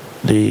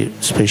the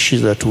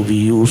species that will be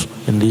used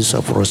in this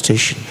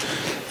afforestation.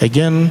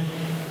 Again,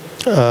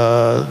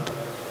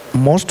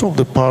 most of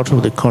the part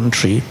of the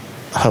country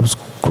have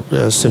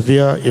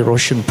severe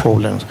erosion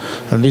problems,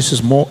 and this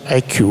is more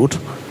acute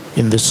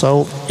in the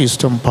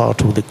southeastern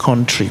part of the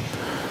country.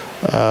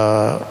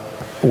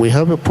 We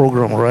have a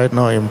program right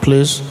now in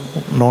place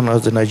known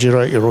as the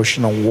Nigeria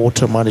Erosion and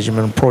Water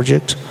Management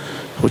Project,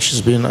 which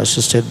is being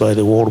assisted by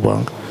the World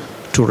Bank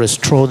to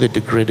restore the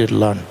degraded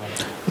land.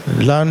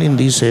 Land in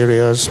these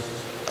areas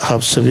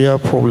have severe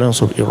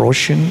problems of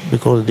erosion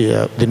because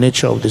the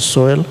nature of the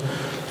soil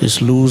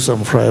is loose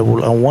and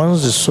friable. And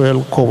once the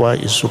soil cover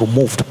is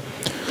removed,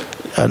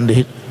 and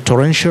the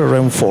torrential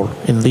rainfall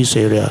in this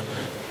area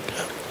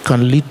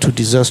can lead to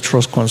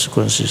disastrous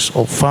consequences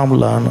of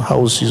farmland,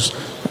 houses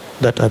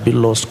that have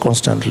been lost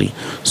constantly.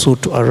 So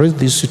to arrest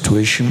this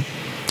situation,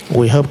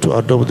 we have to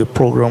adopt the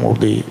program of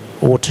the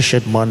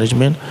watershed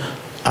management,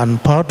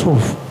 and part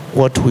of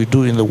what we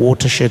do in the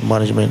watershed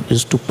management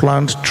is to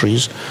plant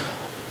trees,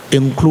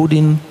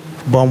 including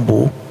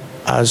bamboo,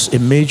 as a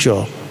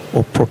measure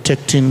of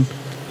protecting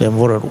the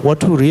environment.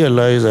 What we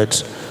realize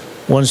that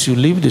once you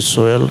leave the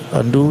soil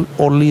and do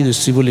only the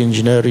civil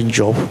engineering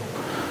job,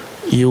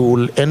 you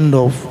will end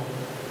up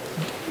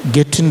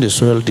getting the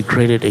soil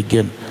degraded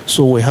again.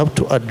 So we have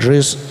to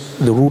address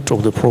the root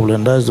of the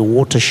problem, that's the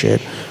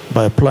watershed,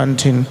 by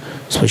planting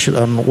special.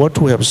 And what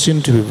we have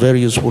seen to be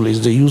very useful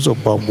is the use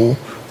of bamboo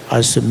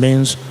as a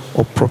means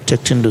of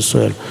protecting the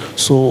soil.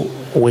 So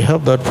we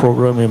have that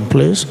program in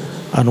place,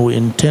 and we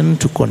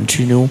intend to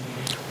continue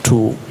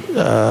to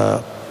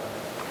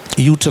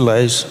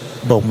utilize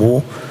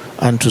bamboo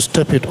and to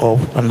step it up.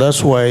 And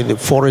that's why the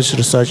Forest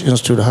Research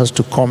Institute has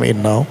to come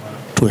in now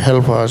to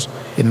help us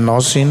in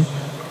nursing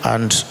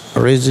and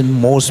raising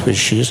more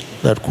species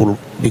that could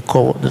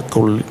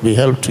be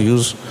helped to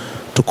use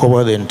to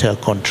cover the entire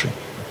country.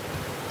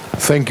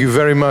 Thank you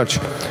very much.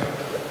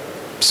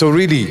 So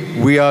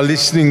really, we are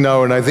listening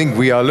now, and I think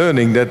we are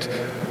learning that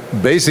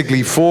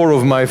basically 4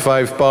 of my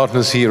 5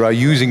 partners here are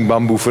using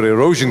bamboo for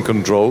erosion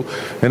control.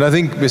 And I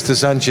think, Mr.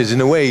 Sanchez, in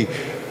a way,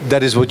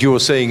 that is what you're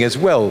saying as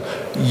well.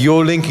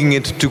 You're linking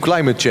it to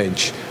climate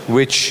change,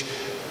 which,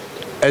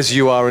 as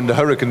you are in the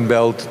hurricane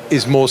belt,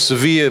 is more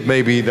severe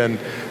maybe than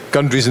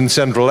countries in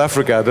Central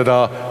Africa that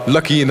are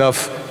lucky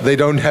enough they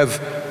don't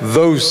have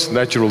those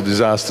natural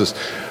disasters.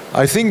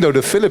 I think, though,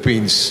 the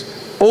Philippines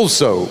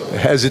also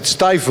has its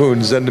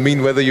typhoons, and I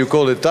mean, whether you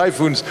call it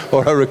typhoons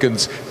or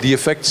hurricanes, the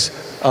effects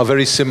are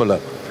very similar.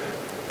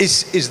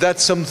 Is that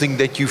something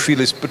that you feel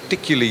is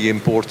particularly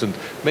important?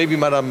 Maybe,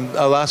 Madam,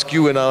 I'll ask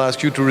you, and I'll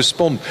ask you to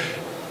respond.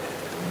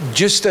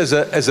 Just as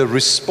a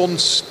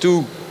response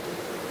to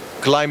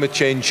climate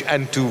change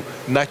and to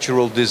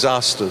natural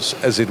disasters,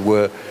 as it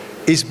were,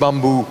 is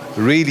bamboo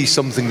really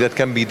something that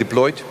can be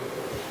deployed?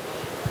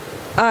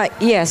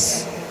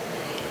 Yes,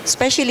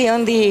 especially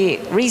on the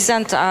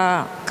recent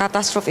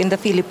catastrophe in the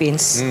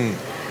Philippines.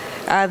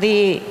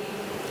 The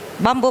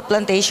bamboo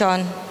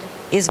plantation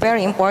is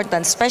very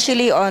important,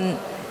 especially on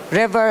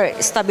river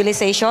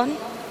stabilization,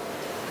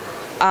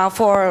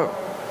 for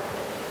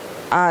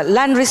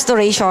land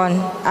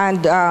restoration,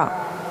 and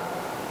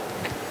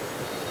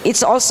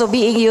it's also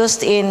being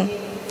used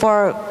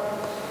for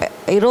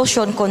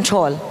erosion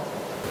control.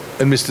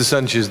 And Mr.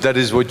 Sanchez, that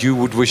is what you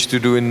would wish to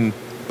do in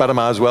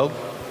Panama as well?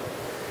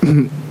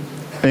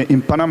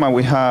 In Panama,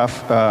 we have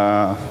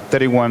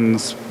 31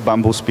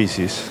 bamboo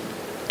species.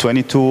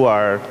 22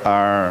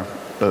 are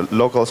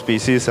local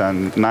species,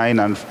 and 9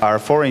 are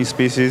foreign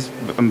species,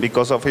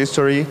 because of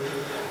history,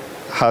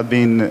 have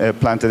been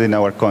planted in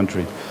our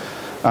country.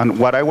 And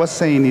what I was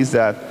saying is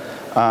that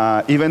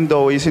even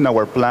though it's in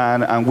our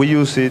plan and we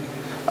use it,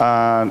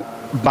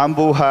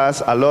 bamboo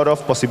has a lot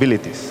of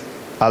possibilities.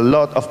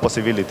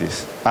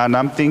 And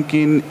I'm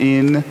thinking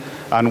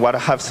and what I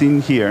have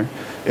seen here,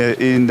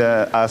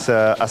 as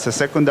a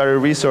secondary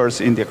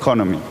resource in the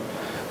economy,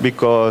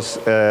 because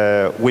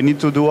we need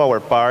to do our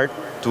part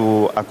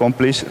to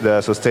accomplish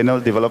the Sustainable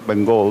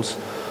Development Goals,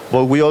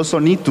 but we also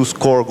need to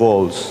score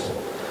goals,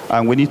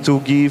 and we need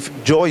to give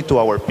joy to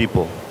our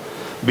people,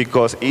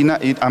 because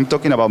I'm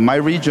talking about my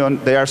region,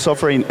 they are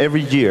suffering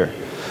every year.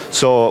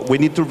 So we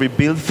need to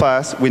rebuild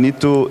fast, we need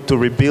to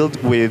rebuild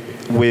with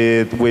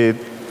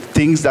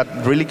things that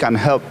really can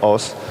help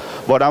us.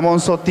 But I'm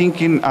also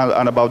thinking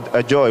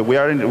about joy.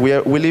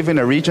 We live in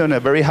a region, a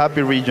very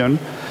happy region,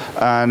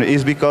 and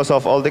it's because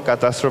of all the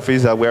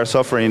catastrophes that we are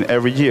suffering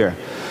every year.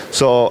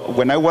 So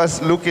when I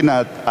was looking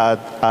at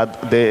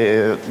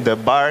the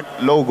BARC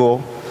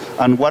logo,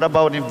 and what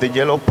about if the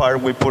yellow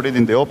part, we put it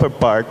in the upper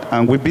part,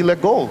 and we build a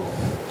goal?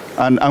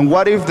 And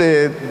what if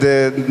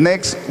the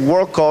next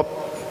World Cup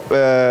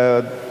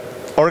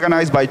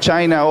organized by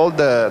China, all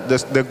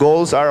the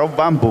goals are of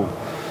bamboo?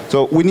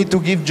 So we need to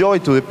give joy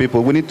to the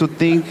people. We need to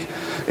think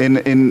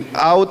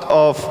out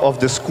of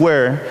the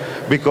square,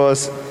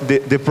 because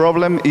the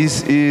problem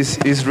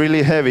is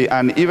really heavy.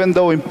 And even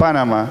though in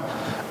Panama,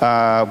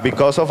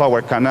 because of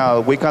our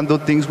canal, we can do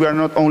things, we are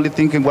not only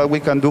thinking what we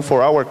can do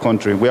for our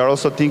country, we are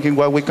also thinking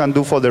what we can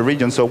do for the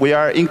region. So we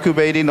are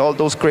incubating all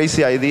those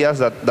crazy ideas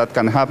that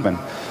can happen.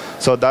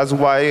 So that's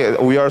why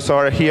we also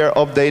are here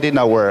updating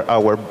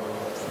our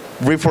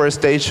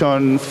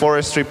reforestation,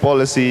 forestry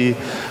policy,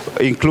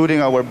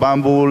 including our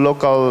bamboo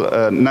local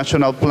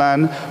national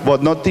plan,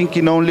 but not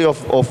thinking only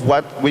of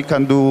what we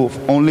can do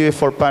only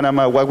for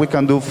Panama, what we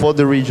can do for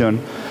the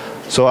region.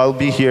 So I'll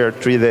be here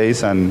 3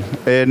 days, and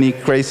any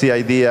crazy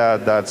idea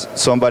that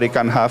somebody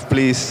can have,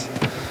 please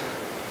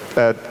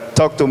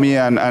talk to me,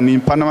 and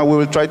in Panama we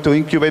will try to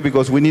incubate,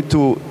 because we need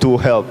to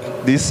help.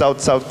 This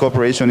South-South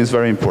cooperation is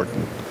very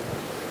important.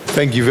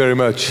 Thank you very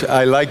much.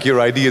 I like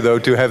your idea, though,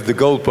 to have the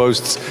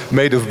goalposts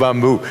made of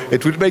bamboo.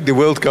 It would make the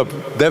World Cup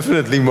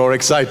definitely more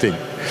exciting.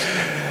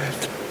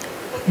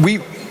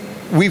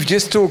 We've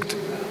just talked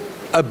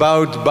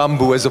about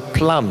bamboo as a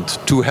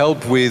plant to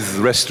help with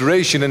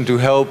restoration and to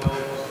help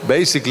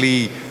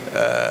basically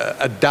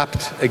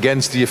adapt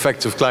against the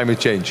effects of climate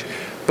change.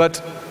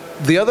 But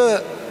the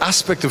other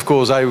aspect, of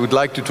course, I would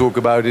like to talk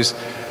about is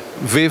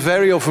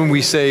very often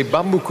we say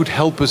bamboo could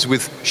help us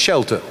with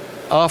shelter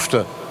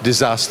after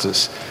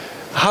disasters.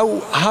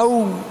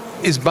 How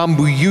is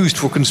bamboo used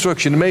for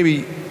construction?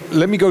 Maybe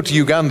let me go to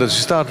Uganda to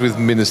start with,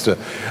 Minister.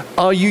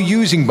 Are you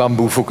using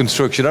bamboo for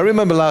construction? I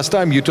remember last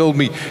time you told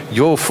me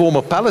your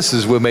former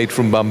palaces were made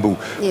from bamboo.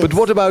 Yes. But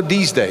what about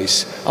these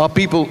days? Are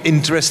people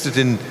interested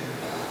in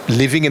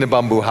living in a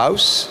bamboo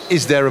house?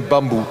 Is there a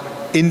bamboo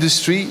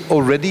industry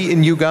already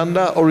in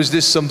Uganda, or is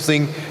this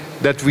something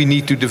that we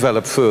need to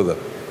develop further?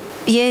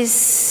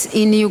 Yes,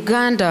 in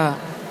Uganda,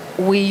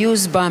 we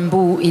use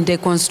bamboo in the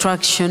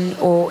construction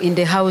or in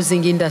the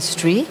housing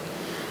industry,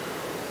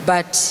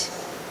 but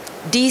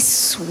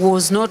this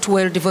was not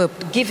well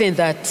developed, given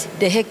that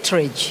the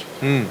hectarage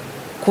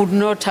could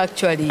not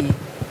actually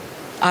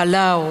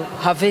allow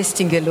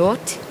harvesting a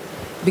lot,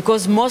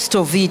 because most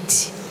of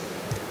it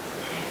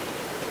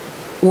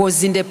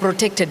was in the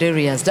protected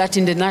areas, that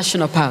in the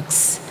national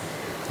parks.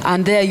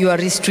 And there you are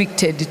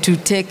restricted to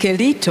take a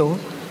little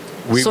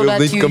so that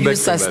you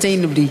use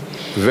sustainably.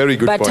 Very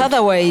good point. But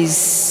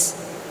otherwise,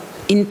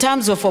 in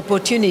terms of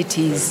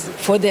opportunities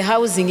for the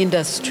housing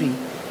industry,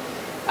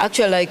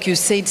 actually, like you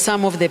said,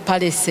 some of the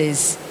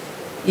palaces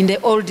in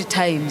the old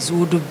times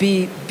would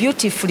be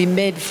beautifully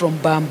made from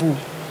bamboo.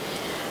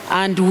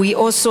 And we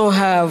also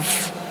have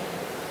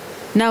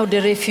now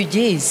the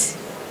refugees.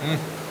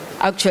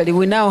 Actually,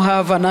 we now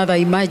have another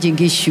emerging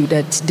issue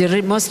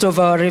that most of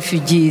our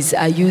refugees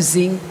are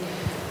using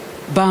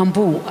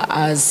bamboo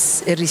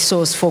as a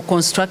resource for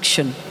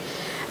construction.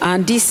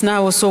 And this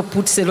now also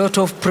puts a lot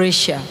of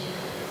pressure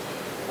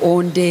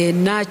on the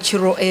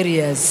natural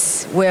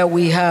areas where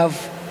we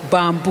have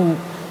bamboo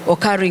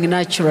occurring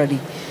naturally.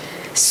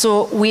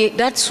 So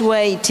that's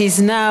why it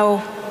is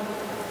now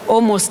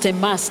almost a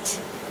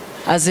must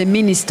as a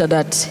minister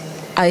that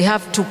I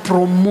have to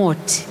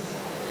promote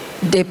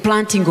the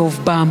planting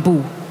of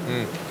bamboo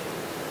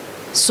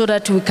so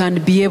that we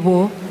can be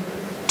able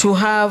to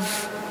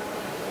have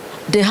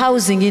the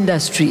housing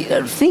industry.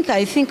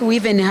 I think we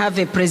even have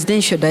a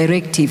presidential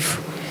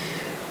directive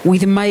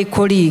with my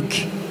colleague,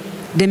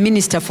 the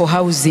Minister for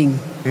Housing.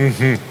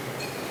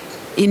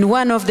 In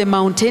one of the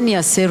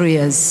mountainous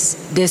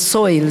areas, the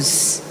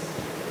soils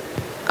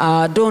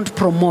don't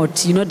promote,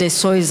 the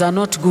soils are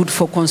not good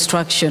for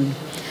construction.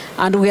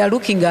 And we are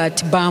looking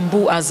at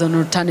bamboo as an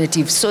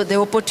alternative. So the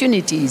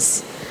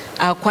opportunities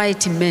are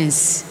quite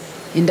immense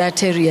in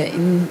that area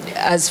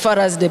as far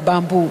as the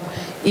bamboo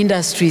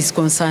industry is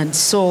concerned.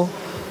 So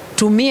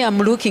to me, I'm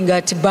looking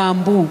at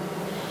bamboo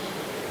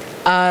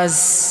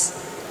as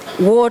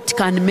what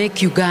can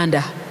make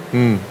Uganda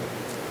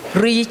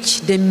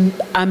reach the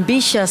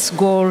ambitious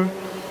goal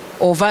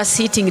of us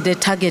hitting the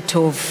target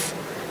of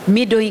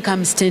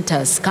middle-income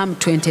status come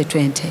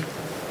 2020.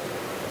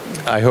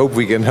 I hope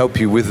we can help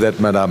you with that,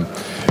 Madam.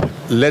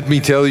 Let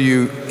me tell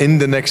you, in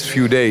the next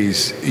few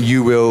days,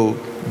 you will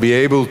be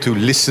able to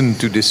listen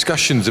to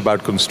discussions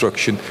about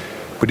construction.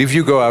 But if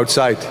you go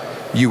outside,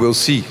 you will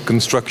see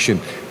construction.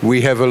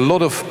 We have a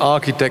lot of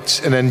architects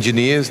and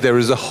engineers. There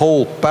is a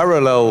whole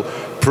parallel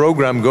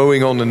program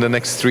going on in the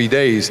next 3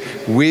 days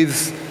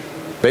with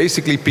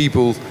basically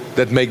people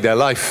that make their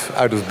life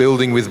out of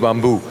building with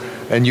bamboo.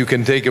 And you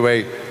can take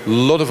away a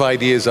lot of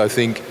ideas, I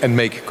think, and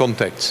make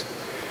contacts.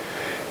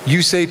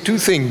 You say two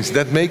things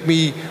that make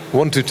me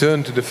want to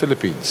turn to the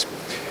Philippines.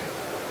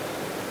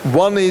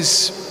 One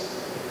is,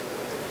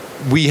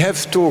 we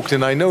have talked,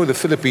 and I know the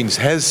Philippines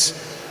has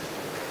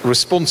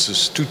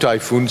responses to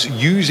typhoons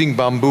using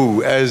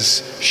bamboo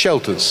as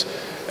shelters,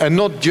 and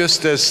not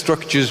just as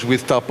structures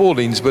with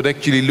tarpaulins, but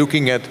actually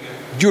looking at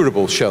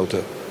durable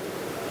shelter.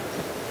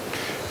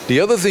 The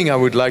other thing I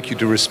would like you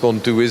to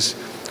respond to is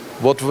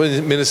what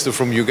the Minister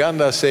from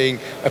Uganda is saying,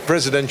 a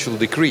presidential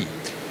decree.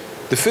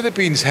 The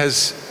Philippines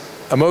has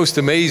a most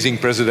amazing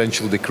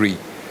presidential decree.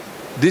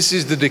 This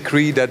is the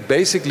decree that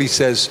basically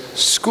says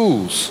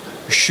schools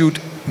should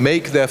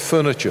make their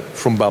furniture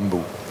from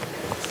bamboo.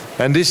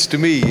 And this, to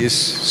me, is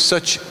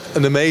such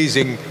an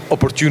amazing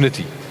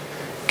opportunity.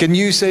 Can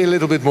you say a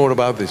little bit more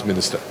about this,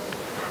 Minister?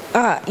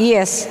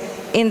 Yes.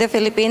 In the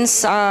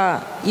Philippines,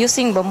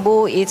 using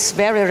bamboo, it's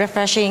very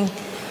refreshing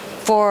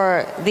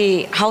for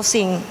the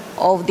housing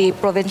of the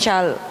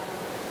provincial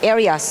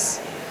areas.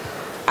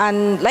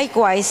 And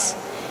likewise,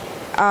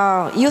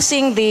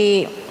 using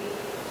the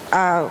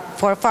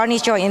for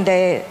furniture in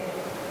the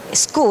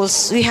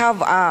schools, we have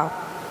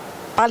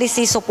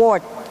policy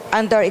support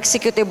under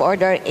Executive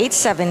Order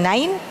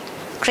 879,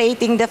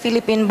 creating the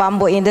Philippine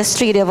Bamboo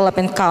Industry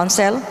Development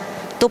Council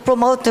to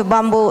promote the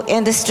bamboo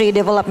industry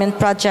development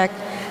project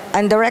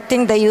and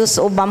directing the use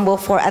of bamboo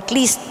for at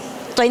least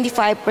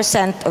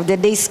 25% of the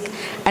desk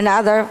and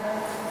other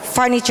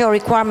furniture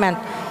requirement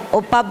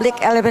of public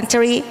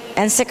elementary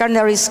and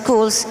secondary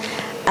schools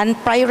and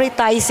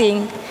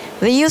prioritizing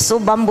the use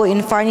of bamboo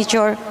in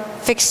furniture,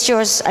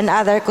 fixtures, and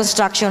other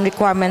construction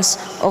requirements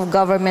of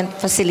government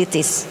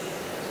facilities.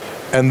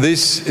 And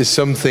this is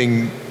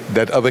something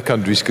that other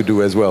countries could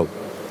do as well.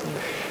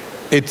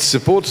 It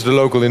supports the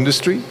local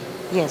industry.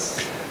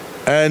 Yes.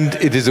 And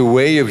it is a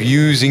way of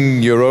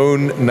using your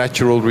own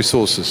natural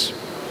resources.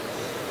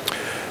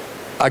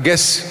 I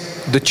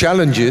guess the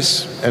challenge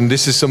is, and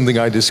this is something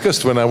I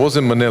discussed when I was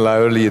in Manila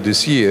earlier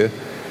this year,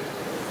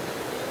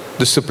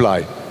 the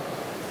supply.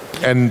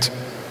 And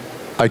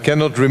I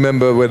cannot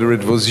remember whether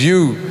it was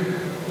you,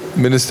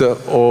 Minister,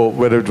 or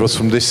whether it was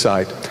from this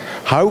side.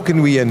 How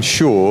can we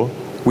ensure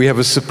we have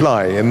a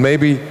supply? And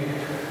maybe,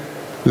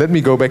 let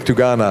me go back to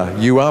Ghana.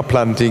 You are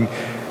planting.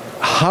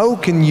 How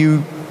can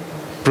you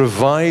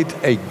provide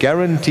a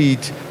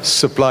guaranteed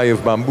supply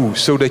of bamboo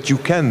so that you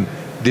can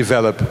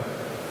develop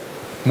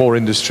more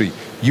industry?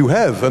 You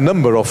have a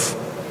number of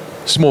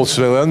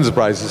small-scale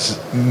enterprises.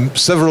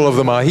 Several of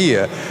them are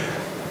here.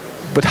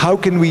 But how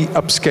can we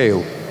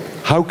upscale?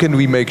 How can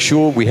we make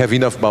sure we have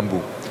enough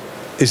bamboo?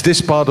 Is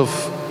this part of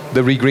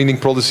the regreening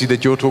policy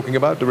that you're talking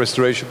about, the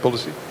restoration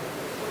policy?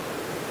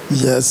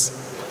 Yes,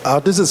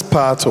 this is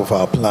part of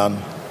our plan.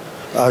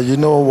 You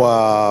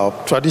know,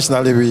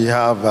 traditionally we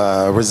have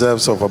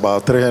reserves of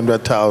about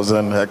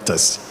 300,000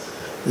 hectares.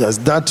 Yes,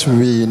 that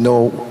we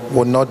know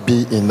will not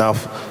be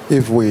enough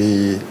if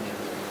we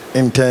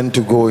intend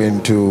to go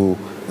into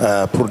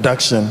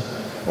production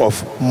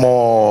of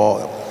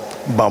more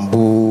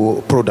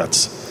bamboo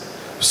products.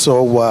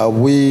 So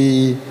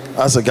we,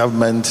 as a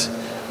government,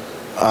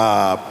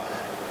 are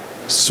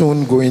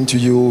soon going to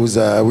use,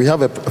 we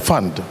have a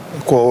fund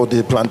called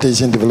the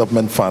Plantation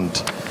Development Fund,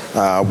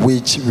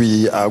 which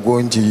we are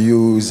going to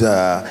use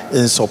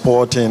in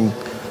supporting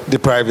the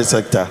private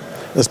sector,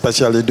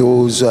 especially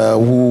those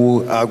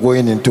who are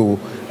going into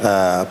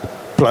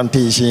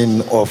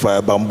plantation of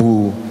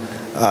bamboo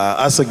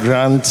as a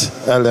grant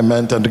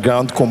element and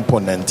grant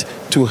component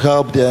to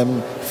help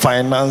them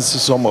finance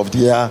some of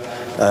their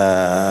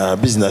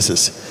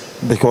businesses.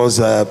 Because,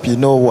 you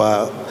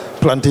know,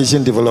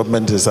 plantation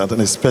development is an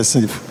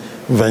expensive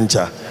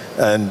venture.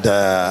 And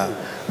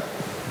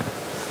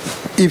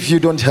if you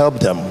don't help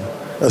them,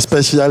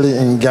 especially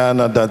in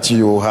Ghana that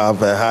you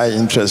have a high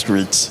interest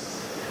rates,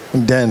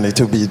 then it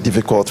will be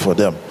difficult for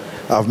them.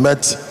 I've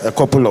met a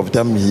couple of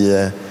them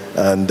here,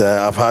 and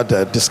I've had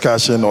a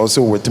discussion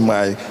also with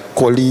my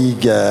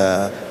colleague,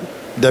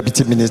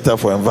 Deputy Minister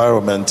for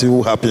Environment,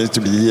 who happens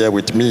to be here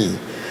with me.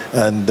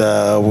 And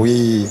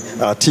we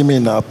are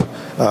teaming up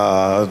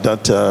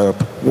that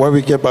when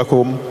we get back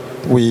home,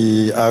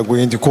 we are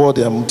going to call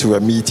them to a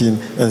meeting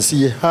and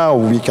see how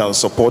we can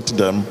support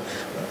them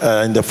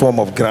in the form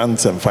of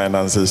grants and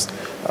finances,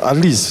 at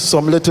least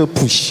some little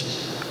push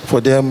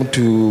for them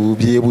to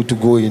be able to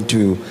go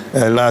into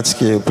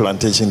large-scale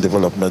plantation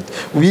development.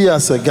 We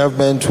as a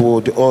government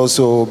would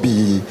also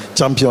be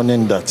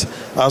championing that.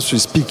 As we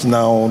speak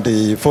now,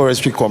 the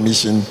Forestry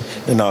Commission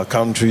in our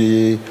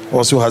country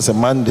also has a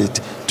mandate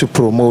to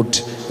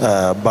promote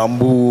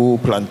bamboo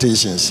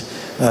plantations.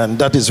 And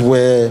that is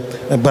where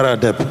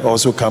BARC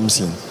also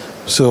comes in.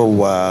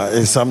 So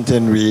it's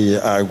something we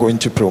are going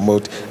to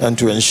promote and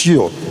to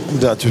ensure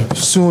that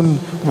soon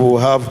we'll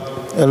have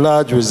a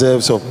large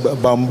reserves of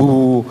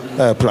bamboo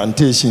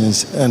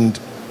plantations and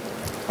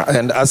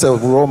as a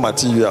raw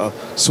material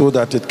so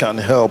that it can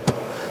help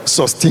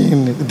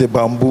sustain the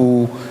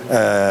bamboo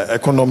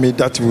economy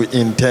that we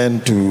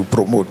intend to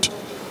promote.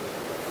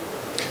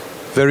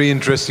 Very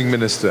interesting,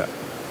 Minister.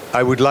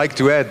 I would like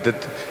to add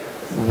that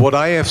what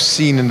I have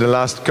seen in the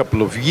last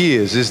couple of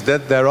years is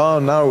that there are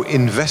now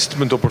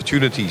investment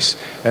opportunities,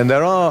 and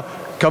there are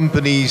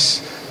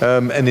companies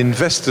and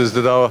investors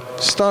that are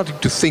starting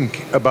to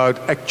think about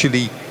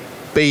actually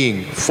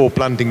paying for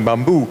planting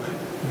bamboo,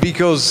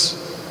 because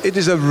it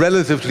is a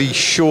relatively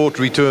short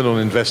return on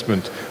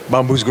investment.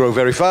 Bamboos grow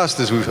very fast,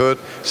 as we've heard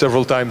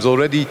several times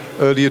already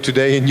earlier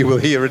today, and you will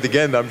hear it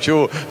again, I'm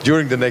sure,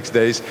 during the next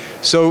days.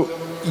 So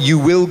you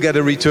will get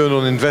a return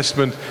on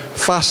investment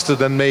faster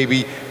than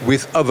maybe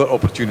with other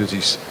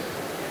opportunities.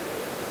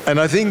 And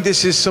I think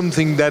this is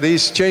something that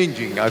is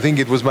changing. I think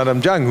it was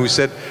Madam Zhang who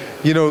said,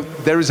 you know,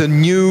 there is a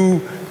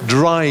new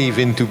drive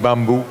into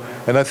bamboo,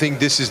 and I think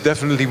this is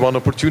definitely one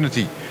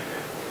opportunity.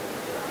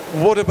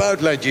 What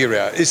about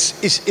Nigeria?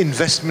 Is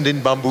investment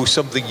in bamboo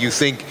something you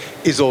think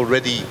is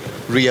already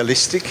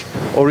realistic,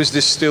 or is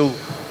this still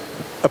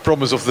a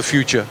promise of the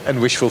future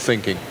and wishful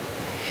thinking?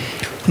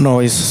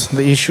 No, it's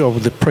the issue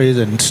of the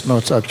present,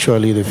 not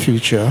actually the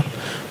future,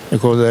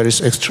 because there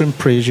is extreme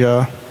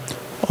pressure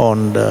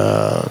on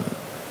the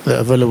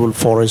available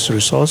forest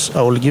resource.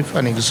 I will give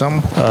an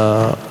example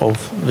of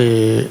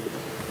the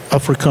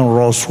African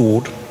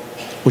rosewood,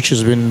 which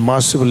has been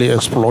massively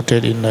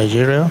exploited in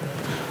Nigeria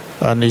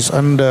and is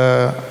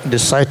under the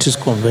CITES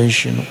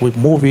Convention. We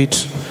move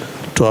it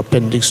to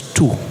Appendix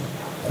 2,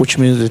 which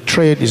means the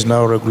trade is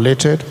now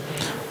regulated,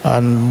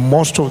 and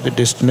most of the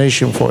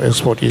destination for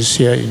export is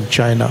here in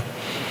China.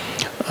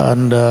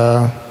 And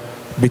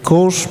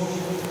because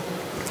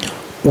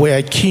we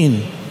are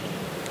keen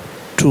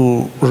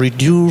to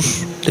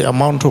reduce the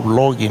amount of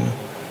logging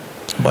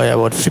by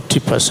about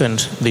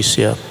 50% this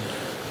year.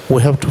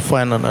 We have to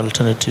find an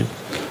alternative.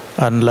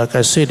 And like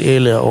I said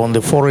earlier on,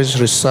 the Forest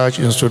Research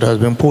Institute has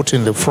been put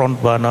in the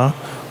front burner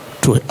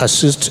to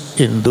assist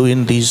in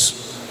doing this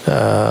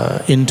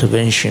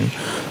intervention.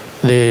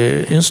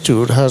 The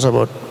institute has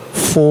about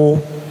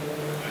 4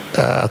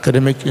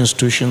 academic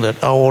institutions that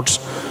awards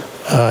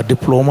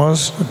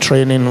diplomas,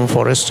 training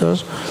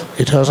foresters.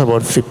 It has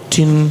about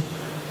 15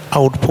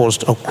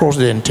 outposts across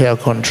the entire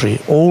country.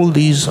 All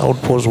these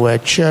outposts were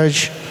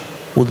charged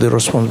with the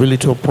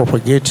responsibility of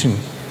propagating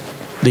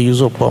the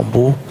use of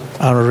bamboo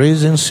and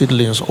raising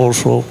seedlings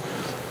also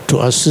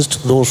to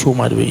assist those who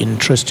might be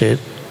interested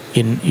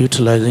in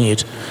utilizing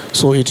it.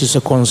 So it is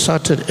a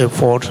concerted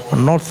effort,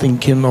 not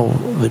thinking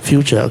of the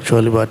future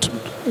actually, but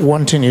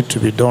wanting it to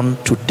be done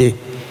today.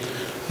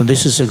 And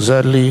this is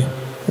exactly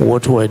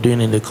what we're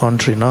doing in the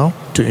country now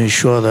to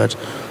ensure that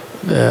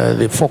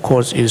the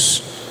focus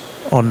is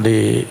on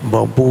the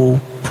bamboo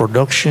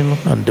production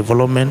and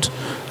development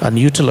and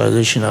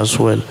utilization as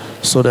well,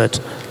 so that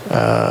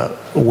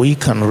we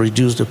can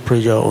reduce the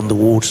pressure on the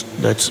woods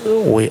that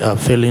we are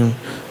felling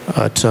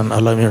at an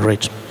alarming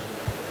rate.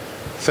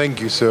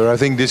 Thank you, sir. I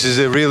think this is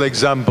a real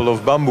example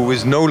of bamboo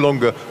is no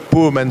longer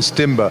poor man's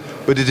timber,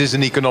 but it is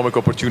an economic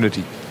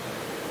opportunity.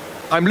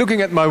 I'm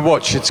looking at my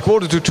watch. It's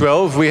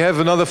 11:45. We have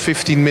another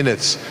 15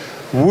 minutes.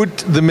 Would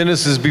the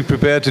ministers be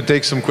prepared to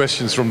take some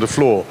questions from the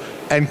floor?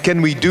 And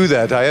can we do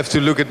that? I have to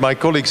look at my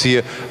colleagues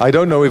here. I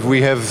don't know if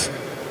we have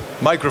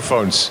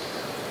microphones,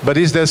 but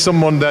is there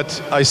someone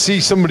that I see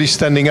somebody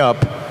standing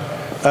up?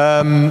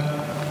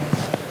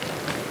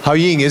 Hao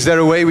Ying, is there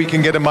a way we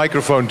can get a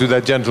microphone to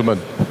that gentleman?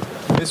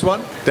 This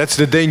one? That's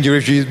the danger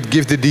if you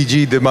give the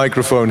DG the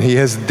microphone. He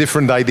has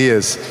different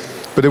ideas.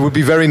 But it would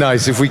be very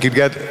nice if we could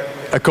get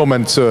a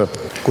comment, sir.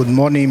 Good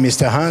morning,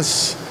 Mr.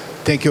 Hans.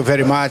 Thank you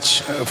very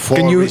much for...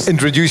 Can you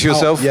introduce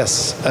yourself? Oh,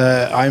 yes.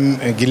 I'm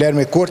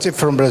Guilherme Corte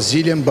from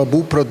Brazilian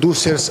Bamboo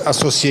Producers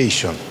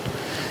Association.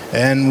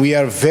 And we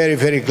are very,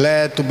 very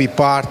glad to be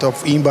part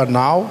of INBAR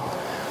now.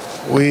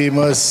 We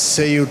must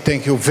say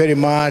thank you very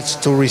much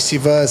to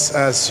receive us,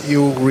 as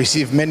you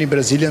receive many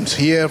Brazilians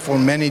here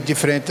from many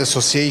different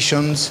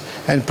associations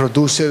and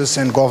producers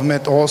and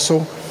government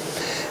also.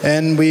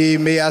 And we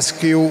may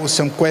ask you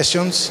some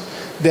questions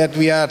that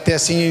we are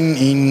testing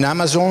in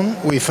Amazon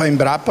with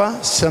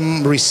Embrapa,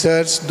 some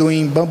research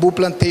doing bamboo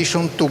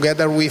plantation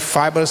together with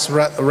fibers,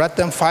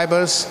 rattan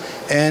fibers,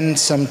 and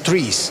some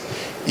trees.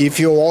 If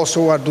you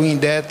also are doing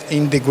that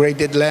in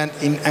degraded land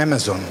in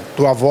Amazon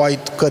to avoid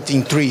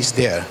cutting trees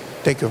there.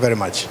 Thank you very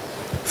much.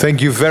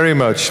 Thank you very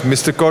much.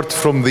 Mr. Cort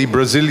from the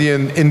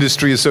Brazilian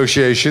Industry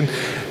Association.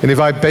 And if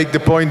I make the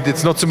point,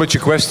 it's not so much a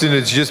question,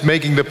 it's just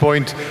making the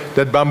point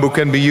that bamboo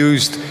can be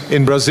used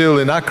in Brazil,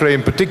 in Acre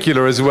in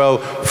particular as well,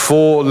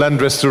 for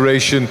land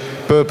restoration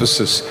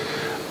purposes.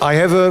 I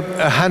have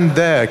a hand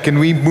there. Can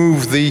we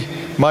move the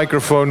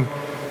microphone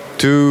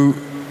to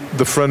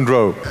the front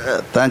row?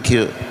 Thank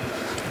you.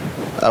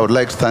 I would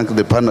like to thank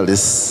the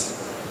panelists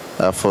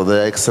for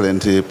their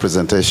excellent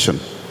presentation.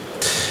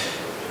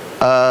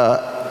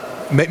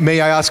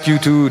 May I ask you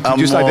to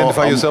just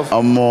identify yourself?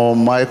 I'm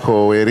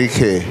Michael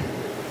Werike,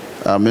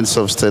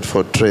 Minister of State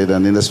for Trade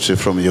and Industry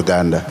from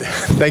Uganda.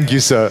 Thank you,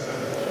 sir.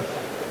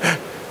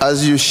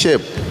 As you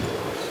shape,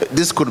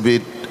 this could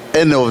be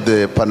any of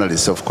the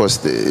panelists, of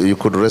course, you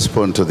could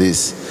respond to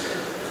this.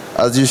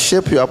 As you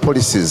shape your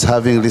policies,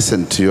 having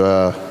listened to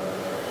your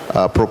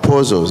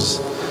proposals,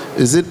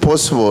 is it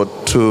possible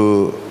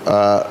to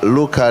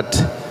look at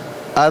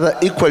other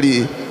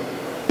equally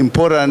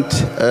important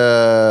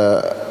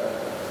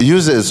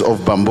uses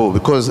of bamboo?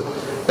 Because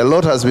a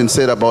lot has been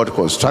said about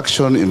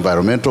construction,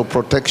 environmental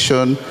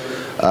protection,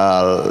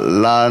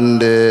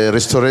 land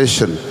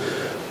restoration.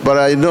 But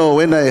I know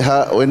when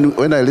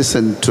I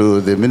listen to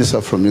the minister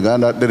from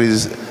Uganda,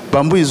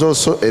 bamboo is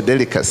also a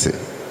delicacy.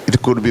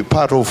 It could be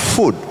part of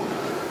food.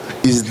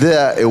 Is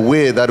there a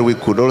way that we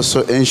could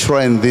also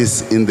enshrine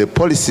this in the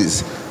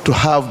policies to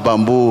have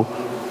bamboo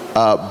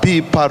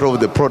be part of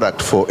the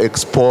product for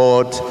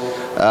export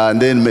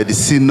and then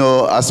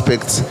medicinal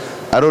aspects?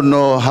 I don't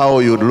know how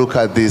you'd look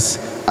at this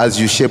as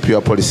you shape your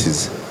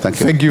policies.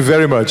 Thank you. Thank you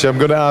very much. I'm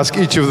going to ask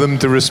each of them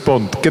to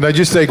respond. Can I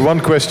just take one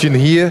question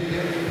here?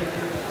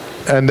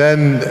 And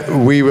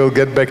then we will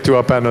get back to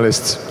our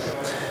panelists.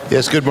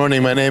 Yes, good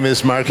morning. My name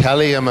is Mark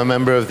Halley. I'm a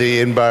member of the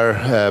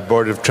INBAR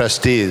Board of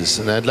Trustees.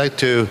 And I'd like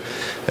to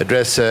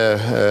address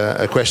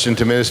a question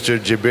to Minister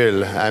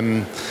Jibril.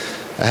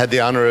 I had the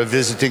honor of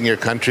visiting your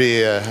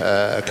country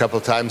a couple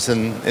of times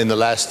in the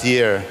last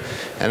year.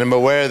 And I'm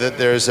aware that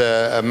there's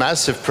a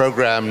massive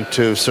program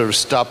to sort of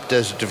stop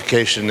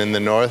desertification in the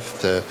north,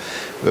 to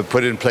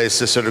put in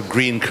place a sort of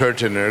green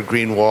curtain or a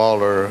green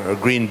wall or a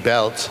green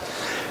belt.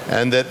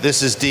 and that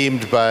this is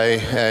deemed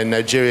by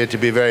Nigeria to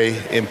be very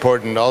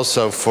important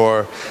also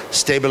for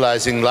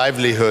stabilizing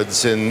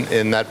livelihoods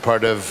in that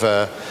part of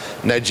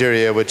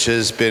Nigeria, which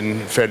has been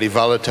fairly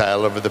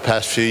volatile over the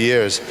past few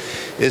years.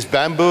 Is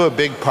bamboo a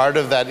big part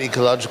of that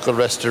ecological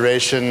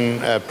restoration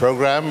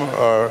program,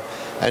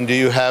 and do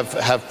you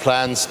have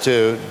plans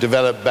to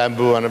develop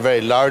bamboo on a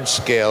very large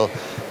scale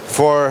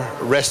for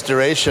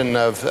restoration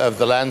of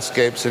the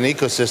landscapes and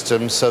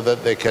ecosystems so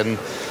that they can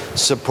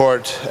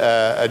support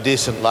a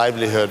decent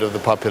livelihood of the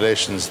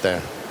populations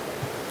there?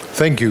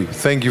 Thank you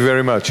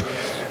very much.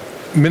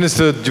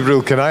 Minister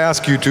Jibril, can I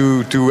ask you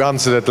to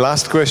answer that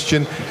last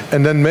question,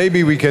 and then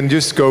maybe we can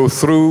just go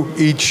through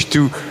each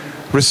to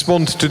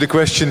respond to the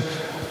question,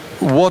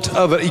 what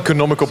other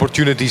economic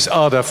opportunities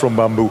are there from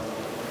bamboo?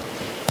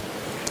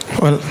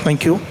 Well,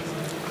 thank you.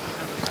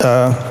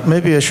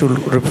 Maybe I should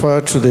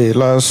refer to the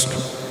last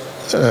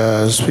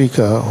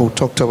speaker who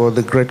talked about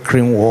the Great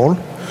Green Wall.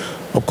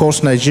 Of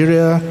course,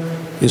 Nigeria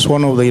is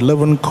one of the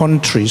 11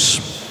 countries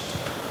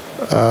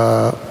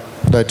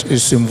that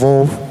is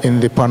involved in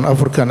the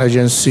Pan-African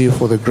Agency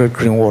for the Great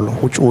Green Wall,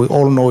 which we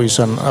all know is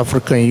an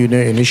African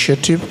Union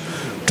initiative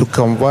to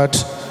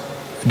combat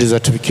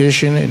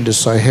desertification in the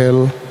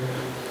Sahel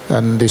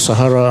and the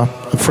Sahara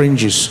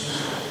fringes.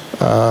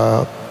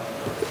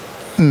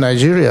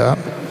 Nigeria,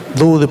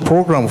 though the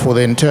program for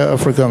the entire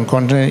African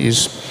continent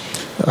is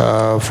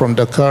from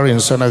Dakar in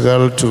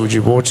Senegal to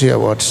Djibouti,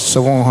 about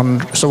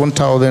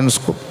 7,000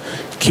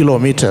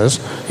 kilometers,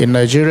 in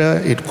Nigeria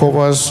it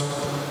covers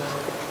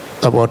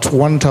about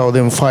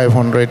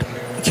 1,500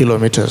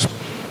 kilometers.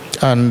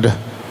 And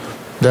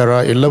there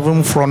are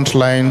 11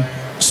 frontline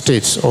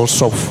states or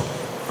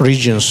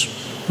sub-regions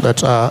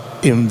that are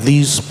in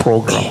this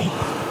program.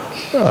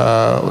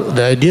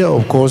 The idea,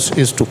 of course,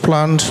 is to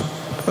plant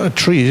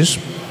trees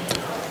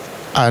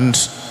and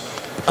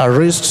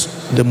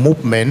arrest the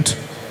movement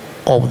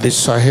of the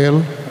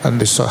Sahel and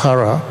the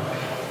Sahara.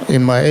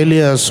 In my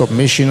earlier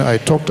submission, I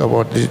talked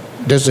about the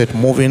desert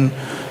moving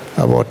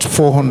about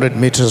 400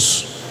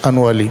 meters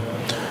annually.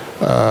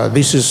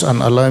 This is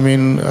an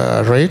alarming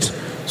rate.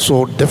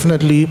 So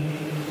definitely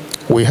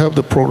we have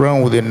the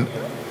program within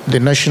the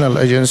national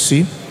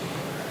agency,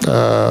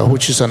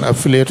 which is an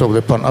affiliate of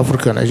the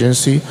Pan-African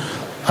Agency,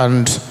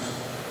 and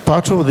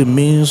part of the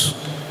means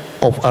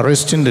of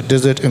arresting the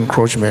desert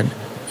encroachment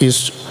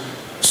is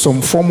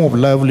some form of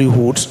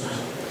livelihoods,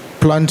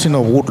 planting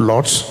of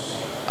woodlots,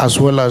 as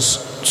well as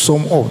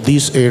some of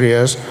these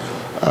areas.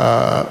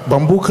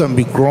 Bamboo can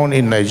be grown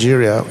in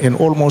Nigeria in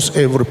almost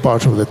every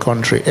part of the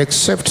country,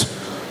 except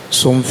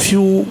some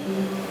few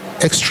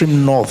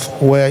extreme north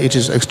where it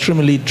is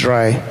extremely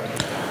dry.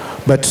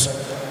 But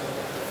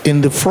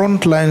in the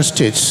frontline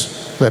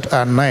states that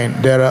are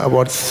 9, there are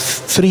about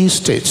 3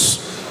 states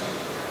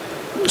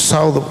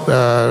south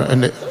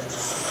and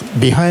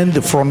behind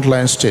the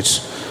frontline states.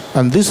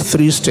 And these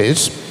 3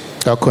 states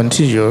are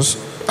contiguous,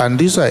 and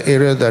these are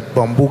areas that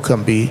bamboo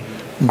can be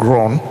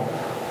grown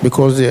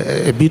because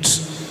they're a bit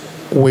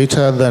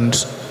wetter than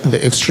the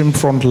extreme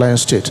frontline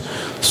state.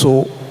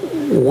 So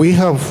we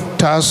have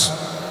tasked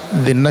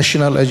the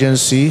National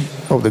Agency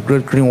of the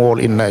Great Green Wall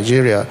in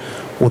Nigeria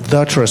with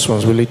that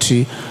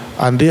responsibility,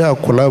 and they are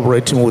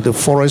collaborating with the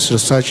Forest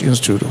Research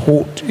Institute,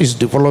 who is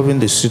developing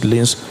the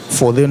seedlings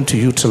for them to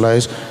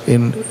utilize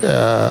in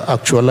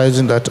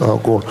actualizing that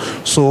goal.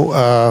 So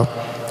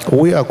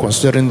we are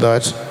considering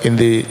that in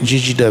the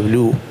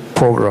GGW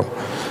program.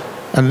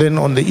 And then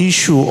on the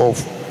issue of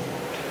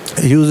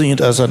using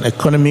it as an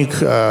economic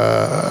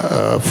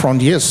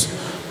front, yes,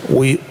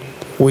 we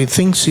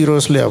think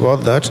seriously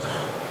about that.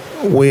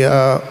 We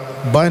are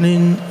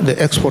banning the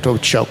export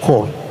of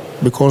charcoal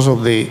because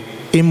of the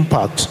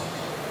impact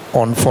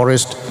on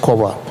forest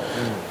cover.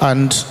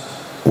 And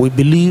we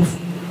believe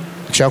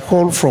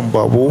charcoal from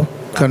bamboo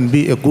can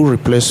be a good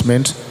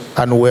replacement,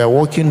 and we are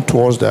working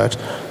towards that,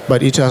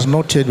 but it has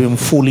not yet been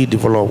fully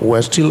developed.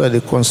 We're still at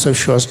the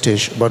conceptual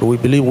stage, but we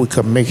believe we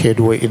can make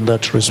headway in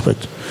that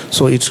respect.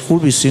 So it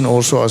could be seen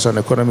also as an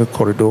economic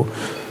corridor,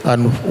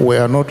 and we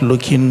are not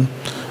looking,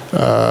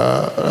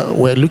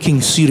 we're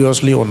looking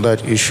seriously on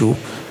that issue,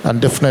 and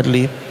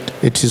definitely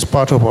it is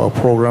part of our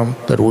program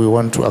that we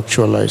want to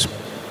actualize.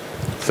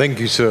 Thank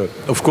you, sir.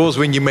 Of course,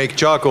 when you make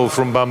charcoal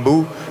from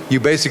bamboo, you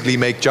basically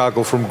make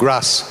charcoal from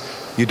grass.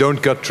 You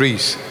don't cut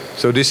trees.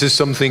 So this is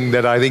something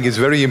that I think is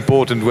very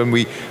important when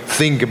we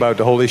think about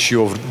the whole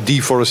issue of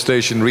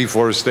deforestation,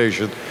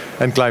 reforestation,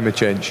 and climate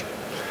change.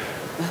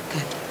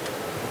 Okay.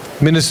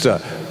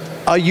 Minister,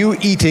 are you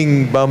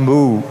eating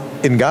bamboo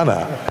in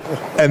Ghana?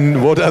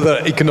 And what other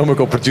economic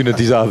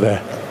opportunities are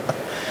there?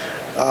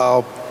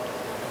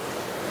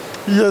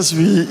 Yes,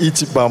 we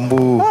eat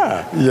bamboo.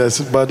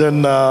 Yes, but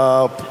then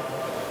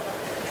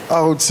I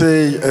would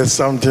say it's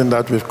something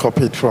that we've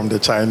copied from the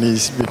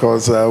Chinese,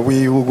 because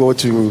we will go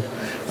to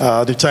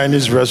the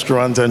Chinese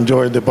restaurants,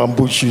 enjoy the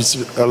bamboo shoots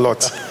a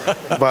lot.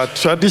 But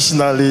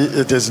traditionally,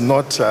 it is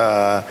not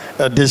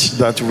a dish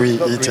that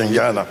we eat in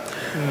Ghana.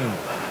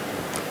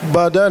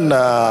 But then,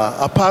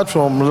 apart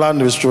from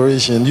land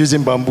restoration,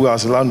 using bamboo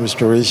as land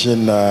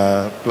restoration,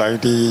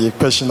 like the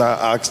questioner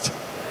asked,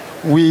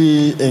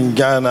 we in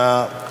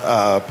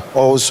Ghana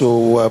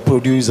also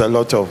produce a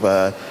lot of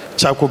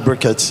charcoal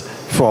briquettes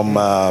from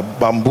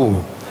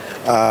bamboo.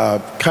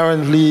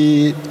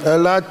 Currently, a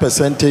large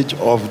percentage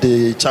of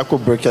the charcoal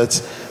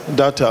briquettes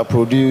that are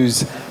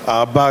produced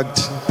are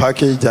bagged,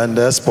 packaged, and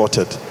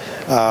exported.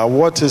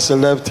 What is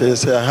left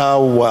is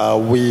how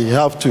we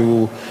have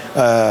to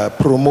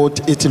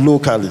promote it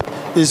locally,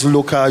 its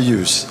local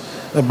use,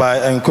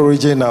 by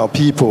encouraging our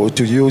people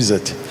to use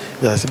it.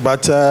 Yes,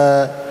 but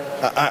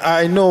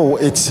I know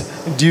it's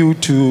due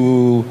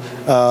to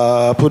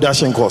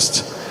production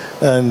cost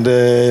and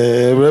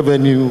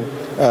revenue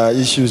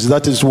issues.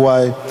 That is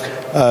why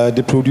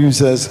the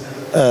producers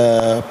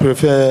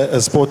prefer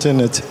exporting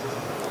it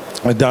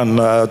than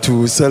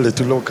to sell it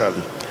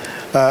locally.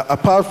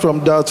 Apart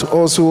from that,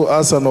 also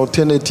as an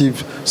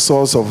alternative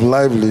source of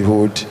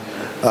livelihood,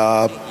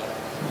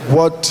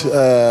 what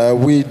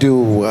we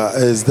do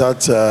is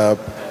that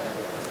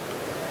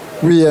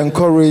we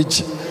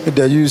encourage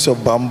the use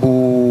of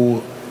bamboo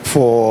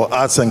for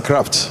arts and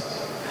crafts,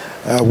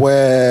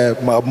 where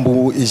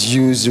bamboo is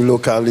used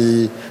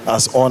locally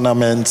as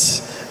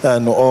ornaments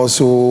and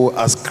also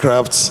as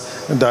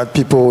crafts that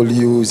people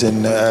use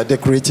in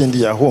decorating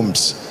their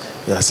homes.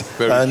 Yes,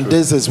 and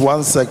this is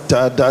one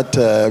sector that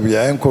we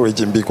are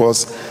encouraging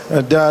because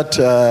that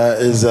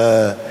is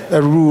a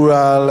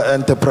rural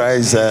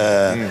enterprise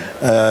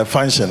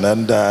function,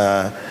 and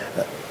the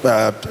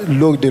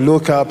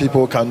local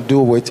people can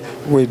do it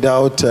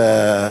without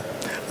a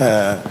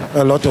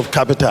lot of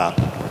capital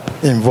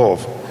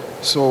involved.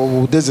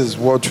 So this is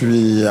what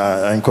we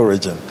are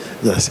encouraging.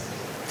 Yes.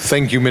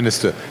 Thank you,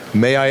 Minister.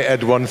 May I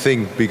add one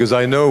thing? Because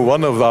I know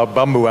one of our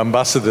bamboo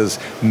ambassadors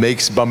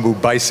makes bamboo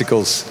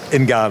bicycles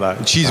in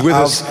Ghana. She's with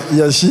us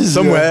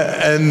somewhere.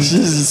 And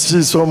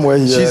she's somewhere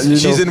here.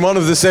 She's in one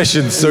of the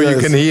sessions, so you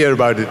can hear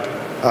about it.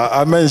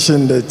 I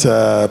mentioned it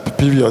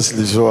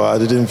previously, so I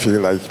didn't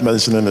feel like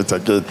mentioning it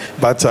again.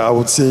 But I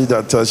would say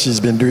that she's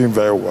been doing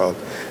very well.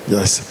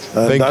 Yes,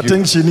 and I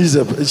think she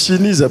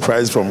needs a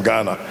prize from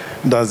Ghana.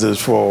 That is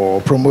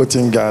for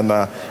promoting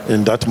Ghana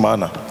in that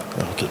manner.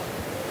 Okay.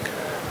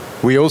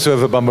 We also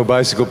have a bamboo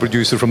bicycle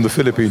producer from the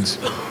Philippines.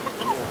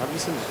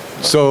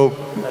 So,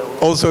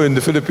 also in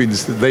the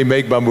Philippines, they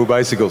make bamboo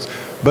bicycles.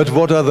 But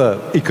what other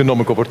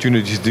economic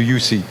opportunities do you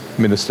see,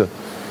 Minister?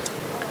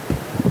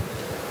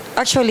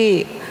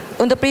 Actually,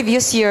 on the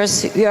previous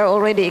years, we are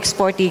already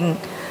exporting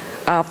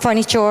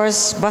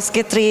furnitures,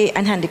 basketry,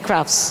 and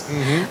handicrafts.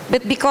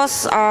 But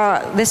because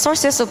the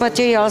sources of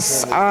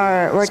materials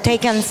were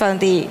taken from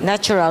the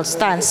natural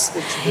stands,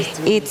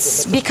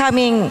 it's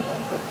becoming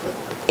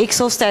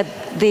exhausted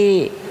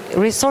the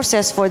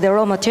resources for the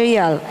raw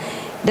material.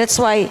 That's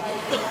why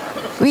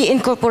we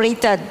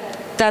incorporated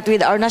that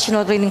with our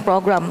national training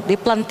program, the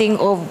planting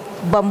of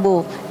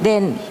bamboo.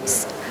 Then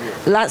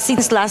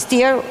since last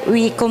year,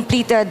 we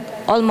completed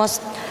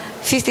almost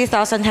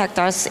 50,000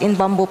 hectares in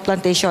bamboo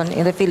plantation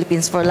in the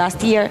Philippines for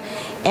last year.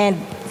 And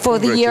for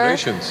the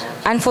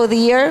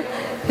year,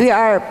 we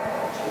are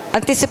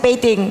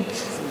anticipating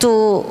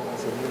to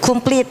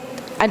complete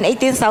an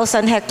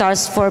 18,000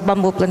 hectares for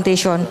bamboo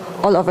plantation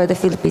all over the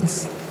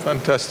Philippines.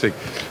 Fantastic.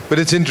 But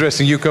it's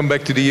interesting you come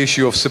back to the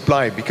issue of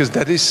supply, because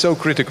that is so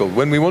critical.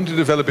 When we want to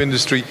develop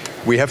industry,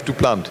 we have to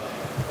plant.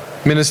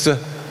 Minister,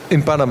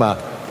 in Panama,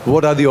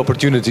 what are the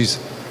opportunities?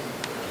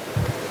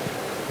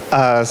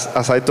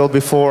 As I told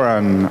before,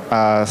 and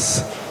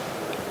as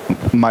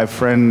my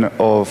friend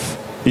of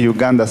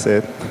Uganda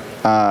said,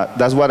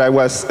 that's what I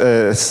was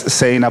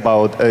saying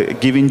about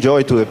giving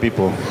joy to the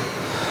people.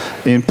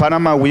 In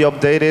Panama, we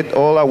updated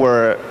all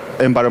our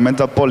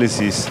environmental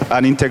policies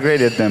and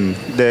integrated them.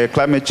 The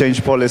climate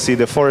change policy,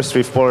 the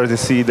forestry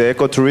policy, the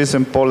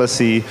ecotourism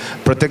policy,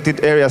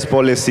 protected areas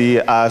policy,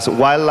 as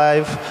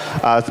wildlife,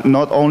 as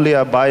not only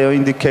a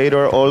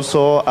bioindicator,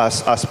 also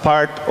as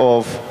part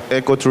of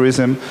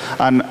ecotourism.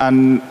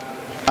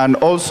 And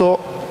also,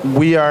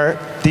 we are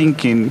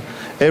thinking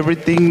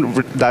everything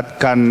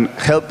that can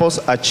help us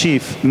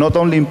achieve, not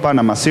only in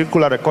Panama,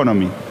 circular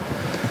economy.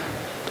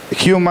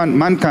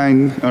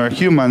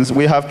 Humans,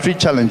 we have three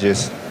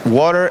challenges: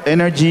 water,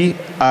 energy,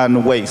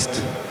 and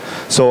waste.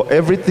 So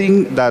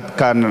everything that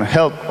can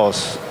help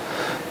us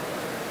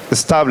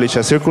establish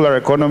a circular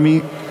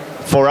economy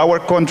for our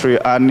country,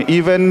 and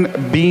even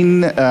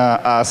being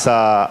as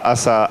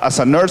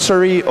a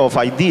nursery of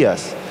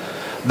ideas,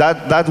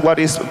 that's what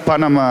is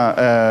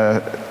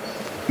Panama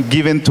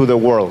given to the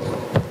world.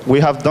 We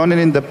have done it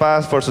in the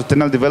past for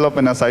sustainable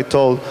development, as I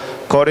told,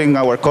 cutting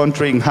our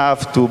country in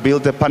half to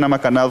build the Panama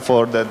Canal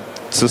for the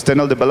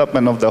sustainable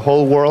development of the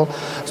whole world.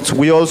 So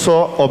we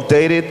also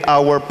updated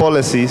our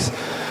policies,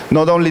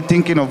 not only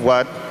thinking of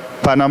what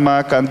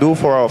Panama can do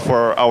for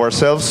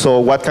ourselves, so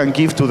what can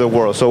give to the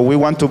world. So we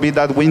want to be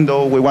that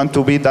window, we want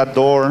to be that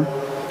door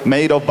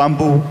made of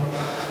bamboo,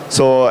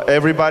 so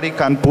everybody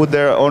can put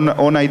their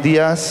own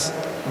ideas,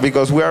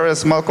 because we are a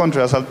small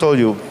country, as I told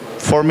you,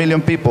 4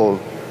 million people.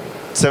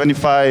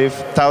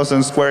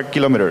 75,000 square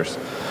kilometers,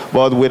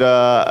 but with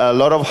a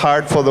lot of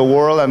heart for the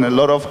world and a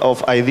lot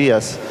of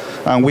ideas.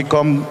 And we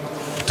come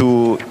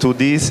to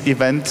these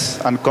events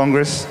and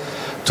Congress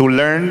to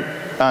learn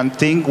and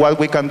think what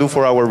we can do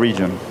for our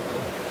region.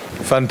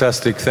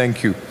 Fantastic,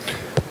 thank you.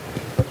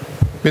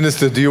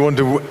 Minister, do you want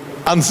to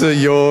answer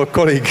your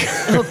colleague?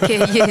 Okay,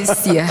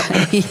 yes, yeah.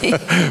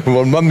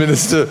 One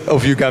minister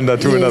of Uganda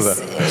to another.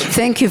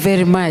 Thank you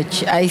very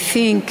much. I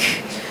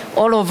think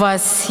all of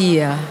us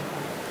here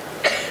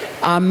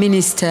are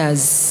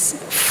ministers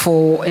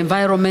for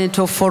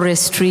environmental,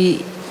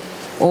 forestry,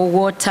 or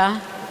water.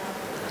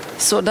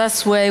 So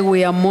that's why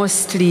we are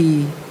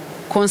mostly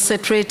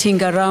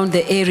concentrating around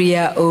the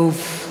area of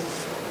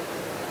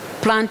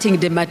planting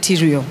the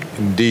material.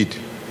 Indeed.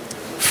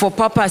 For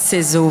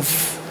purposes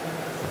of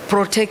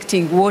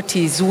protecting what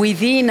is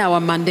within our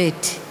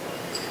mandate.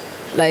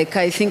 Like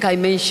I think I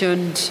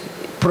mentioned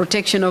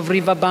protection of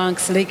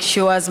riverbanks, lake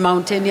shores,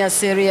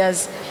 mountainous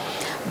areas.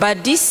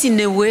 But this in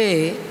a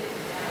way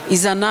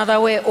is another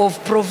way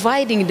of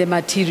providing the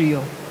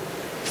material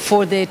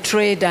for the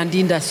trade and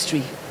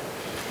industry.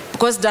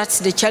 Because that's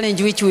the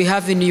challenge which we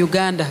have in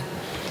Uganda.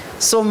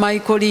 So my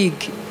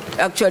colleague,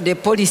 actually the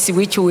policy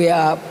which we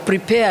are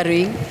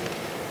preparing,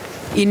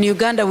 in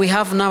Uganda we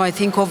have now I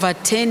think over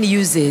 10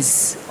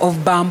 uses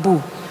of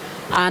bamboo.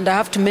 And I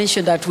have to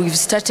mention that we've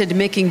started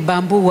making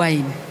bamboo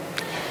wine.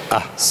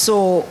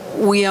 So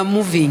we are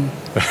moving.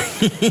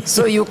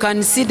 So you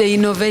can see the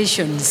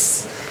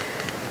innovations.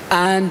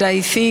 And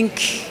I think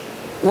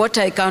what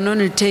I can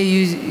only tell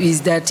you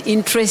is that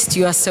interest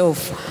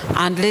yourself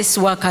and let's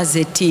work as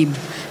a team.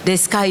 The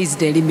sky is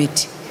the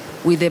limit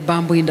with the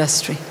bamboo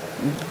industry.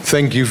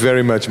 Thank you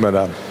very much,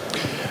 Madam.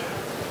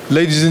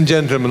 Ladies and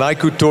gentlemen, I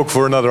could talk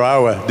for another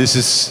hour. This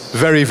is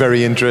very,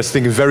 very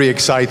interesting, very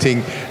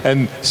exciting,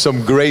 and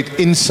some great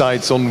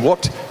insights on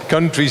what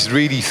countries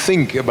really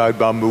think about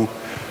bamboo.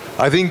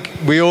 I think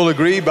we all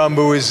agree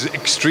bamboo is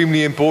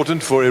extremely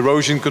important for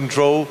erosion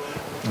control,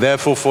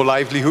 therefore for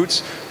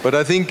livelihoods. But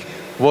I think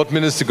what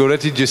Minister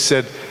Goretti just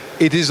said,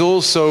 it is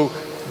also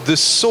the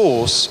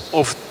source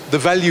of the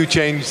value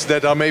chains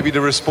that are maybe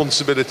the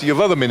responsibility of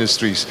other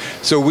ministries.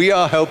 So we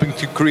are helping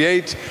to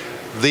create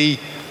the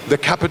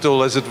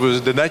capital, as it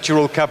was, the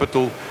natural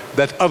capital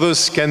that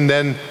others can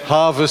then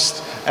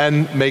harvest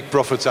and make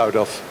profits out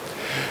of.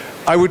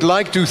 I would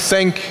like to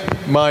thank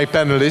my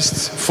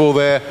panelists for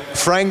their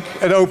frank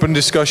and open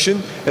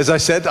discussion. As I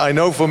said, I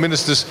know for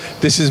ministers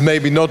this is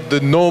maybe not the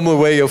normal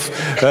way of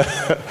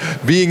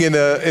being in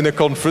a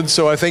conference,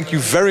 so I thank you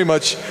very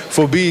much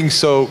for being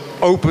so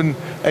open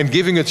and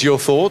giving us your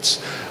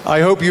thoughts. I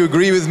hope you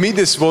agree with me.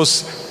 This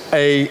was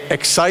an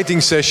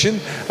exciting session,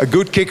 a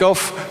good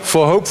kickoff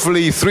for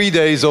hopefully 3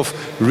 days of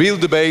real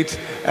debate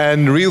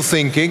and real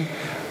thinking.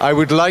 I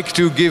would like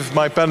to give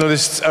my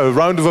panelists a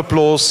round of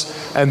applause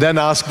and then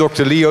ask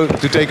Dr. Leo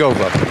to take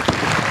over.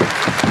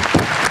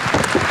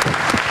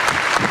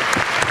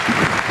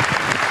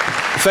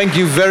 Thank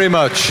you very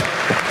much.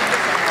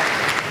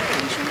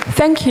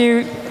 Thank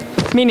you,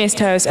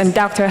 ministers and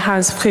Dr.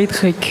 Hans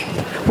Friedrich.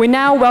 We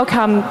now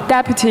welcome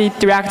Deputy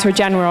Director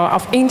General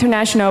of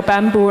International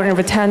Bamboo and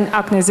Rattan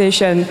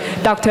Organization,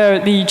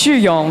 Dr. Li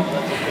Zhiyong.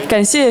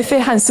 感谢费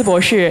汉斯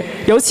博士，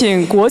有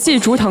请国际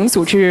竹藤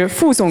组织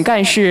副总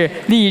干事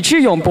李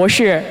志勇博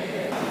士。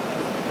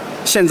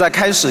现在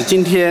开始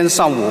今天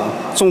上午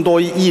众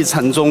多议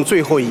程中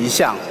最后一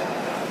项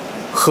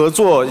合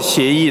作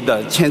协议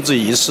的签字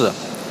仪式。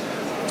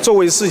作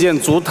为世界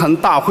竹藤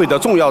大会的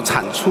重要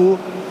产出，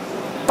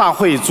大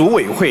会组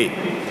委会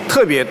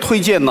特别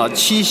推荐了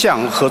7项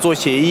合作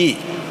协议，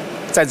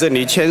在这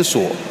里签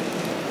署。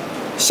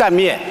下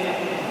面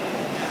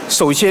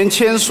首先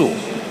签署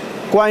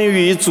关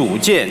于组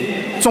建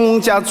中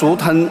加竹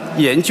藤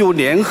研究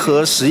联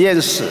合实验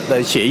室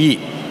的协议。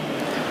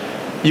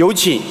有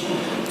请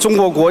中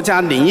国国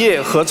家林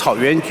业和草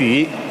原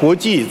局国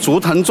际竹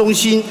藤中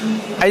心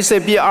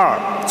ICBR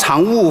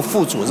常务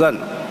副主任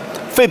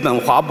费本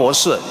华博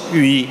士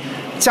与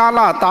加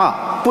拿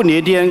大不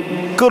列颠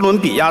哥伦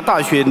比亚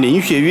大学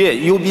林学院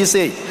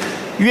UBC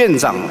院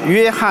长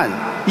约翰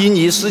伊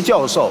尼斯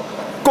教授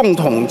共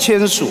同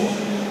签署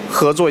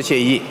合作协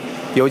议。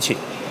有请。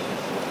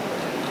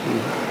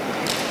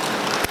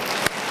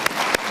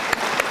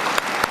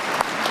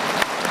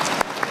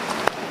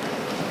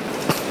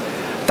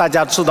大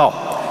家知道，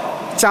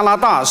加拿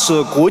大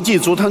是国际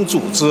竹藤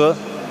组织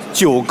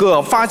9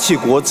个发起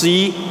国之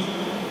一，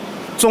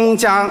中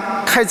加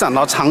开展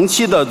了长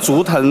期的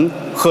竹藤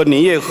和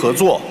林业合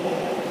作，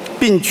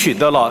并取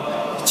得了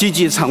积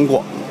极成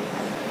果。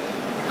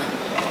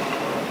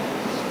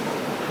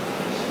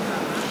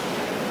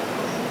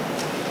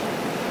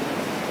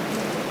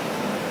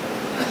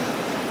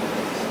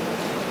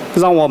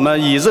让我们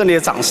以热烈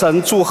掌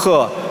声祝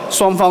贺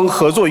双方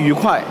合作愉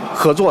快，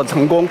合作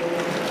成功。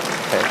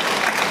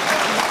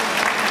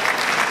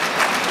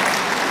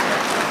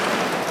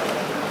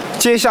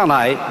接下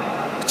来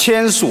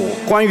签署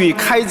关于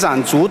开展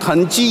竹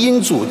藤基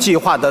因组计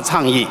划的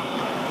倡议。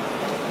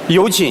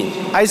有请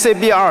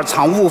ICBR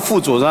常务副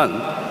主任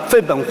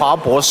费本华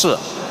博士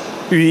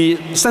与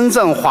深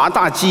圳华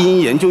大基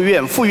因研究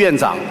院副院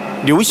长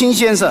刘鑫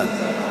先生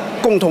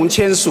共同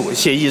签署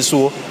协议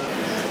书。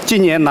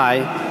近年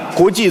来，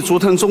国际竹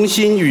藤中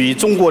心与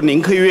中国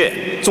林科院、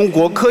中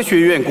国科学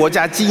院国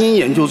家基因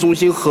研究中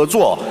心合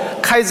作，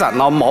开展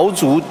了毛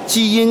竹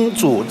基因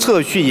组测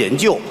序研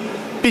究，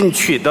并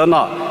取得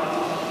了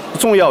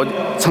重要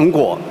成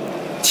果。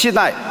期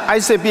待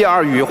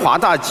ICBR 与华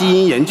大基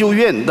因研究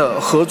院的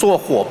合作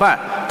伙伴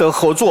的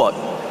合作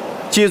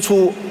结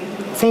出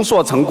丰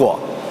硕成果，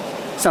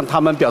向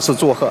他们表示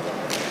祝贺。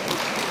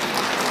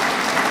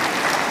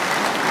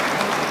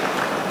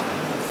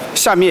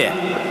下面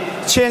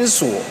签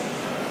署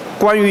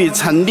关于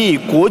成立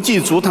国际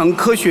竹藤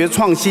科学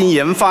创新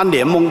研发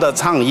联盟的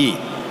倡议，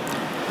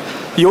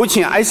有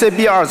请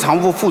ICBR 常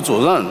务副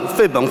主任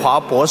费本华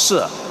博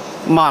士、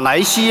马来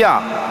西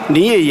亚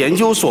林业研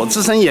究所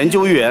资深研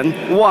究员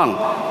旺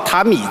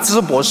塔米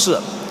兹博士、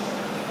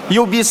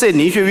UBC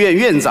林学院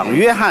院长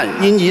约翰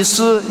因尼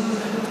斯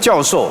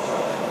教授、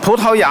葡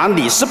萄牙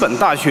里斯本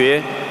大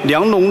学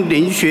梁龙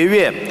林学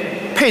院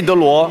佩德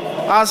罗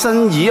阿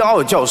森尼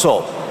奥教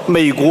授、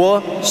美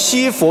国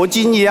西弗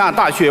吉尼亚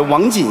大学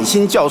王景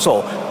新教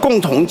授共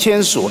同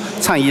签署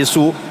倡议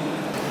书，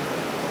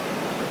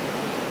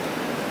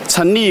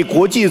成立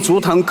国际竹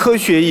藤科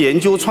学研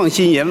究创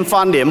新研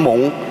发联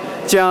盟，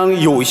将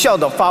有效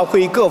地发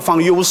挥各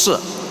方优势，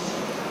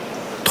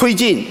推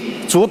进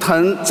竹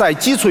藤在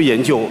基础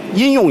研究、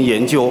应用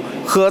研究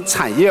和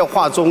产业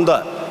化中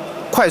的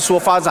快速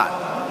发展，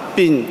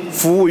并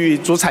服务于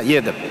竹产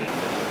业的。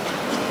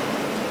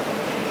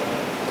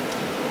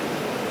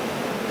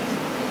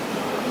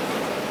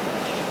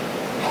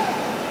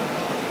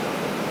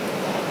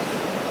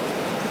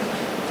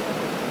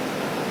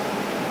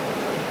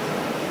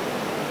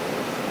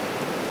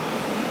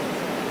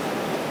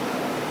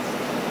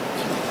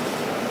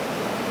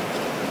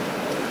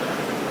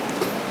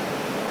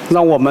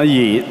让我们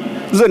以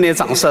热烈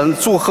掌声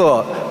祝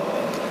贺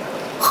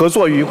合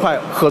作愉快，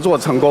合作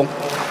成功。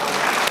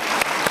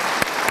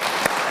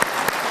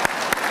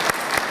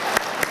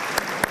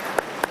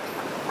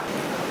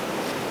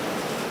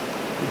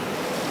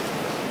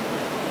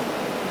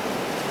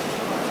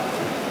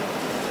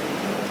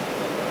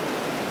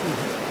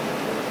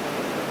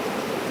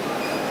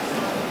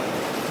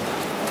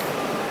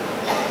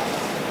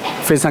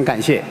非常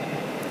感谢。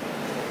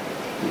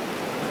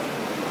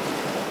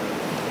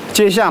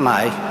接下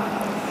来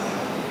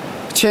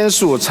签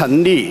署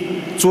成立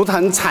竹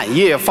藤产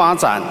业发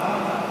展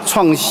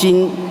创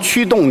新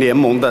驱动联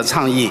盟的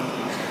倡议，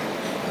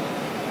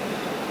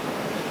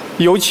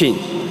有请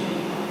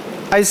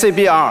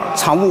ICBR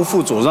常务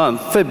副主任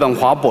费本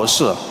华博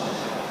士、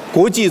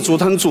国际竹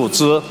藤组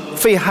织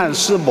费汉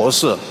斯博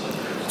士、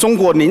中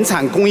国林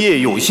产工业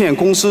有限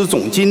公司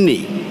总经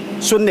理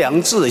孙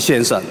良志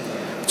先生、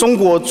中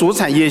国竹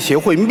产业协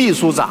会秘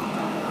书长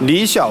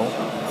李小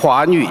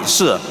华女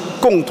士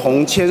共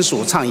同签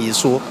署倡议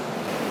书。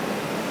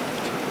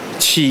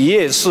企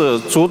业是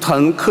竹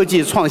藤科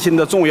技创新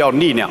的重要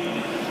力量，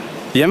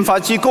研发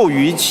机构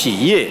与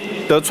企业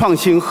的创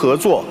新合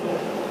作，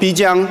必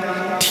将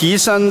提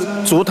升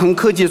竹藤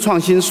科技创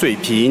新水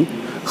平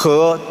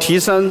和提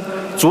升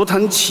竹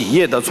藤企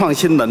业的创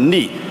新能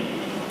力，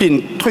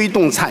并推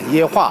动产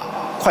业化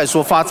快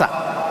速发展。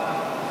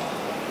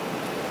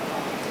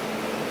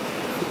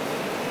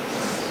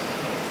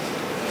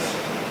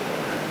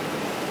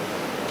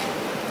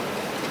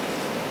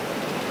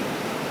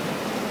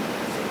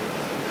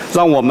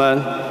让我们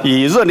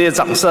以热烈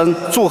掌声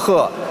祝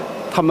贺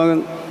他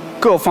们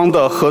各方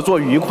的合作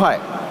愉快。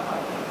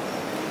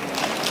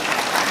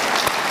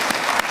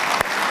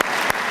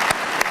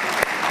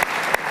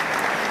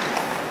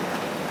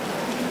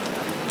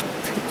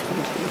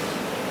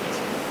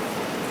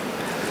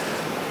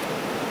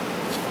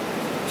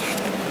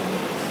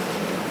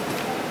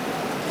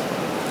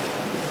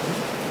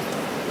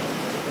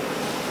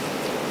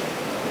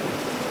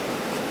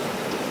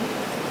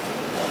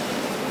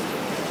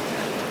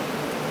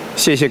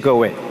谢谢各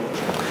位。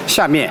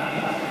下面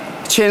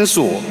签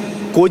署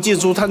国际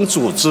竹藤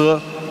组织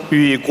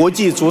与国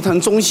际竹藤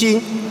中心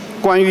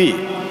关于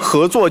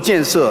合作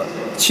建设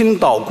青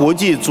岛国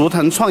际竹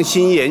藤创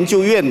新研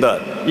究院的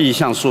意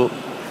向书。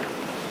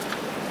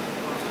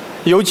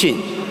有请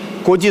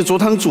国际竹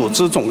藤组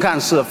织总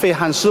干事费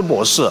汉斯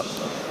博士、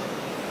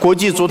国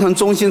际竹藤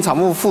中心常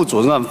务副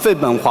主任费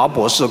本华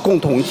博士共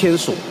同签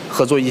署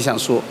合作意向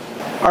书。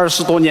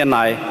20多年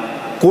来，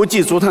国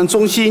际竹藤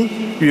中心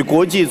与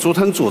国际竹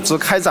藤组织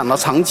开展了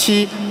长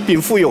期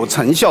并富有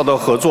成效的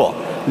合作，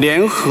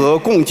联合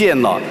共建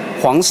了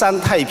黄山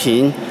太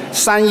平、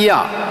三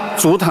亚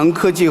竹藤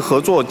科技合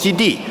作基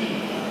地、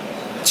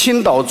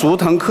青岛竹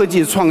藤科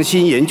技创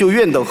新研究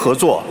院的合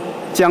作，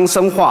将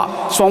深化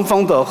双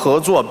方的合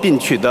作，并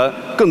取得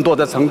更多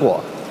的成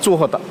果。祝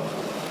贺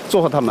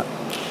他们。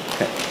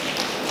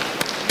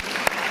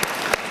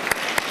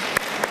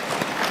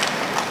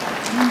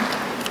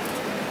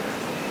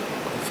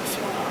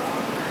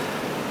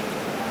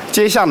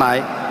接下来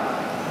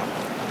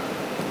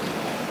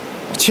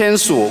签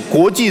署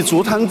国际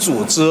竹藤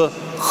组织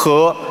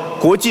和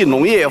国际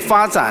农业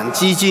发展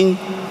基金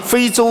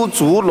非洲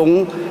竹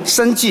农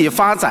生计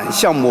发展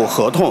项目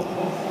合同。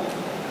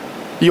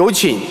有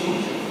请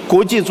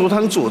国际竹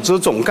藤组织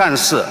总干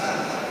事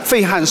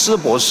费汉斯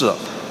博士、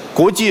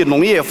国际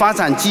农业发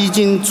展基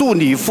金助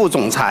理副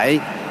总裁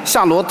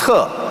夏罗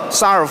特·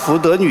沙尔福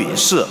德女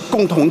士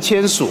共同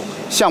签署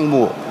项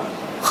目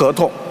合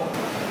同。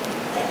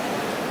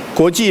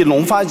国际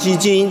农发基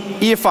金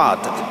INBAR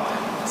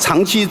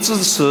长期支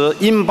持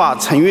INBAR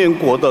成员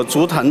国的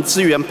竹藤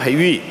资源培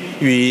育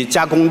与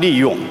加工利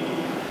用，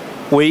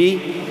为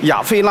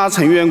亚非拉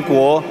成员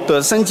国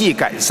的生计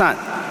改善、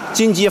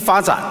经济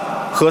发展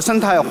和生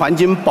态环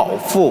境保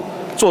护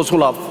做出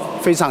了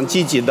非常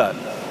积极的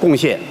贡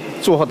献，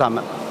祝贺他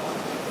们。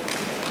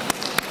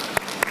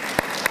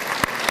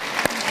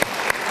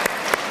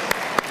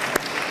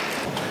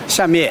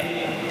下面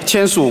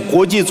签署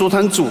国际竹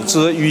藤组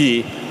织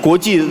与国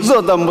际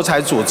热带木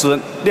材组织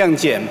谅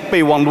解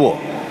备忘录，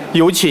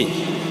有请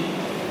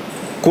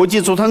国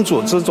际竹藤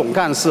组织总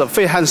干事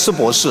费汉斯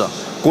博士、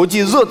国际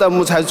热带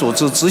木材组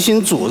织执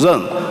行主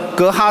任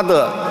格哈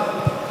德·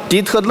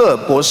迪特勒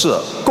博士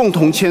共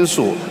同签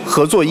署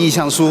合作意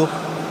向书。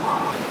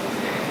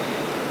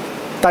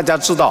大家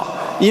知道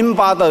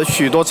，INBAR的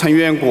许多成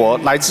员国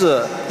来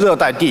自热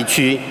带地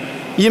区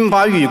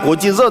，INBAR与国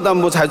际热带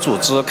木材组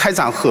织开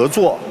展合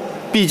作，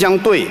必将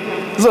对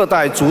热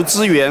带竹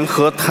资源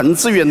和藤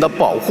资源的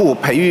保护、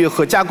培育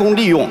和加工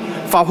利用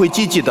发挥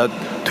积极的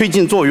推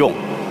进作用。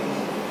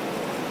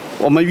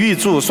我们预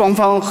祝双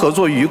方合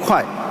作愉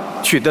快，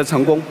取得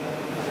成功。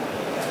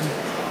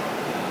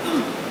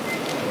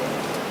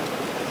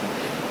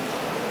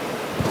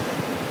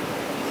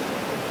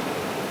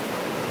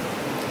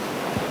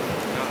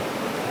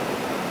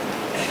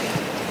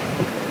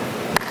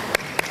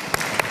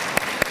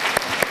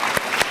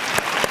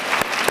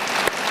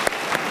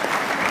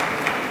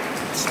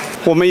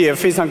我们也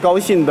非常高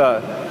兴地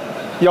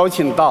邀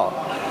请到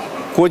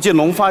国际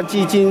农发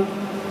基金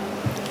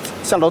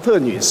夏洛特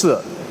女士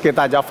给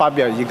大家发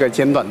表一个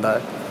简短的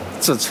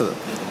致辞。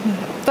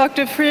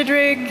Dr.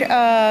 Friedrich,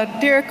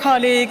 dear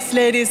colleagues,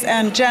 ladies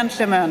and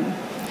gentlemen,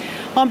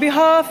 on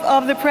behalf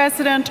of the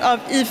President of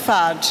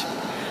IFAD,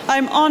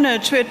 I'm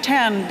honored to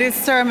attend this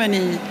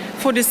ceremony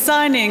for the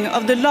signing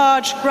of the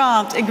large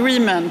grant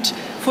agreement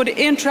for the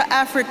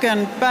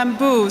Intra-African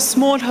Bamboo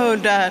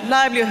Smallholder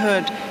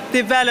Livelihood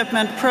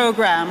Development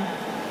Program.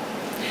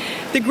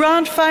 The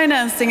grant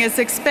financing is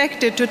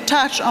expected to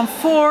touch on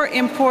 4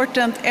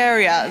 important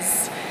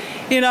areas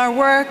in our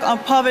work on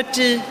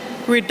poverty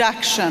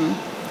reduction.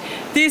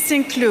 These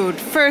include,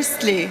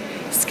 firstly,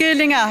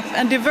 scaling up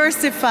and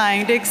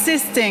diversifying the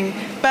existing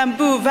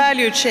bamboo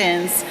value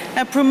chains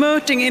and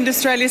promoting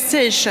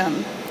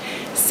industrialization.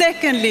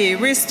 Secondly,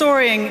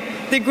 restoring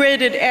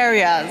degraded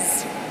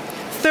areas.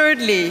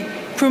 Thirdly,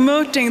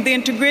 promoting the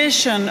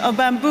integration of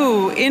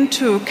bamboo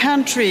into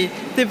country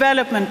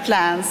development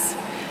plans,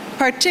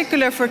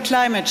 particularly for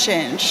climate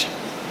change.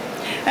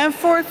 And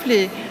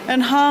fourthly,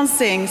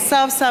 enhancing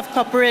South-South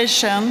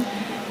cooperation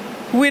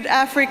with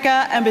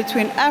Africa and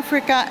between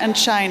Africa and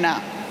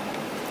China.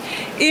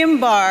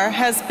 INBAR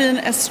has been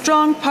a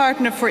strong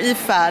partner for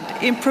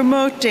IFAD in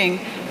promoting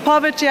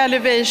poverty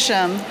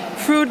alleviation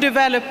through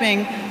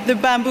developing the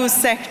bamboo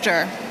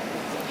sector.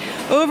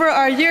 Over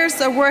our years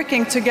of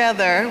working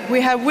together,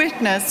 we have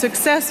witnessed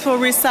successful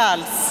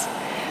results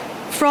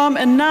from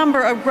a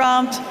number of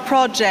grant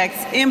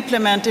projects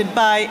implemented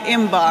by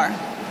INBAR.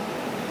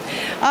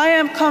 I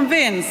am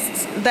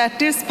convinced that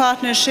this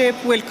partnership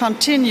will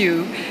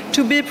continue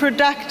to be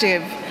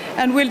productive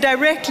and will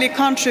directly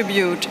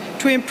contribute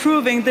to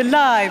improving the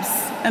lives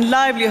and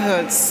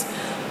livelihoods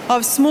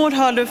of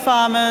smallholder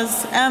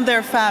farmers and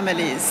their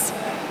families.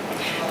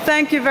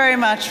 Thank you very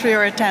much for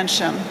your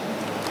attention.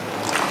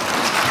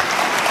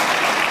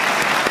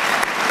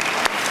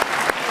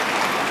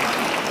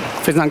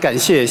 非常感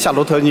谢夏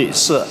洛特女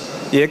士，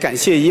也感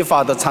谢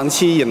IFAD的长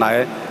期以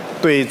来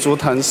对竹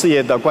藤事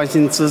业的关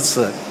心支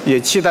持，也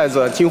期待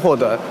着今后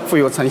的富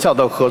有成效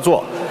的合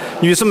作。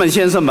女士们、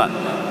先生们，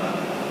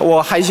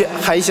我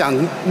还想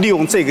利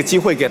用这个机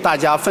会给大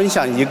家分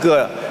享一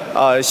个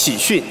喜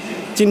讯。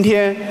今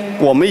天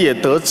我们也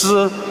得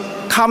知，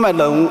喀麦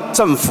隆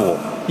政府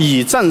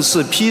已正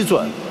式批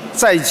准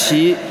在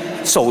其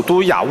首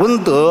都雅温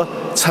德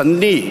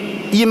成立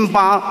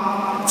INBAR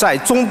在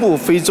中部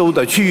非洲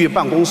的区域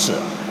办公室，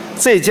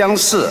这将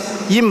是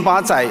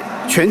INBAR在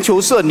全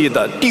球设立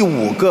的第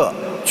5个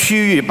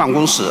区域办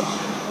公室，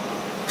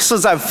是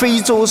在非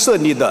洲设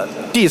立的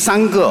第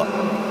3个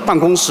办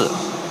公室。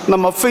那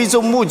么，非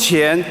洲目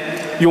前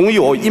拥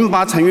有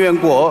INBAR成员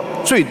国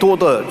最多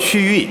的区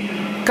域，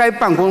该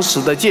办公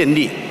室的建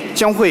立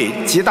将会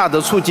极大地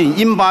促进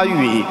INBAR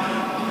与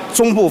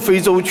中部非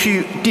洲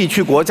地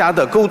区国家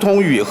的沟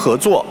通与合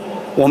作。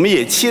我们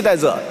也期待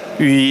着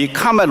与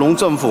喀麦隆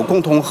政府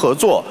共同合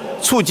作，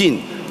促进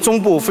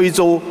中部非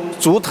洲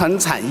竹藤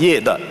产业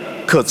的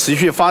可持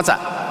续发展。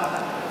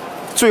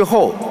最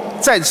后，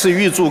再次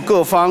预祝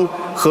各方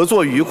合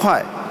作愉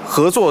快、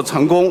合作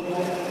成功。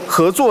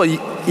合作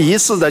仪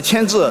式的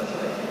签字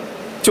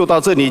就到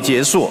这里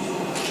结束。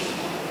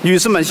女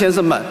士们、先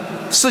生们，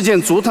世界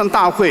竹藤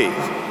大会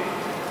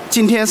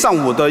今天上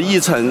午的议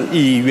程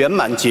已圆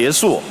满结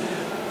束，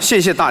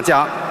谢谢大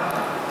家。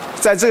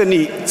在这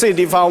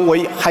地方，我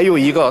还有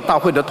一个大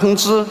会的通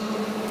知：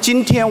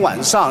今天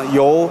晚上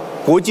由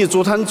国际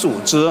竹藤组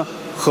织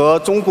和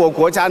中国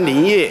国家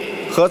林业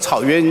和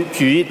草原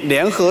局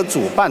联合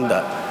主办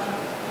的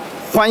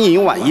欢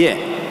迎晚宴，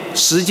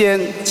时间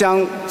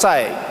将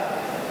在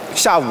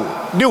下午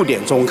6点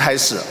钟开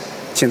始，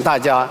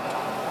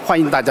欢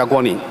迎大家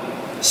光临，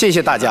谢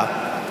谢大家。